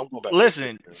to work.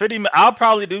 Listen, 50. I'll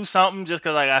probably do something just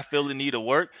because I feel the need of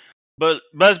work. But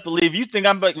best believe you think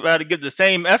I'm about to give the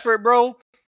same effort, bro.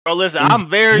 Bro, listen, I'm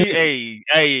very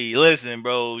listen,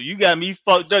 bro. You got me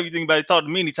fucked up. You think about to talk to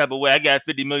me any type of way? I got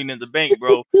 $50 million in the bank,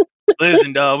 bro.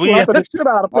 Listen, dog. Slapping the shit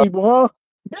out of people, huh?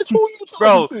 Bitch, who you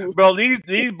talking to? Bro,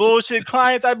 these bullshit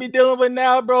clients I be dealing with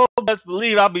now, bro. Best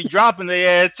believe I'll be dropping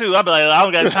their ass too. I'll be like, I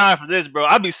don't got time for this, bro.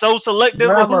 I'll be so selective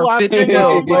with who I pick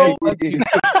on, bro. You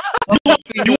want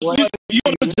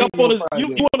to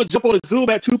jump on a Zoom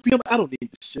at 2 p.m.? I don't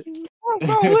need this shit.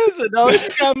 Bro, listen, dog. You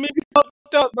got me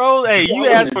fucked up, bro. Hey, you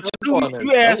asked for too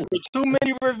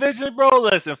many revisions, bro.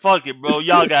 Listen, fuck it, bro.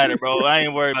 Y'all got it, bro. I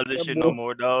ain't worried about this shit no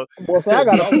more, dog. Boy, so I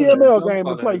got a PML game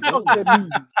to play. Fuck that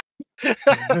music.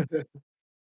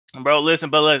 Bro,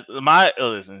 listen,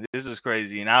 this is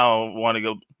crazy, and I don't want to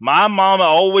go. My mama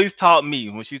always taught me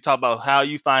when she talked about how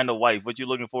you find a wife, what you're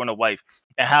looking for in a wife,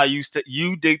 and how you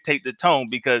dictate the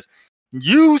tone, because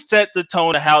you set the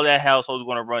tone of how that household is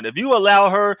going to run. If you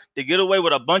allow her to get away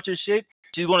with a bunch of shit,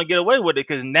 she's going to get away with it,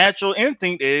 because natural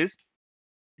instinct is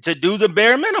to do the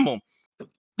bare minimum.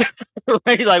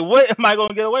 Right? Like, what am I going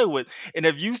to get away with? And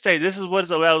if you say this is what is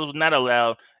allowed, what's not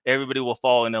allowed, everybody will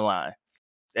fall in the line.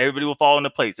 Everybody will fall into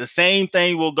place. The same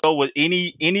thing will go with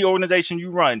any organization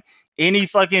you run. Any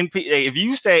fucking if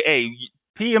you say, hey,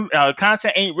 PM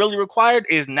content ain't really required,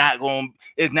 is not going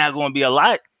to be a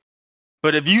lot.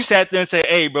 But if you sat there and say,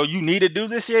 hey, bro, you need to do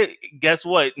this shit, guess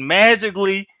what?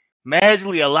 Magically,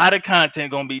 a lot of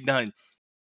content gonna be done.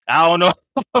 I don't know.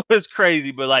 It's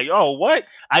crazy, but like, oh, what?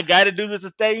 I got to do this to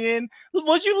stay in?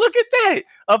 Would you look at that?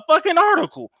 A fucking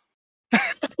article.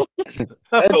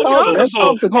 That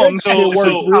talk shit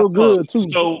works real good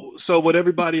too. So would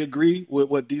everybody agree with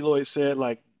what Deloitte said?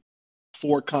 Like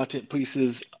 4 content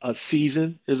pieces a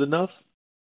season is enough?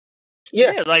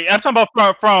 Yeah, like I'm talking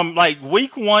about from like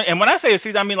week 1, and when I say a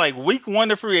season, I mean like week 1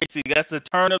 to free agency. That's the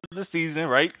turn of the season,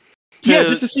 right?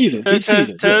 Just a season. Each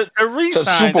season. To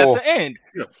re-sign at the end.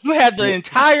 Yeah. You have the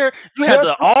entire. You have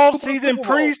the off-season,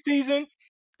 preseason.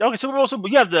 Okay, Super Bowl.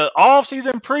 You have the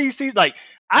off-season, preseason. Like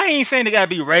I ain't saying they gotta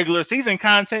be regular season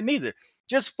content neither.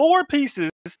 Just 4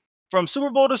 pieces from Super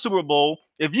Bowl to Super Bowl.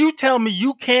 If you tell me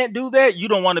you can't do that, you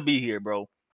don't want to be here, bro.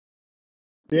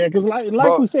 Yeah, because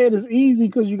like we said, it's easy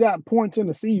because you got points in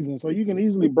the season, so you can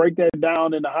easily break that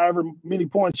down into however many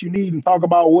points you need and talk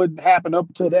about what happened up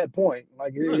to that point.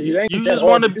 Like it ain't you just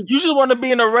want to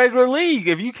be in a regular league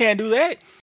if you can't do that,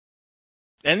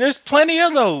 and there's plenty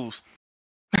of those.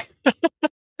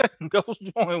 Go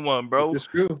join one, bro. It's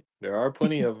true. There are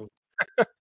plenty of them.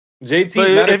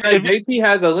 JT, matter of fact, JT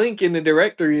has a link in the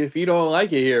directory if you don't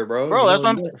like it here, bro. Bro, that's what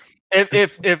I'm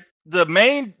saying. If the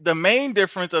main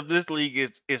difference of this league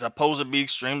is supposed to be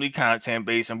extremely content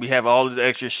based, and we have all this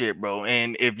extra shit, bro.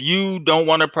 And if you don't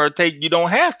want to partake, you don't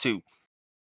have to.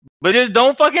 But just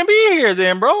don't fucking be here,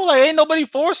 then, bro. Like, ain't nobody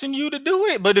forcing you to do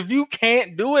it. But if you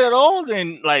can't do it at all,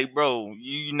 then, like, bro,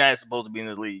 you're not supposed to be in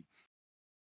this league.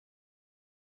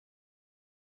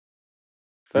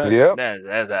 Yep.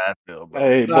 That's how I feel, bro.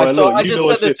 Hey, boy, so look, I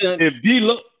just said this in. If D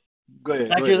look, go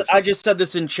ahead. I just said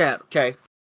this in chat. Okay,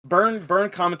 Burn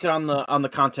commented on the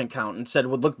content count and said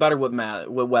would look better with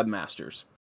webmasters,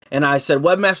 and I said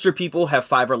webmaster people have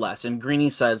 5 or less, and Greeny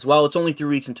says, well, it's only 3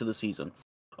 weeks into the season.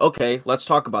 Okay, let's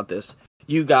talk about this.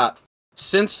 You got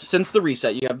since the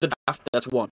reset, you have the draft. That's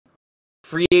 1.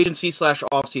 Free agency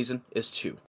 / off season is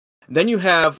 2. Then you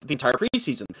have the entire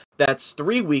preseason. That's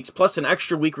 3 weeks plus an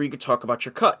extra week where you could talk about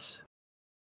your cuts.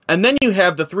 And then you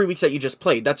have the 3 weeks that you just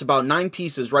played. That's about 9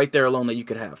 pieces right there alone that you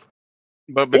could have.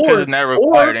 But because it's not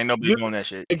required, ain't nobody doing that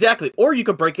shit. Exactly. Or you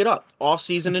could break it up. Off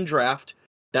season and draft.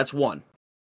 That's 1.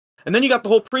 And then you got the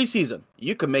whole preseason.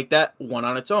 You could make that 1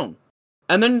 on its own.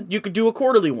 And then you could do a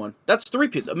quarterly one. That's 3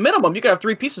 pieces. A minimum, you could have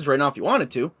 3 pieces right now if you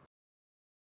wanted to.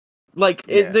 Like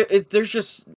there's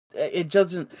just it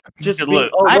doesn't just be, look.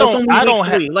 I don't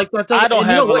have like that. I don't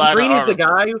have a lot. Greeny's the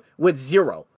guy with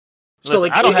 0. So listen,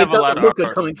 like I don't have a lot of look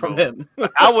good coming from him.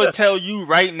 I would tell you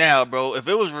right now, bro. If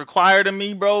it was required of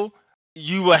me, bro,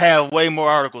 you would have way more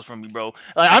articles from me, bro.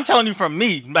 Like I'm telling you from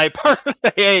me, like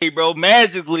hey, bro,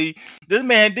 magically this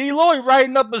man D. Lloyd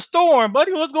writing up a storm,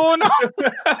 buddy. What's going on?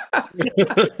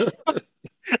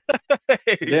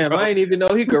 Damn, bro. I didn't even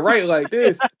know he could write like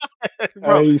this.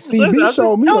 Bro, hey, CB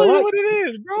showed me what it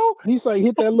is, bro. He say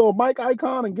hit that little mic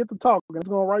icon and get the talk. It's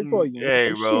gonna write for you.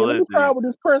 Hey, so, bro, shit, let me try with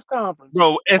this press conference,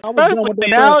 bro. Especially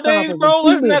nowadays, bro.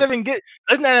 Let's not even get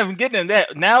into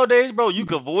that. Nowadays, bro, you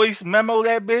could voice memo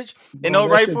that bitch and it'll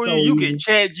write for you. You can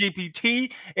chat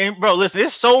GPT and bro, listen,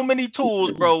 there's so many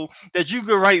tools, bro, that you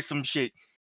could write some shit.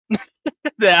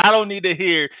 That I don't need to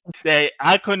hear that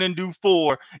I couldn't do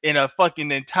 4 in a fucking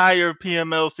entire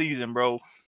PML season, bro.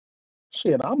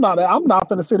 Shit, I'm not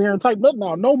finna sit here and type nothing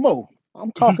out no more.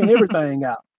 I'm talking everything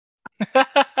out.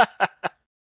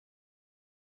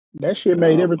 That shit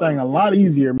made everything a lot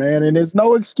easier, man. And there's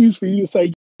no excuse for you to say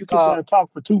you sit there and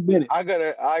talk for 2 minutes. I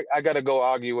gotta go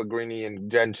argue with Greeny and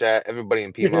Gen Chat. Everybody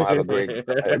in PML have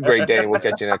a great day. We'll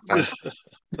catch you next time.